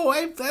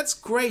 Oh, that's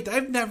great.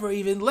 I've never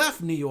even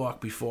left New York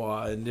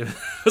before. And I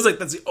was like,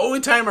 that's the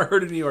only time I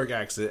heard a New York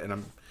accent,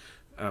 and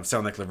I'm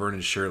sounding like Laverne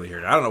and Shirley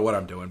here. I don't know what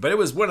I'm doing, but it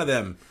was one of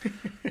them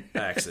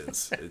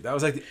accents. That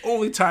was like the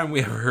only time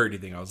we ever heard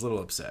anything. I was a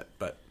little upset,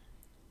 but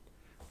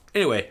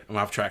anyway, I'm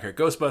off track here.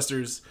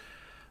 Ghostbusters,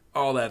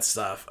 all that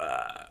stuff.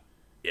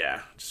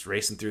 Yeah, just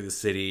racing through the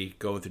city,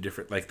 going through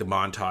different, like the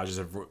montages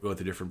of going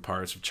through different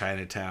parts of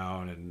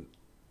Chinatown and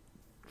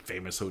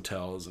famous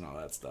hotels and all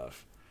that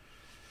stuff.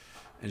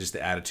 And just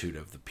the attitude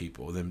of the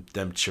people,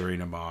 them cheering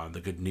them on,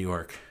 the good New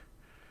York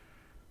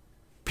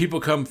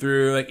people come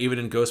through, like even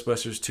in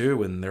Ghostbusters 2,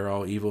 when they're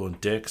all evil and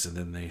dicks, and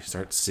then they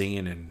start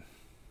singing and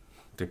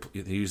they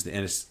use the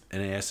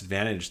NAS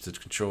advantage to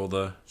control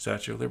the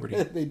Statue of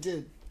Liberty. They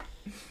did.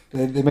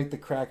 They make the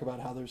crack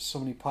about how there's so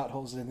many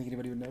potholes. I didn't think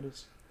anybody would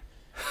notice.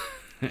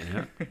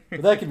 Yeah.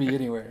 But that could be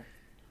anywhere.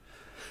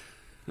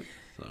 So.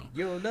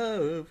 Your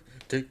love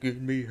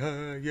taking me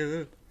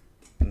higher.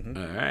 Mm-hmm.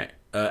 All right,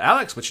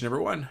 Alex, what's your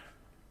number one?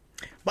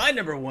 My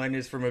number one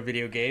is from a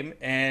video game,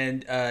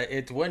 and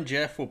it's one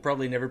Jeff will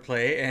probably never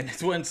play, and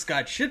it's one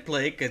Scott should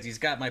play because he's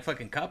got my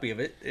fucking copy of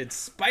it. It's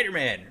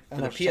Spider-Man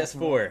for the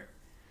PS4.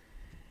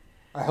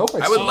 I hope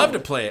I would love to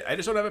play it. I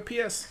just don't have a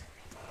PS.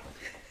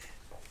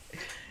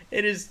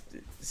 It is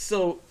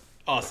so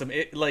awesome.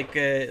 It like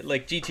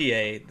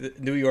GTA,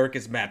 New York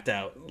is mapped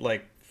out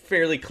like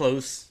fairly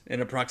close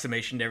in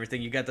approximation to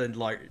everything. You got the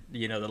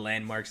the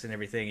landmarks and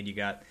everything, and you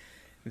got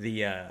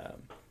the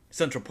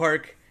Central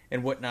Park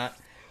and whatnot.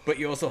 But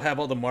you also have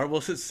all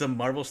the some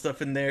Marvel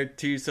stuff in there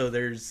too. So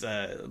there's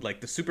like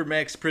the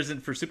Supermax prison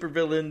for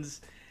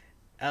supervillains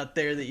out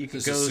there that you can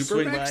go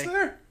swing by.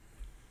 There?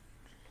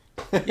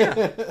 Yeah.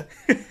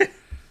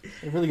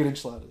 They're really good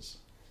enchiladas.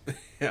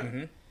 Yeah.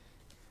 Mm-hmm.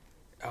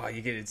 Oh,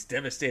 it's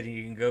devastating.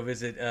 You can go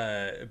visit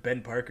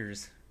Ben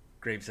Parker's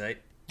gravesite.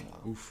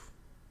 Oof.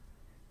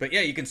 But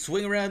yeah, you can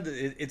swing around.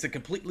 It's a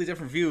completely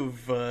different view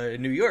of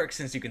New York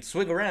since you can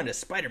swing around as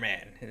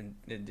Spider-Man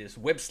and just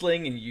web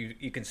sling, and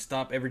you can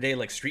stop everyday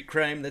like street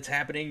crime that's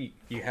happening.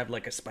 You have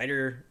like a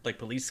spider like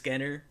police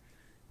scanner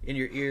in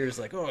your ears,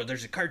 like, oh,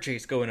 there's a car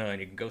chase going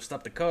on. You can go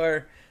stop the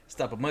car,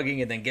 stop a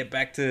mugging, and then get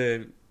back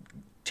to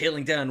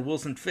tailing down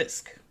Wilson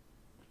Fisk.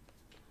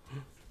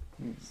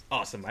 It's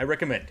awesome. I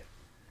recommend.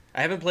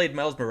 I haven't played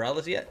Miles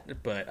Morales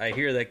yet, but I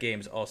hear that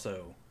game's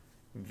also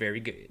very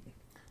good.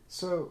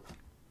 So,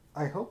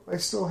 I hope I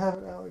still have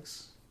it,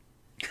 Alex.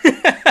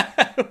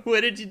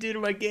 What did you do to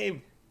my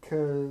game?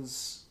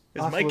 Because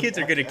my kids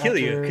are going to kill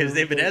you because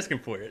they've been asking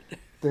for it.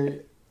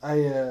 When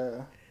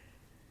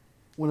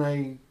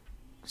I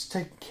was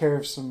taking care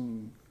of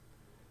some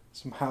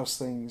house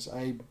things,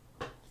 I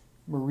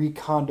Marie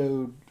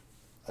Kondo'd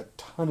a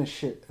ton of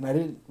shit, and I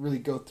didn't really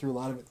go through a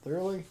lot of it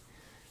thoroughly.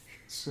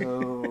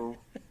 So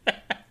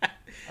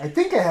I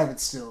think I have it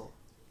still.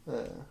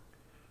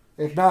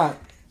 If not,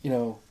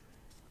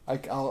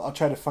 I'll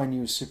try to find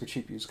you a super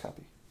cheap used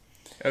copy.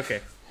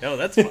 Okay. No,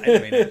 that's fine. I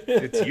mean,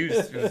 it's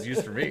used. It was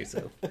used for me.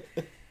 So.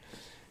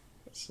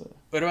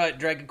 What about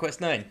Dragon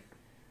Quest IX?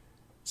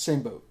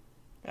 Same boat.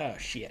 Oh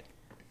shit.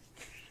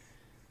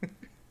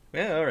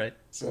 Yeah. All right.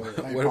 So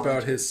what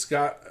about his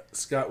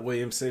Scott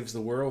Williams Saves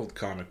the World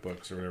comic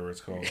books or whatever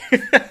it's called?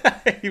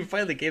 You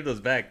finally gave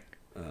those back.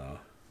 Oh.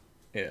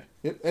 Yeah.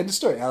 End of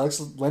story. Alex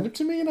lent it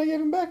to me, and I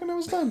gave him back when I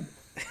was done.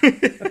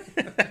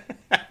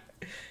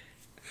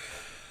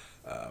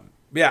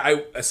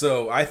 Yeah,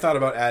 I thought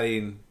about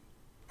adding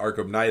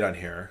Arkham Knight on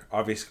here.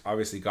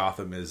 Obviously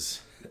Gotham is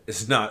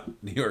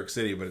not New York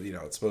City, but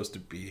it's supposed to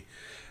be.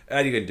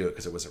 I didn't do it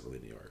because it wasn't really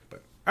New York.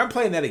 But I'm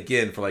playing that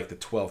again for like the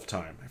 12th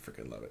time. I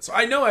freaking love it. So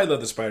I know I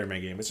love the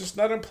Spider-Man game. It's just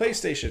not on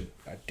PlayStation.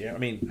 God damn. I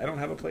mean, I don't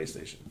have a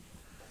PlayStation.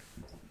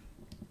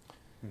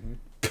 Mm-hmm.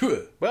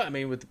 Well, I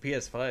mean, with the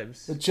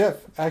PS5s, But Jeff,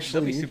 actually,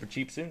 they'll be super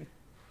cheap soon.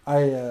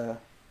 Let's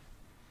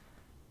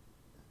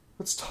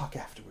talk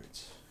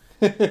afterwards.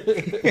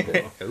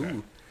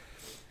 Ooh.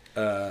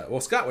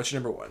 Well, Scott, what's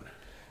your number one?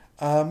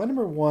 My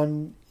number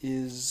one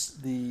is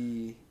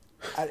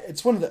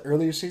it's one of the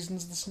earlier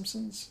seasons of The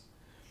Simpsons,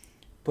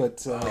 but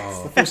it's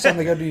the first time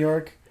they go to New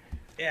York.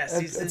 Yeah,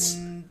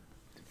 season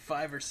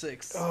 5 or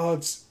 6. Oh,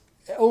 it's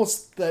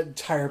almost that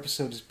entire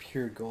episode is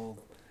pure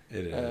gold.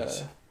 It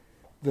is.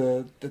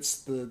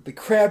 That's the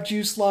crab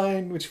juice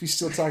line, which we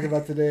still talk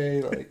about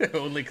today. Like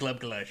Only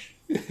Club Clash.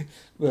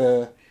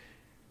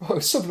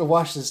 Something to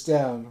wash this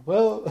down.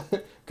 Well,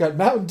 got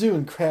Mountain Dew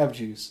and crab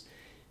juice.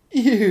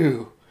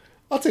 Ew.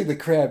 I'll take the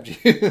crab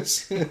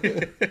juice.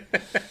 Him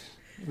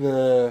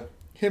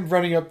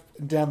running up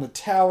and down the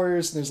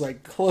towers, and there's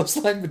like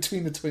clothesline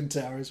between the twin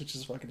towers, which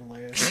is fucking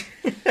hilarious.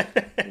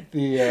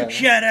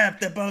 Shut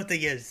up, the both of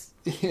yous.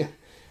 Yeah.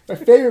 My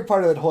favorite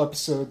part of that whole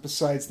episode,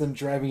 besides them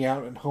driving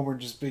out and Homer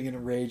just being in a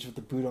rage with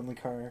the boot on the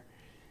car,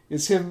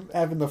 is him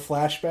having the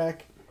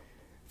flashback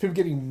of him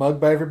getting mugged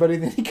by everybody,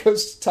 and then he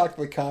goes to talk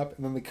to the cop,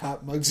 and then the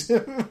cop mugs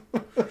him.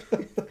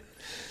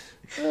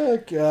 Oh,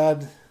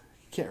 God.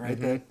 Can't write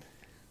that.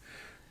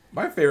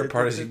 My favorite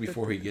part is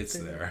before he gets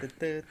there.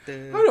 I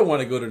don't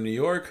want to go to New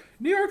York.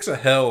 New York's a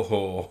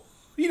hellhole.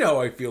 You know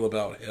how I feel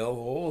about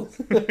hellholes.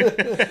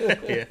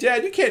 Yeah.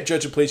 Dad, you can't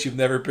judge a place you've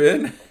never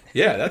been.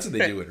 Yeah, that's what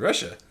they do in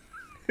Russia.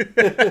 Oh,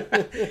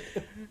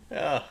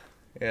 yeah,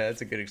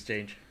 that's a good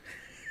exchange.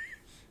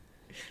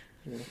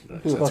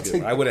 That's I'll good.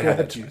 take I would have the had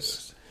that crab to my juice.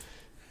 list.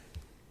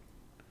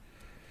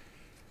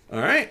 All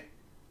right.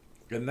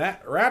 And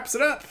that wraps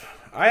it up.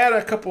 I had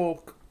a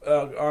couple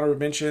honorable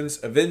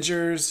mentions.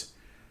 Avengers,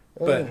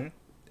 but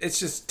it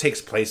just takes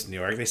place in New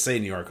York. They say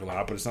New York a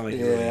lot, but it's not like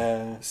you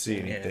Yeah. really see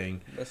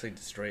anything. Yeah, mostly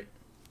Detroit.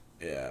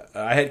 Yeah.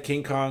 I had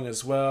King Kong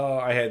as well.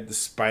 I had the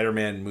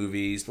Spider-Man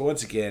movies, but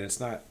once again, it's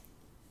not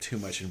too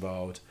much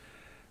involved.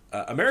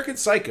 American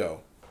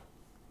Psycho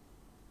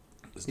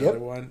is another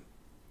one.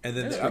 And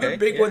then the other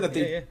big one that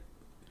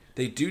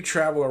they do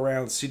travel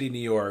around city New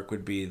York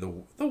would be the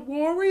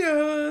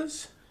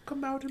Warriors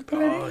come out and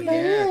play. Oh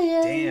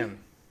yeah, damn.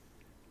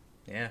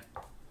 Yeah.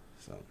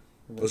 So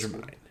those are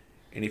mine.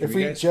 Any for If you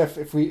we, guys? Jeff,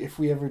 if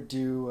we ever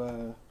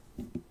do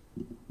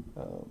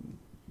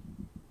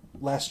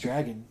Last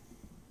Dragon,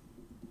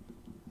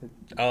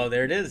 Oh,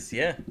 there it is.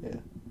 Yeah. yeah.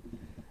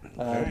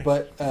 Okay.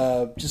 But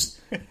just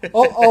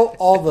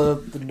all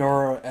the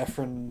Nora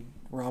Ephron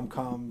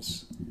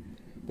rom-coms,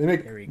 they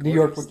make Very New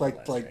York gorgeous, look The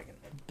Last like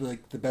Dragon.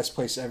 the best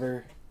place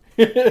ever.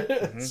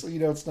 Mm-hmm. So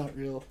it's not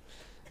real.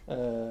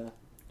 But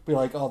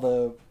like all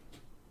the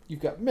you've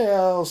got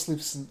Mel,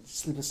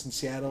 Sleepless in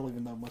Seattle,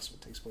 even though most of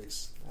it takes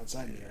place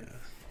outside New York.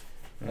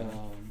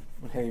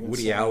 When Harry Met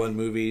Woody Sally. Allen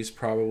movies,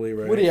 probably,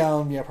 right? Woody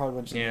Allen, yeah, probably a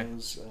bunch of Yeah.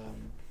 those.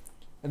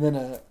 And then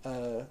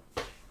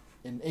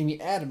an Amy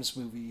Adams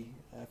movie,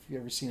 if you've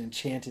ever seen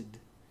Enchanted,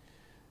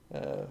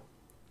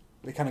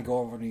 they kind of go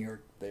over New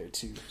York there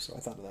too. So I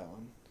thought of that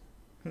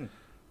one.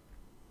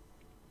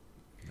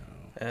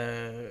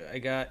 I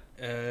got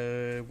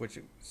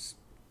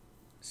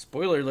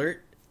spoiler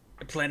alert,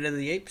 Planet of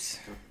the Apes.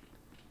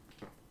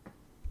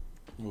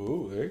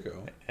 Ooh, there you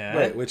go.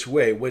 Yeah.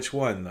 Wait, which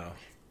one though?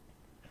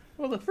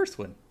 Well, the first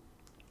one.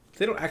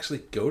 They don't actually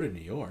go to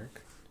New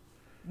York.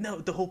 No,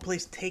 the whole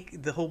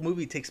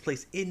movie takes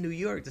place in New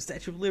York. The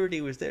Statue of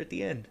Liberty was there at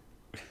the end.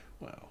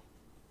 Wow.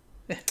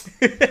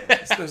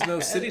 There's no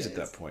cities at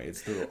that point.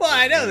 It's the, Well,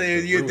 I know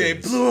the they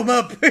ruins. blew them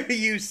up.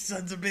 You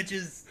sons of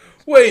bitches.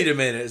 Wait a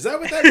minute. Is that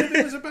what that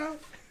movie was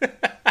about?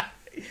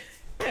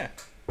 Yeah.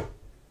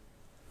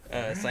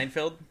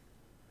 Seinfeld.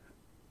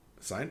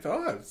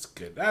 Seinfeld? That's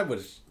good.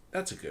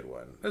 That's a good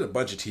one. There's a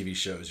bunch of TV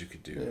shows you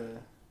could do. Yeah,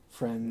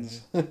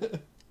 Friends.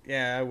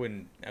 Yeah, I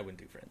wouldn't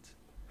do Friends.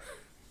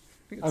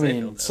 I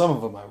mean, Seinfeld, some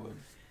of them I would.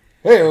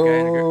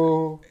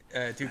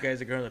 Hey, two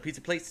guys, a girl, and a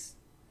pizza place.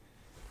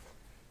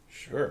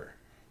 Sure.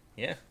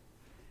 Yeah.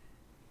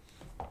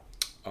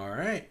 All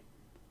right.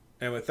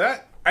 And with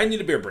that, I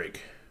need a beer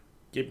break.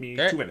 Give me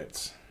Okay. 2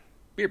 minutes.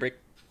 Beer break.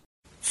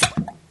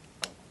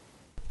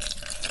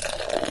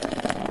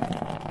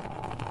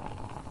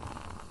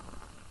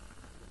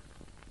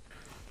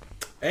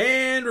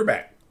 And we're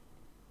back.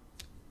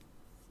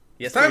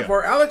 Yes, It's time we are.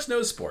 for Alex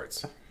Knows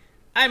Sports.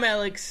 I'm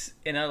Alex,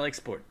 and I like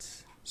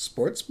sports.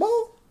 Sports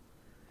ball?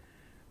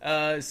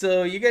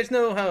 So you guys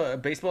know how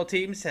baseball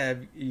teams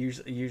have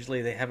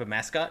usually they have a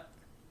mascot.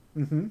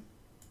 Mm-hmm.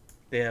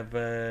 They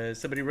have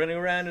somebody running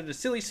around in a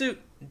silly suit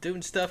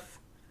doing stuff,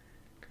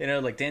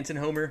 like dancing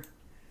Homer.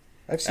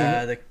 I've seen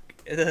it.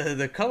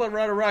 The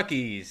Colorado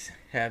Rockies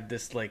have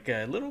this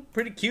little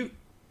pretty cute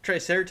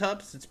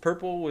Triceratops. It's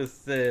purple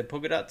with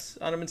polka dots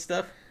on them and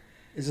stuff.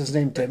 Is his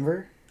name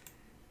Denver?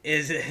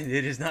 It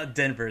is not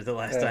Denver, the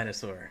last Yeah.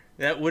 dinosaur.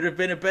 That would have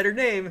been a better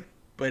name,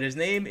 but his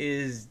name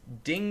is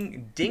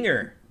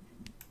Dinger,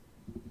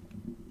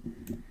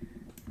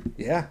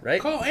 Yeah.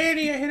 right? Call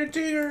Annie, I hit a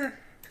dinger.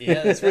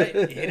 Yeah, that's right.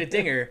 He hit a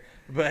dinger.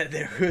 But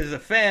there was a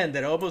fan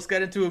that almost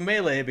got into a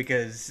melee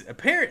because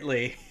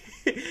apparently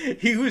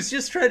he was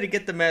just trying to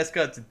get the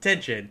mascot's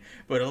attention,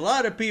 but a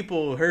lot of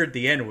people heard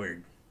the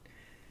N-word.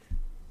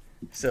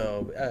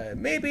 So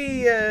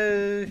maybe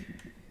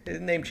his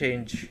name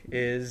change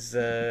is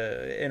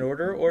in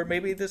order, or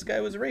maybe this guy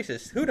was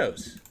racist. Who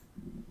knows?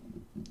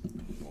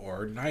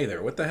 Or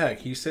neither. What the heck?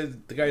 He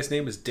said the guy's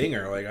name is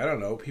Dinger. I don't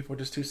know. People are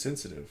just too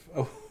sensitive.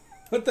 Oh,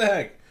 what the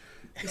heck?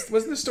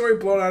 Wasn't the story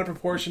blown out of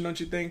proportion, don't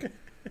you think?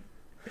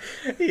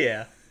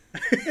 Yeah.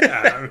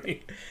 Yeah, I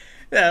mean,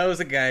 That was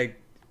a guy,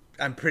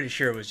 I'm pretty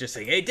sure, was just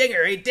saying, hey,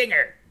 Dinger, hey,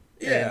 Dinger.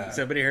 Yeah. And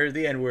somebody heard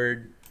the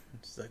N-word.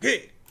 It's like,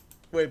 hey,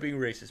 why being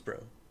racist,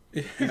 bro?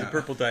 He's a yeah.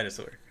 purple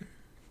dinosaur.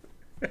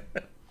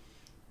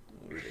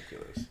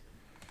 Ridiculous.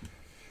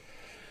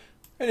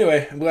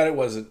 Anyway, I'm glad it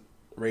wasn't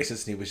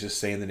racist and he was just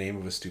saying the name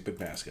of a stupid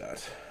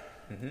mascot.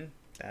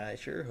 I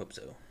sure hope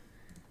so.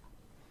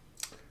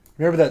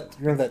 Remember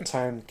that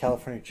time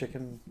California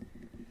Chicken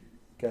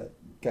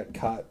got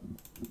caught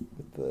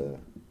with the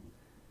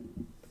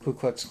Ku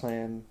Klux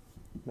Klan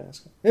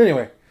mascot.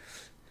 Anyway,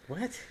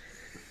 What?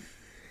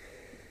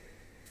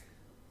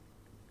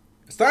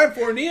 It's time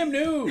for Neum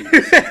News.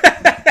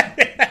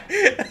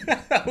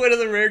 One of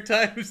the rare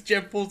times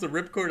Jeff pulls the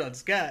ripcord on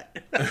Scott.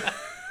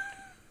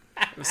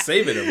 I'm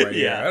saving him right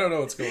here. Yeah. I don't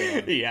know what's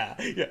going on. Yeah.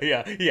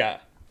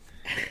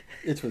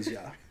 It was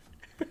yeah.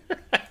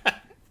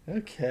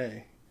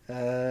 Okay.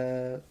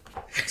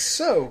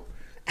 So,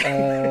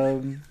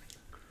 actually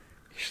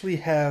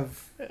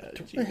have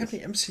don't really have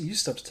any MCU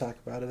stuff to talk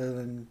about other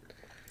than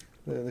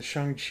the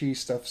Shang-Chi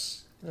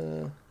stuff's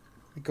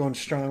going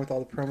strong with all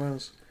the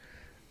promos.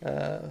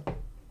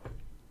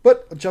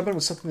 But I'll jump in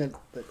with something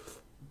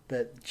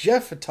that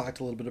Jeff had talked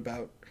a little bit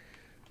about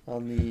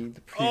on the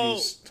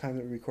previous time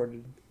that we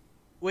recorded.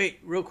 Wait,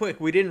 real quick.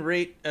 We didn't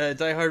rate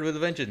Die Hard with a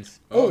Vengeance.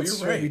 Oh, that's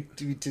you're right.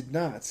 We did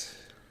not.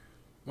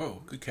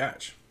 Whoa, good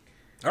catch.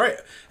 All right.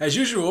 As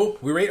usual,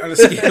 we rate on a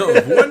scale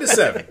of 1 to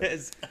 7.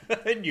 As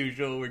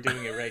unusual, we're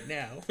doing it right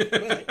now.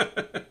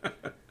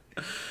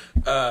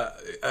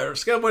 A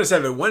scale of 1 to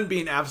 7. 1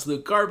 being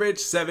absolute garbage,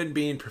 7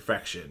 being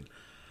perfection.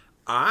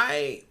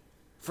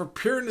 For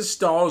pure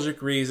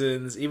nostalgic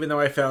reasons, even though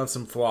I found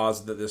some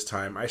flaws with it this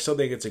time, I still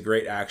think it's a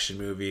great action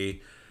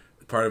movie,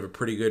 part of a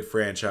pretty good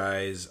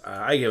franchise.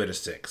 I give it a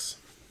 6.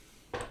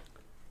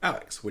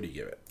 Alex, what do you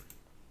give it?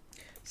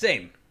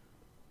 Same.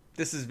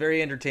 This is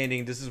very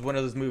entertaining. This is one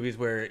of those movies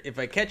where if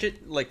I catch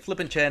it, like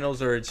flipping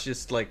channels, or it's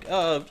just like,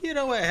 oh, you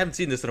know, I haven't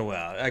seen this in a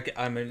while.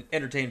 I'm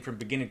entertained from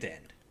beginning to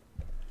end.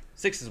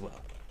 6 as well.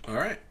 All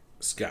right.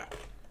 Scott.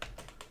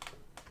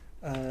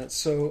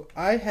 So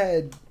I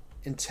had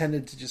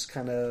intended to just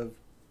kind of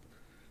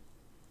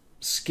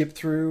skip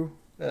through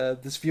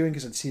this viewing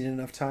because I'd seen it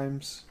enough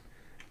times.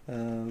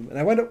 And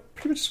I wound up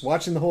pretty much just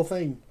watching the whole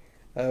thing,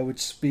 which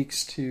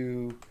speaks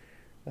to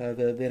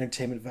the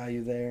entertainment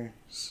value there.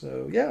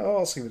 So, yeah, I'll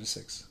also give it a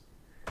 6.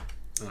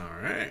 All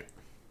right.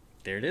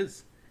 There it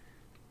is.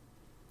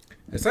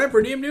 It's time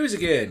for DM News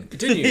again.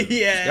 Continue.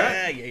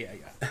 Yeah. Scott?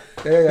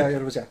 Yeah,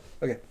 it was, yeah.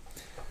 Okay.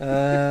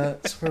 So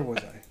where was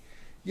I?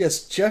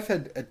 Yes, Jeff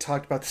had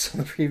talked about this on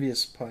the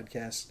previous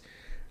podcast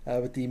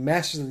with the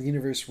Masters of the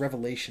Universe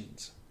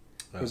Revelations.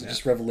 Was it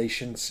just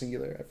Revelation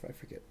singular? I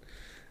forget.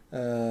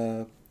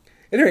 At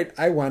any rate,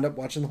 I wound up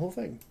watching the whole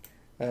thing.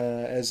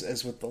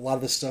 As with a lot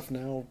of this stuff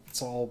now,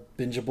 it's all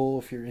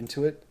bingeable if you're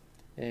into it,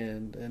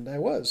 and I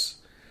was.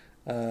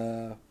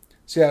 So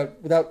yeah,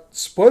 without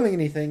spoiling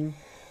anything,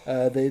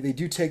 they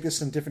do take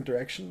this in a different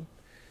direction.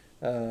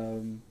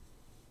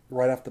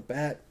 Right off the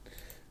bat,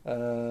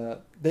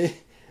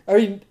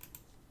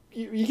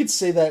 you could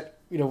say that,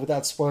 you know,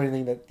 without spoiling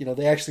anything, that, you know,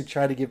 they actually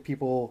try to give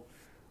people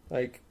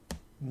like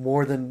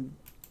more than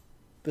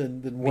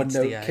one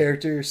note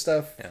character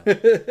stuff. Yeah.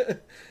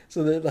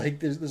 So that, like,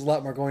 there's a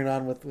lot more going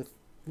on with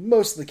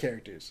most of the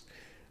characters.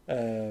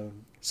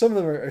 Some of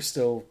them are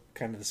still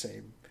kind of the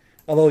same,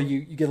 although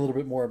you get a little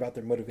bit more about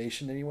their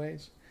motivation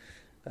anyways.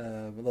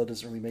 Although it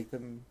doesn't really make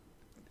them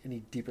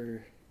any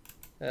deeper.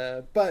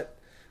 But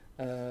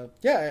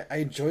yeah, I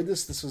enjoyed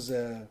this. This was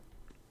a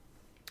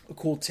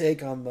cool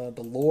take on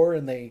the lore,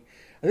 and I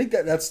think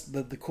that's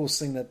the coolest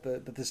thing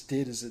that this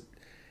did is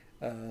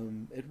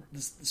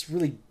this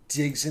really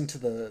digs into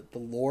the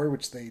lore,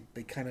 which they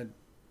kind of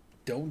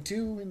don't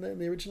do in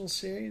the original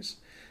series,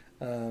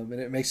 and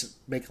it makes it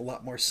make a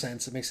lot more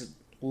sense. It makes it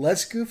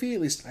less goofy,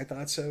 at least I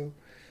thought so.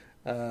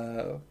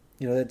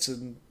 You know, that's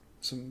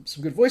some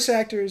good voice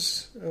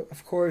actors,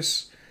 of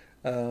course.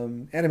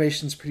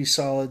 Animation's pretty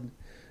solid.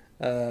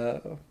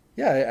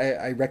 Yeah,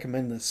 I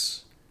recommend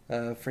this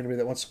for anybody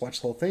that wants to watch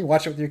the whole thing.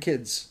 Watch it with your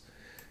kids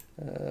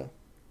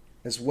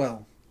as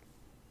well.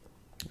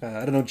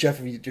 I don't know, Jeff,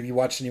 have you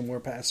watched any more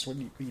past what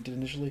you did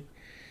initially?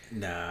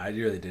 Nah, I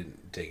really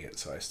didn't dig it,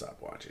 so I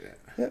stopped watching it.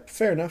 Yeah,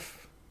 fair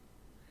enough.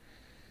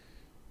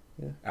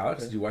 Yeah.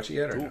 Alex, did you watch it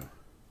yet or no?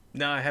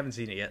 No, I haven't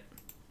seen it yet,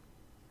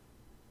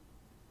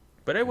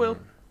 but I will.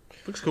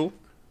 Looks cool.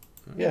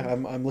 Yeah,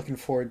 I'm looking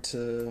forward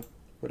to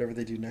whatever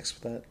they do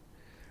next with that.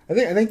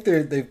 I think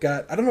they've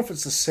got, I don't know if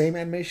it's the same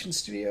animation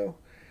studio,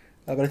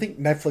 but I think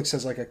Netflix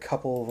has like a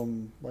couple of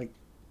them. Like,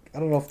 I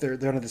don't know if they're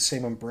under the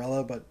same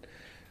umbrella, but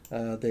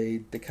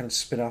they kind of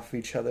spin off of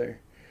each other.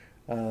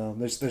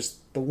 There's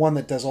the one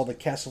that does all the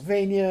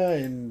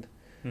Castlevania and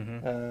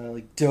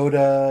like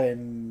Dota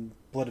and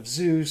Blood of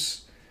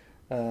Zeus.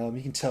 You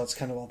can tell it's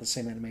kind of all the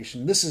same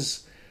animation. This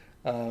is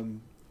a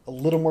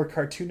little more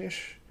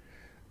cartoonish,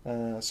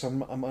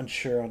 so I'm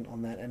unsure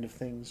on that end of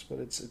things, but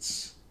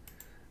it's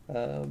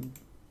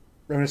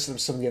reminiscent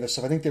of some of the other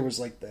stuff. I think there was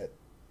like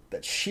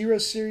that She-Ra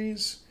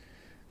series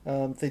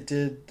they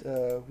did,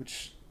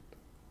 which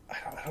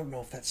I don't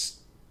know if that's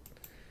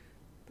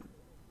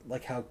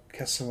like how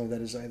some of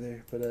that is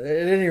either. But at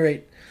any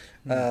rate,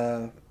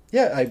 yeah,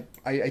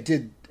 I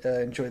did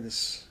enjoy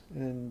this,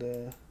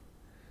 and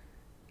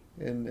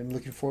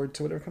looking forward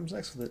to whatever comes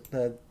next with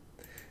it.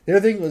 The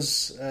other thing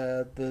was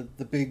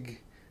the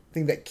big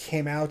thing that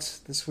came out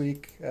this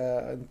week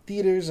in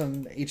theaters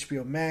on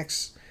HBO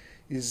Max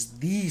is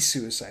The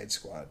Suicide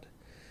Squad.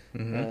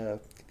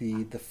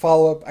 The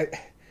follow up.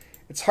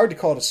 It's hard to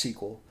call it a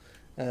sequel.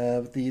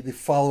 The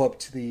follow up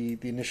to the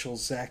initial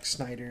Zack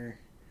Snyder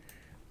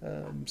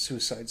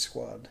Suicide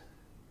Squad.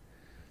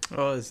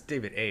 Oh, it's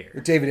David Ayer.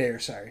 Or David Ayer,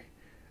 sorry.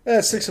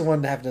 6 of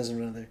one, half a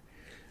dozen of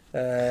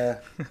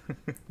another.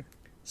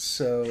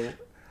 So,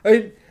 I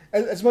mean,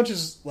 as much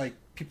as like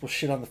people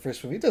shit on the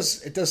first movie, it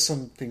does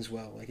some things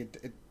well. Like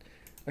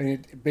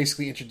it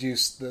basically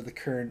introduced the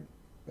current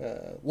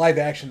live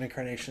action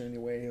incarnation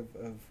anyway of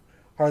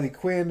Harley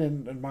Quinn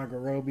and Margot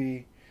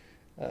Robbie.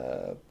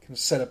 Kind of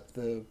set up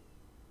the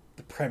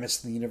premise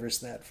of the universe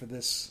that for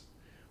this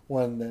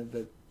one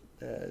that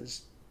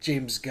is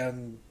James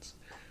Gunn's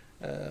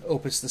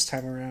opus this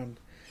time around.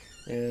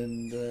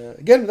 And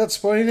again, without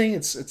spoiling anything,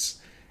 it's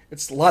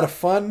a lot of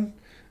fun.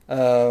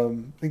 I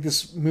think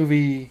this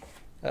movie,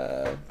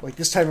 like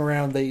this time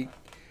around, they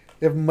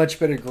have a much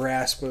better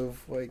grasp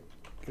of like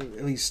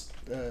at least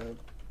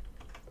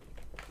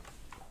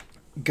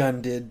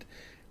Gunn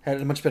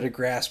had a much better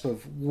grasp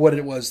of what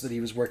it was that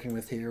he was working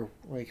with here,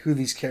 like who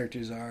these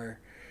characters are,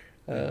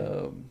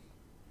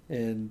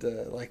 and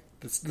like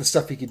the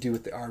stuff he could do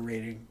with the R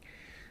rating,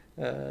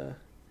 and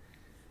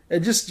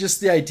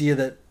just the idea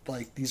that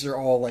like these are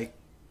all like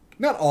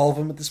not all of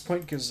them at this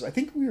point, because I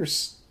think we were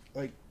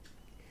like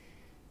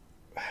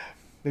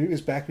maybe it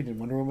was back when we did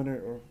Wonder Woman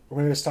or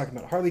maybe I was talking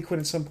about Harley Quinn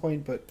at some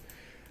point, but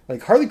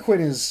like Harley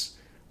Quinn is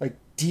like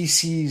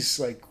DC's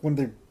like one of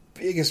their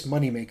biggest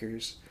money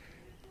makers.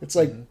 It's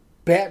like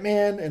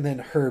Batman and then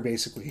her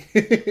basically,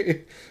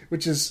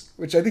 which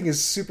I think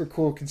is super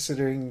cool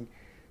considering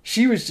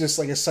she was just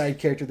like a side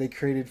character they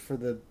created for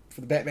the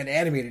Batman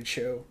animated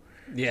show.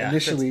 Yeah,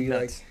 initially,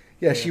 like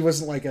she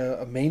wasn't like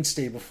a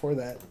mainstay before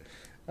that.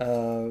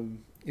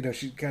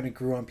 She kind of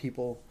grew on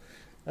people,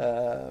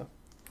 but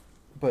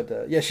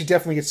she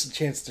definitely gets a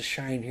chance to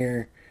shine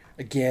here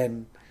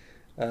again.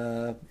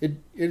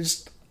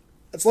 It's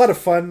a lot of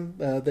fun.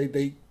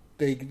 They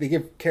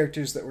give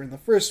characters that were in the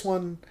first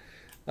one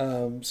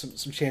some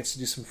chance to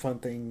do some fun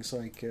things.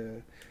 Like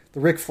the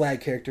Rick Flag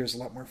character is a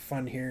lot more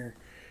fun here,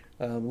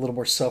 a little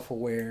more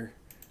self-aware,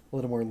 a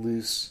little more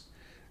loose.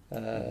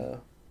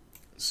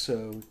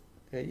 So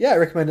I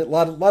recommend it. A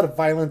lot of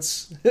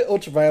violence,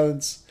 ultra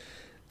violence.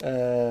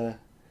 Again,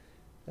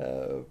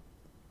 I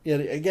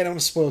don't want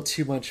to spoil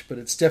too much, but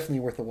it's definitely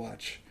worth a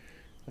watch.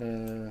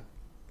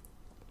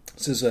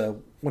 This is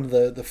one of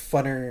the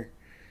funner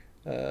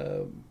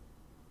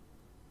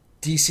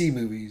DC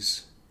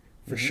movies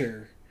for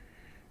sure.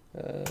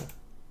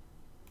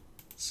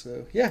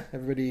 So yeah,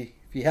 everybody,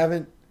 if you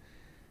haven't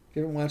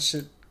watched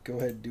it, go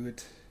ahead and do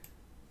it.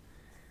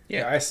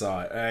 Yeah, I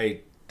saw it.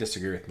 I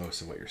disagree with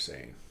most of what you're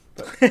saying,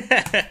 but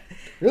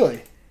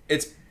really,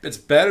 it's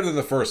better than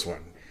the first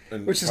one,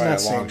 which is by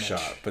not a long much.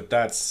 shot. But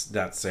that's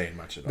not saying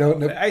much at all.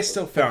 No, I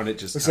still found it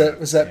just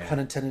was that pun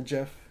intended,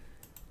 Jeff?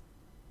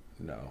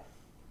 No,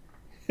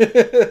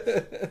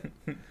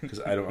 because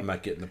I'm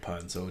not getting the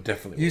pun, so it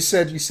definitely. You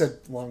said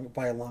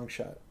by a long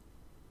shot.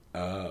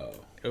 Oh.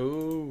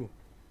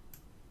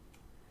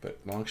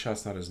 But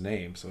Longshot's not his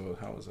name, so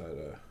how is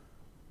that?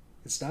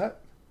 It's not.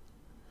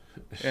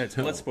 Yeah, it's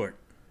Bloodsport.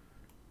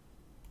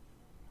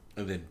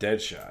 And then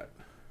Deadshot.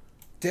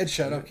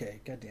 Deadshot.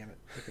 Okay, god damn it.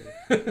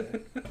 Okay.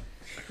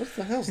 What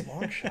the hell's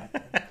Longshot?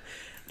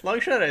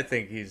 Longshot, I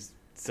think he's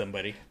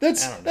somebody.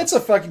 That's a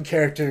fucking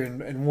character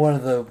in one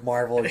of the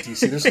Marvel or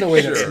DC. There's no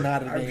way that's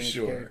not a named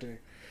character.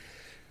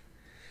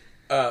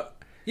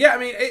 Yeah, I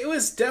mean, it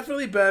was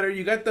definitely better.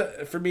 You got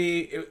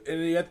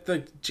you got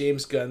the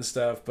James Gunn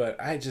stuff, but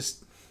I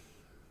didn't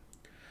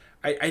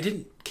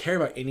care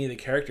about any of the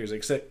characters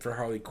except for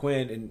Harley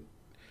Quinn, and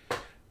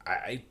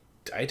I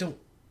don't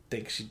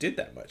think she did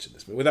that much in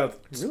this movie without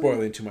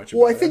spoiling too much.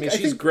 About it.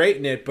 She's great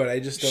in it, but I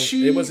just don't.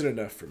 It wasn't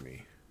enough for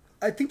me.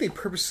 I think they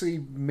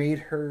purposely made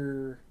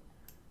her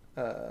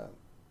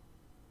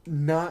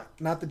not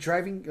the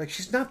driving. Like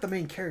she's not the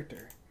main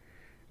character.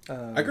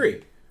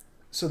 Agree.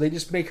 So they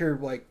just make her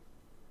like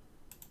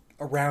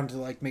around to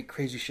like make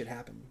crazy shit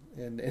happen,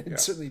 and it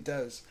certainly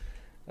does.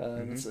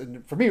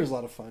 And for me, it was a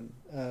lot of fun.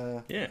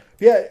 You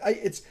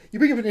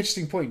bring up an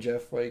interesting point,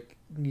 Jeff. Like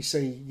when you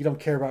say you don't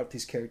care about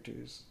these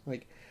characters,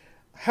 like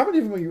how many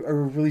of them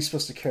are we really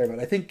supposed to care about?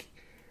 I think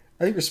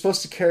we're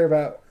supposed to care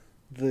about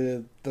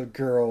the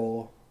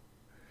girl,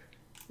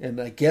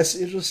 and I guess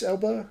Idris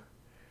Elba,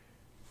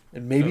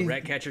 and maybe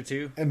Ratcatcher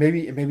 2, and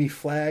maybe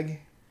Flag.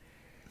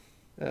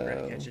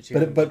 Ratcatcher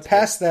 2, but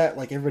past that,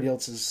 like everybody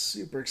else is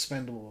super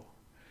expendable.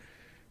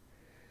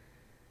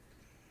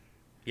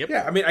 Yep.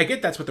 Yeah, I mean, I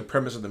get that's what the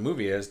premise of the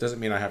movie is.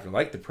 Doesn't mean I have to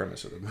like the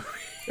premise of the movie.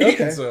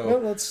 Okay, so well,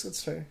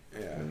 that's fair.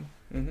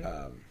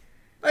 Yeah.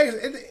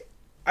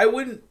 I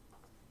wouldn't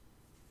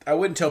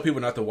tell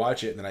people not to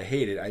watch it and then I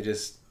hate it. I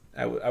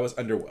was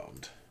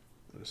underwhelmed.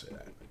 I'm gonna say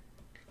that.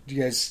 Did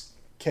you guys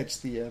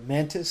catch the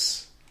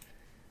Mantis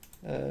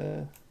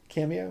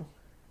cameo?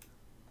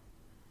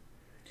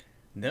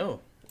 No,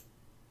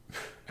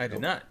 I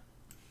did not.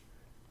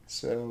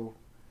 So,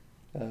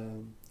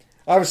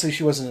 obviously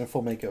she wasn't in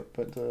full makeup,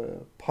 but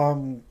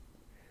Pom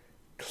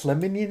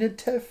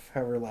Klemenitev,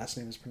 however her last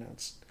name is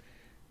pronounced,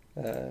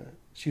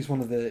 she's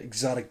one of the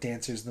exotic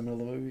dancers in the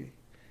middle of the movie.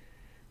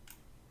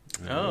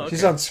 Oh, okay.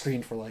 She's on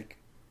screen for like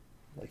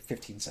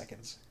 15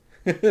 seconds.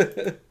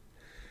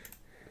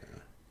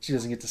 She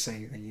doesn't get to say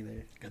anything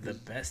either. Got the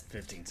best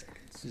 15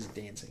 seconds. She's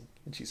dancing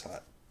and she's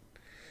hot.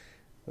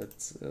 But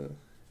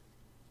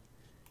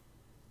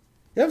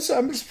Yeah,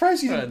 I'm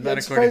surprised you. Not I'm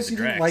according surprised to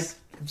you didn't Drax.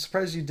 I'm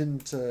surprised you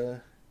didn't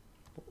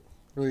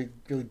really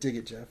dig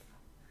it, Jeff.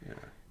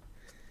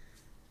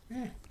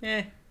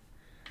 Eh.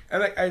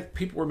 And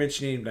people were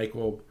mentioning like,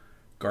 well,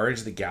 Guardians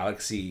of the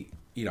Galaxy.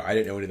 You know, I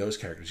didn't know any of those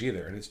characters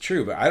either, and it's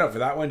true. But I don't. For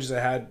that one, just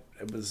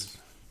it was.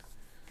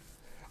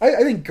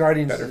 I think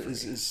Guardians Better for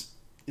is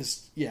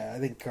I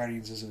think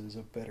Guardians is a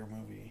better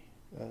movie.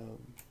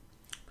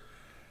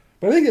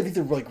 But I think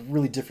they're like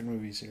really different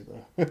movies here,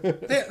 though.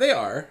 They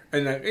are,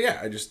 and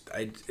I'm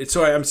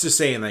just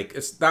saying, like,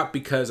 it's not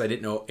because I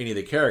didn't know any of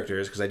the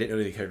characters, because I didn't know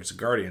any of the characters of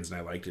Guardians, and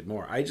I liked it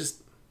more. I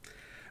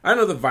don't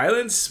know, the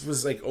violence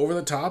was like over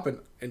the top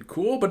and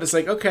cool, but it's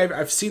like, okay,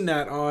 I've seen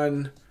that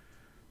on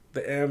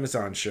the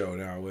Amazon show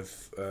now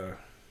with The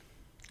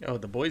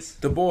Boys.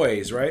 The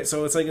Boys, right?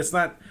 So it's like it's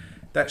not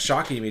that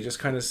shocking to me, just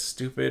kind of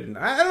stupid, and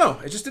I don't know,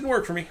 it just didn't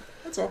work for me.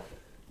 That's all.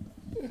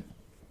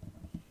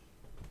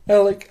 I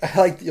like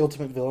the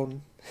ultimate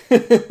villain.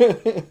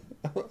 I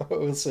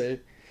will say,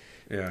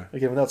 Yeah.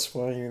 again, without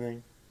spoiling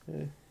anything.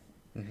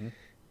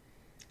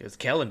 It was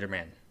Calendar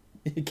Man.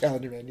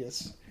 Calendar Man,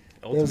 yes.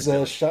 Ultimate It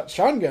was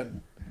Sean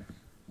Gunn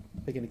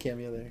making a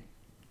cameo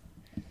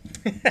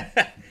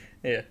there.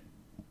 Yeah.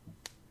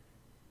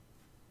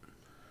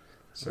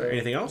 So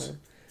anything else?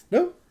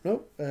 No.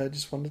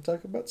 Just wanted to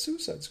talk about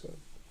Suicide Squad.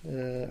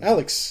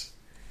 Alex,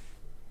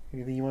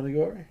 anything you want to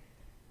go over?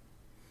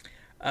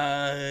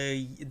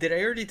 Did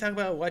I already talk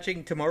about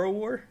watching Tomorrow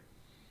War?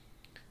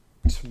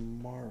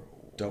 Tomorrow.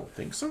 Don't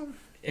think so.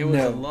 It was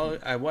No.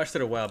 I watched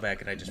it a while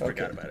back and I just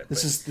forgot about it.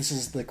 This but-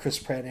 is the Chris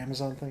Pratt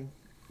Amazon thing.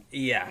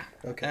 Yeah.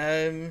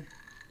 Okay.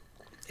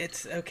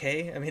 It's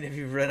okay. I mean, if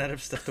you've run out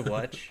of stuff to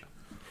watch,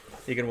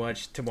 you can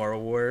watch Tomorrow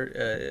War.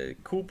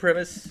 Cool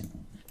premise.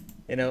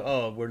 You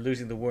know, we're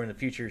losing the war in the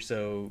future,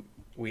 so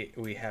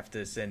we have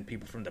to send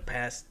people from the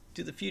past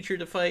to the future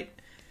to fight.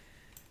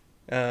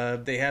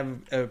 They have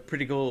a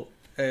pretty cool,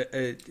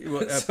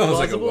 Sounds plausible,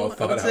 like a well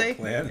thought I would out say.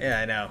 plan. Yeah,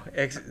 I know.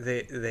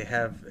 They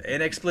have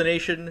an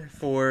explanation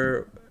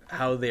for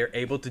how they're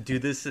able to do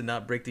this and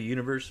not break the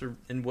universe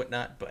and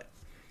whatnot, but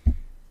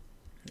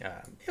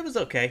it was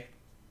okay.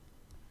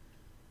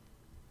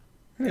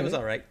 It was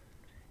all right.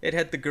 It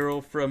had the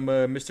girl from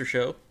Mr.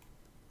 Show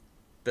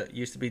that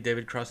used to be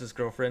David Cross's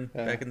girlfriend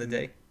back in the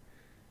day,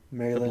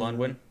 Marilyn, the blonde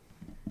one.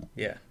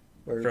 Yeah,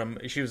 or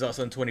she was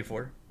also in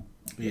 24.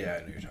 Yeah,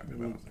 I know you're talking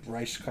about.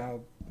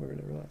 Reichskau,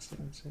 whatever their last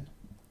name is. Yeah.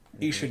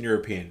 Eastern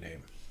European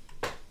name.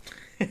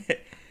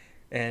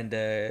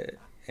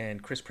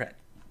 and Chris Pratt.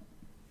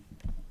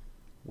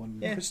 One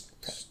Yeah. Chris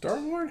Pratt.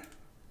 Star-Lord?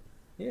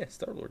 Yeah,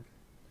 Star-Lord.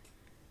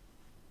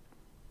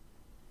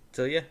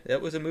 So yeah,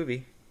 that was a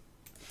movie.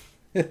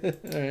 All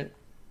right.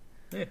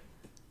 Yeah.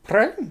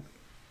 Prime.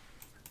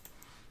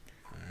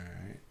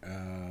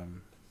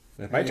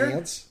 My Anything turn?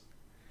 else?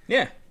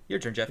 Yeah, your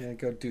turn, Jeff. Yeah,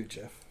 go do it,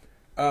 Jeff.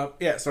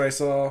 So I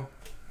saw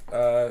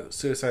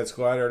Suicide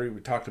Squad.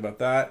 We talked about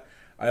that.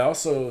 I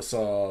also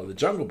saw The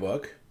Jungle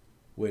Book,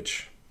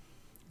 which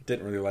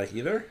didn't really like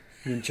either.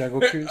 You mean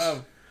Jungle Cruise?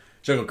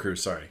 Jungle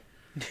Cruise, sorry.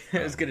 I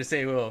was gonna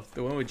say, well,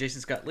 the one with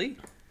Jason Scott Lee.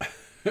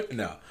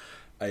 No.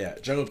 Yeah,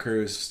 Jungle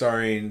Cruise,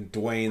 starring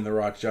Dwayne The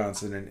Rock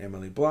Johnson and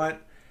Emily Blunt.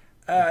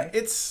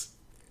 It's...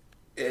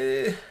 how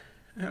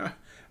do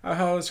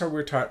I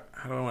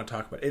want to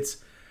talk about it?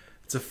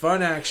 It's a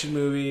fun action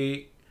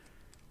movie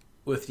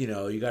with, you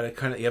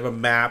gotta you have a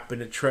map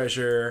and a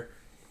treasure,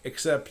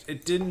 except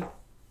it didn't...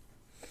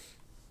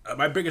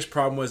 my biggest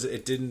problem was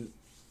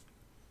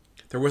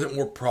there wasn't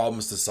more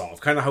problems to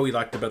solve. Kind of how we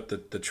liked about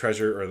the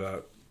treasure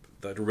or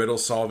the riddle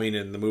solving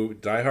in the movie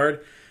Die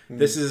Hard.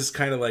 This is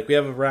kind of like we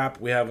have a rap,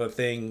 we have a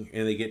thing,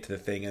 and they get to the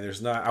thing, and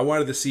there's not. I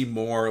wanted to see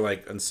more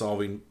like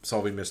solving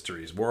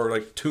mysteries, more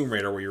like Tomb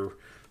Raider, where you're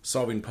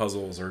solving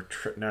puzzles or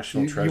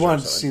national treasure. You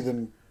wanted to see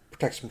them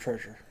protect some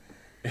treasure.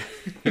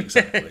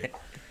 Exactly.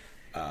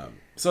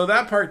 So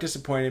that part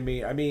disappointed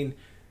me. I mean,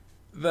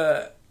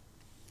 the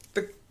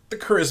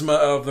charisma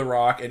of The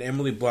Rock and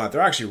Emily Blunt,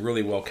 they're actually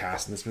really well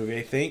cast in this movie,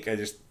 I think.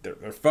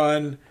 They're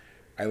fun.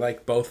 I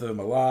like both of them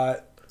a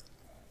lot.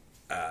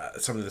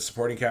 Some of the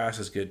supporting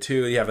cast is good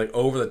too. You have like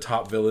over the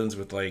top villains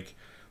with like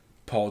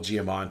Paul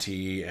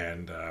Giamatti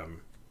and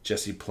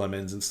Jesse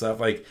Plemons and stuff.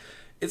 Like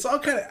it's all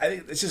kind of, I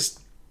think it's just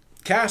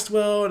cast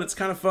well and it's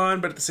kind of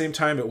fun, but at the same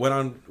time it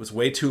was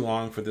way too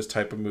long for this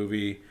type of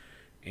movie.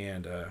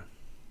 And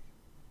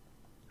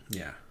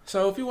yeah.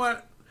 So if you want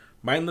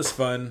mindless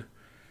fun,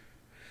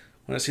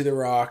 want to see The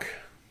Rock,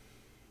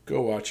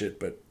 go watch it.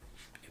 But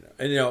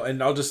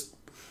and I'll just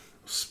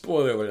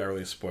spoiler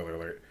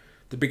alert.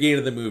 The beginning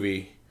of the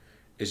movie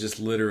is just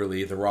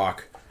literally The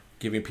Rock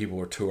giving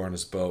people a tour on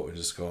his boat and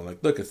just going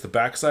like, look, it's the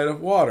backside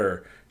of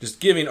water. Just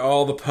giving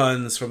all the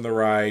puns from the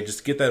ride.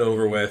 Just get that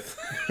over with.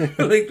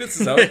 Like, this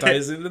is how it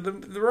ties into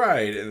the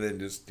ride. And then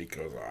just he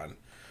goes on.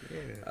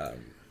 Yeah.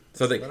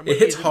 So it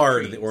hits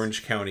hard in the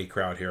Orange County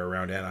crowd here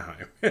around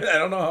Anaheim. I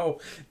don't know how,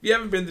 if you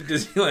haven't been to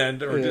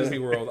Disneyland or Disney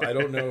World, I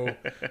don't know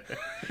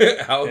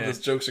how those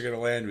jokes are going to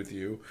land with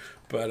you.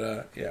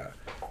 But yeah.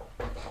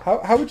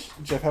 How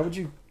would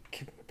you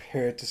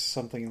compare it to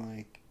something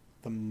like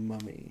The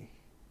Mummy?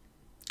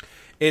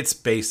 It's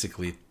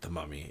basically The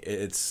Mummy.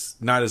 It's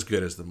not as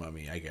good as The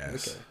Mummy, I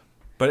guess. Okay.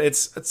 But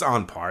it's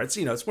on par. It's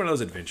it's one of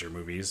those adventure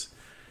movies.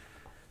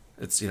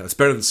 It's it's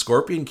better than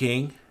Scorpion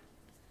King.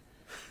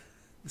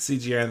 The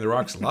CGI and The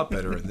Rock's a lot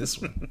better in this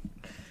one.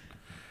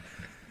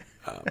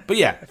 But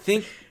yeah,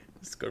 think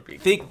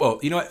well,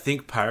 you know what?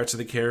 Think Pirates of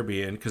the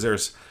Caribbean, because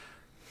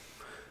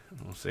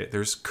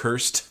there's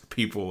cursed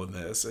people in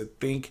this. I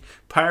think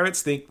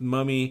pirates, think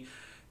Mummy,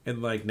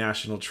 and like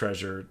National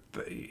Treasure,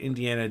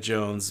 Indiana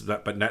Jones,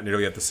 but not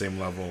nearly at the same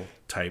level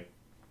type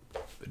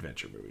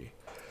adventure movie.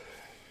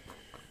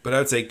 But I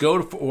would say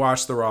go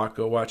watch The Rock,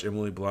 go watch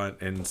Emily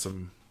Blunt and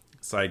some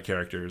side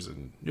characters,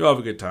 and you'll have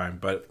a good time.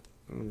 But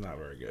not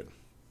very good.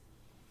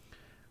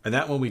 And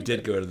that one we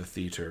did go to the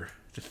theater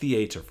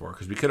for,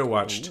 because we could have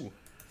watched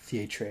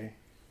Theatre.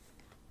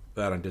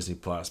 that on Disney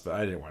Plus, but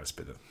I didn't want to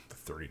spend the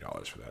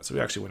 $30 for that, so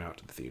we actually went out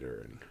to the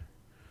theater. And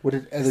What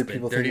did other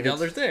people think?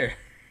 $30 there.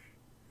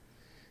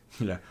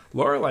 yeah,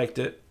 Laura liked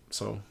it,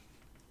 so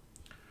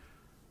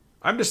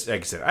I'm just,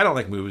 like I said, I don't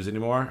like movies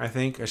anymore. I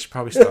think I should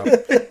probably stop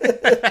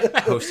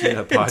hosting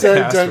a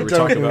podcast where we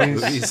talk about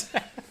movies.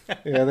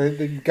 Yeah,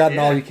 they've gotten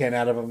all you can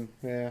out of them.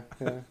 Yeah.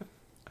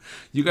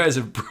 You guys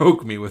have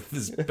broke me with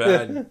this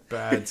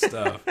bad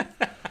stuff.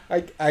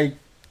 I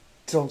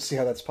don't see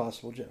how that's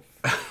possible, Jeff.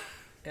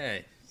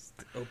 Hey,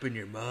 open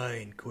your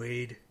mind,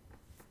 Quaid.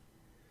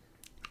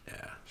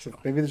 Yeah. So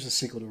maybe there's a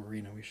sequel to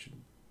Arena. We should.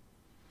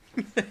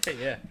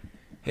 Yeah.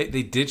 Hey,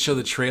 they did show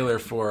the trailer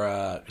for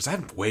because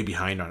I'm way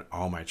behind on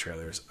all my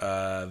trailers.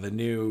 The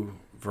new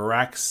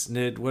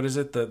Varaxnid, what is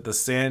it?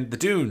 The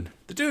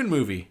Dune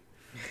movie.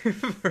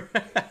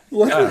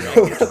 What? I don't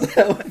know.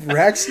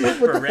 Raxnit? What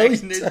the hell are you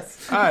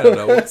Varaxnids? I don't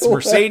know. It's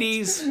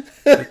Mercedes,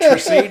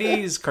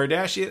 Mercedes,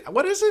 Kardashian.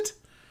 What is it?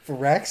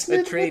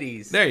 Raxnit?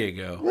 Atreides. There you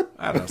go.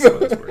 I don't know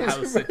some of those words.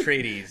 House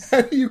Atreides.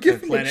 How do you The get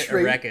from planet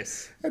Atreides?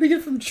 Arrakis. How do you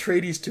get from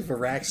Trades to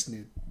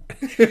Varaxnit?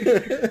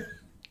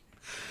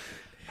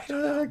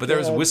 But there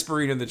was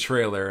whispering in the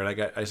trailer,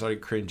 and I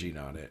started cringing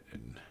on it.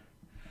 And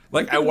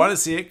like, I want to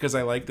see it because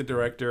I like the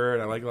director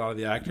and I like a lot of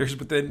the actors,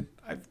 but then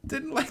I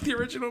didn't like the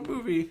original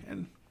movie,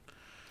 and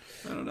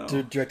I don't know.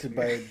 Directed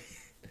by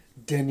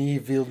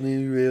Denis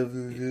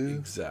Villeneuve.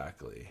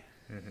 Exactly.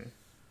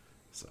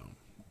 So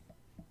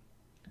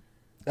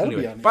That'll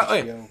Anyway, be on but-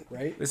 HBO,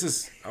 right? this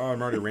is. Oh,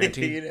 I'm already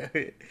ranting. You know,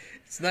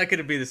 it's not going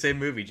to be the same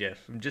movie, Jeff.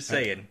 I'm just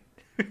saying.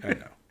 I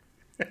know.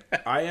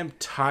 I am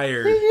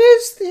tired.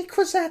 is the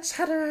Kwisatz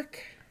Haderach.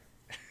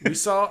 We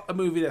saw a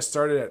movie that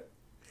started at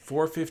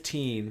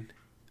 4:15.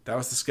 That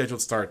was the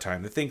scheduled start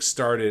time. The thing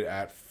started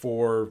at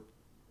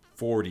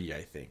 4:40,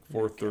 I think.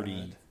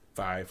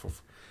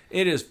 4:35.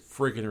 It is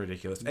freaking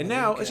ridiculous. And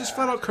now it's just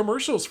flat out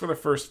commercials for the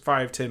first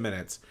 5-10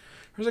 minutes.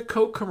 Here's a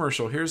Coke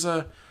commercial. Here's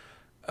a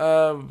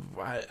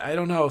I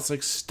don't know. It's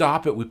like,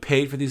 stop it. We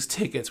paid for these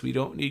tickets. We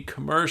don't need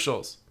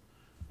commercials.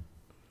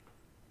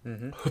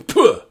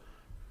 Puh.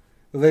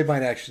 Well, they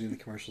might actually do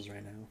the commercials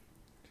right now.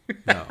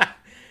 No,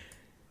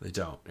 they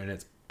don't, and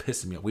it's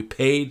pissing me off. We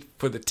paid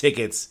for the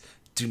tickets.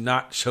 Do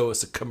not show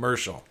us a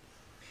commercial.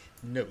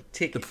 No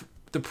ticket.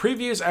 The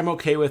previews I'm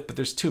okay with, but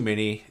there's too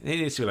many. They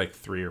need to be like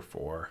 3 or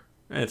 4.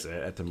 That's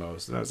it at the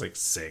most. And that was like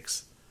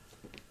 6.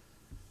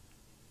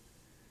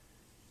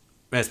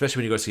 Man,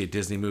 especially when you go see a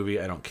Disney movie,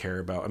 I don't care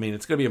about. I mean,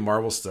 it's gonna be a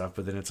Marvel stuff,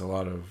 but then it's a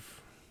lot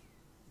of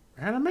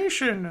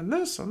animation and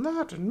this and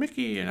that and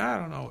Mickey and I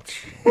don't know.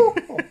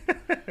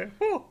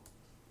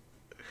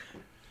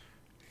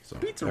 So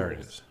Pizza there it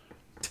rolls.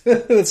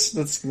 is.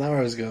 that's not where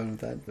I was going with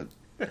that, but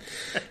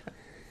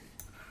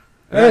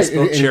And I Right,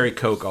 spilled and- cherry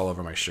Coke all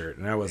over my shirt,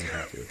 and I wasn't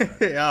happy with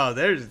that. Oh,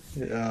 there it is.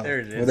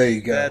 well, there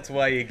you go. That's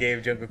why you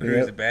gave Jungle Cruise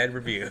Yep. a bad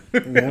review.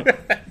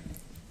 Yep.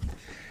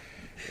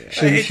 I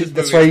So you hate should- this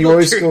that's movie. why you I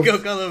always spilled go.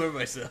 Coke all over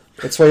myself.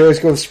 That's why you always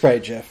go with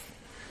Sprite, Jeff.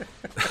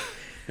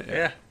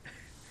 Yeah.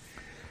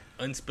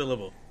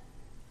 Unspillable.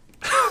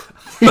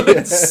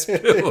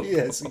 Unspillable.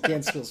 Yes, you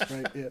can't spill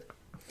Sprite. Yeah,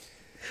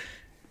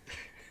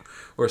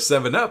 Or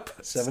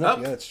 7-Up. 7-Up.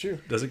 Yeah, that's true.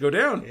 Doesn't go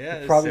down.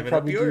 Yeah, Probably 7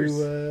 up yours.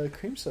 do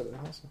cream soda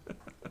also.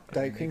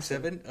 Diet cream Make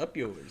soda. 7 up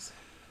yours.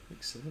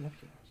 Make 7-Up.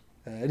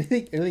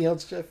 Anything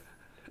else, Jeff?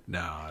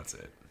 No, that's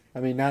it.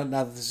 I mean, now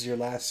that this is your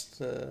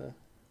last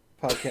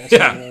podcast.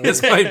 Yeah,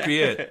 this might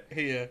be it.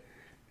 Yeah.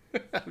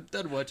 I'm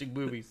done watching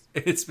movies.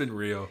 It's been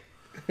real.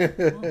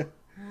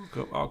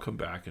 I'll come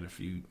back in a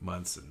few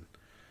months and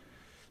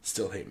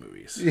still hate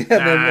movies. Yeah,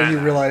 then you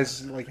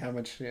realize like how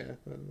much. Yeah,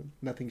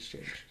 nothing's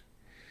changed.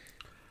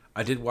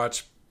 I did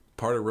watch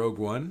part of Rogue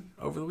One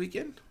over the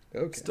weekend.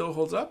 Okay. Still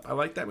holds up. I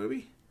like that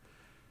movie.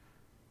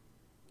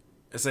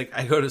 It's like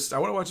I want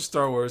to watch a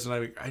Star Wars,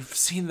 and I've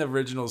seen the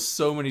originals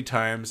so many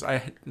times.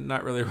 I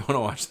not really want to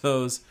watch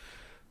those.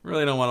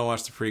 Really don't want to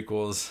watch the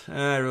prequels. And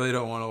I really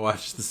don't want to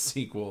watch the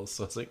sequels.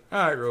 So it's like,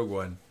 all right, Rogue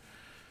One.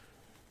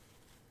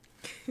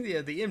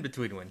 Yeah, the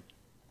in-between one.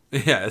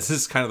 Yeah, this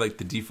is kind of like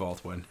the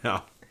default one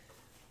now.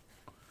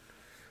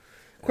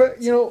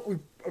 You know,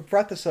 we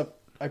brought this up.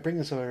 I bring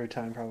this up every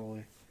time,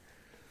 probably.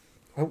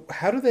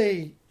 How do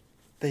they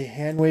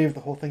hand wave the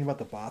whole thing about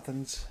the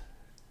Bothans?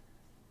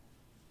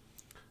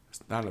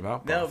 not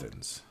about No.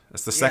 Bothans.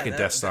 That's the second that-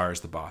 Death Star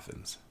is the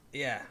Bothans.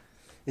 Yeah.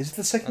 Is it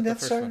the second Not the Death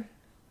first Star? one.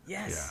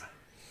 Yes.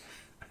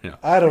 Yeah.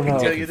 I don't know.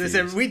 We tell you this.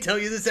 confused. We tell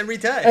you this every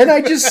time. And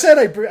I just said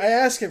I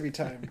ask every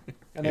time,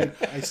 and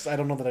I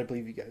don't know that I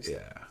believe you guys. Yeah.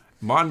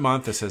 Mon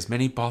Mothma says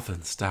many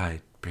Bothans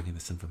died bringing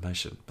this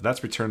information, but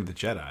that's Return of the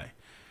Jedi.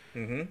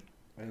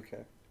 Okay.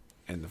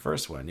 And the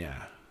first one,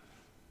 yeah.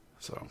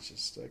 So It's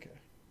just okay.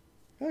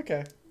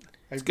 Okay.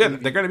 it's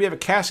good. They're going to have a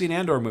Cassian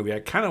Andor movie. I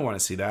kind of want to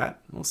see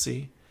that. We'll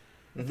see.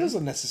 It feels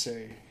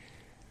unnecessary.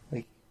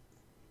 Like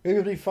maybe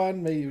it'll be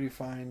fun, maybe it'll be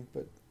fine,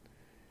 but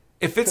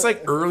If it's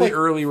like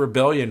early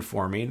rebellion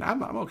forming,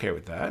 I'm okay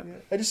with that.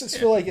 I just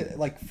feel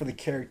like for the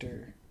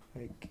character,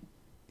 like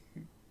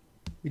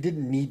we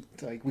didn't need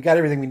we got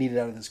everything we needed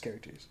out of those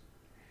characters.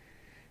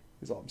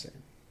 Is all I'm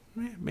saying.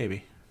 Eh,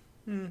 maybe.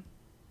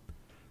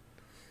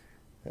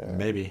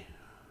 Maybe.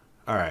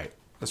 All right.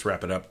 Let's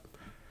wrap it up.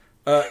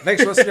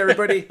 Thanks for listening,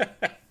 everybody.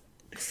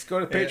 Let's go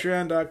to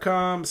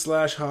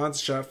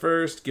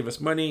patreon.com/HansShotFirst. Give us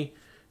money.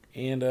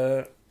 And,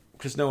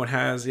 because no one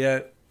has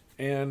yet.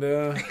 And,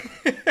 I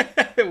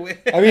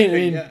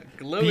mean, yeah,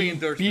 glowing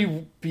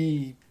endorsement.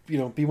 be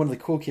one of the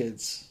cool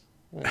kids,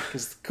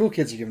 because the cool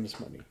kids are giving us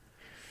money.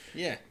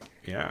 Yeah,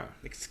 yeah.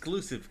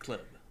 exclusive club.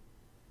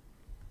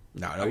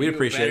 No, Are we'd you a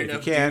appreciate bad it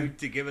if you enough can. dude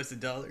to give us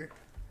 $1.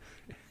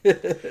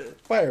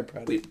 Fire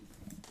product.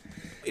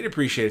 We'd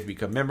appreciate it if you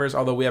become members,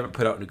 although we haven't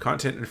put out new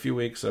content in a few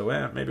weeks, so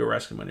maybe we're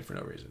asking money for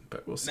no reason,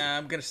 but we'll see. Nah,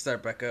 I'm gonna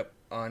start back up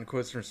on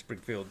Quotes from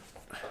Springfield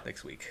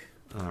next week.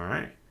 All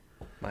right.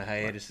 My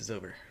hiatus is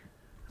over.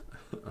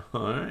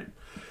 All right.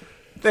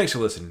 Thanks for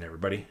listening,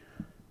 everybody.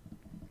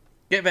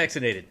 Get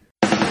vaccinated.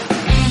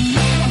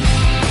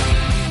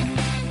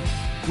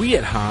 We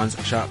at Hans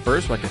Shot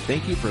First would like to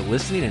thank you for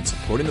listening and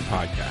supporting the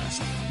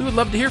podcast. We would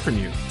love to hear from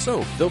you,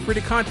 so feel free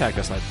to contact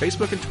us on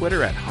Facebook and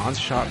Twitter at Hans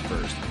Shot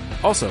First.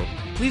 Also,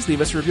 please leave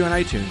us a review on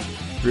iTunes.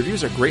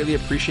 Reviews are greatly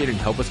appreciated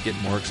and help us get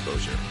more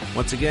exposure.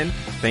 Once again,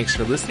 thanks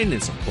for listening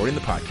and supporting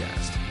the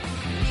podcast.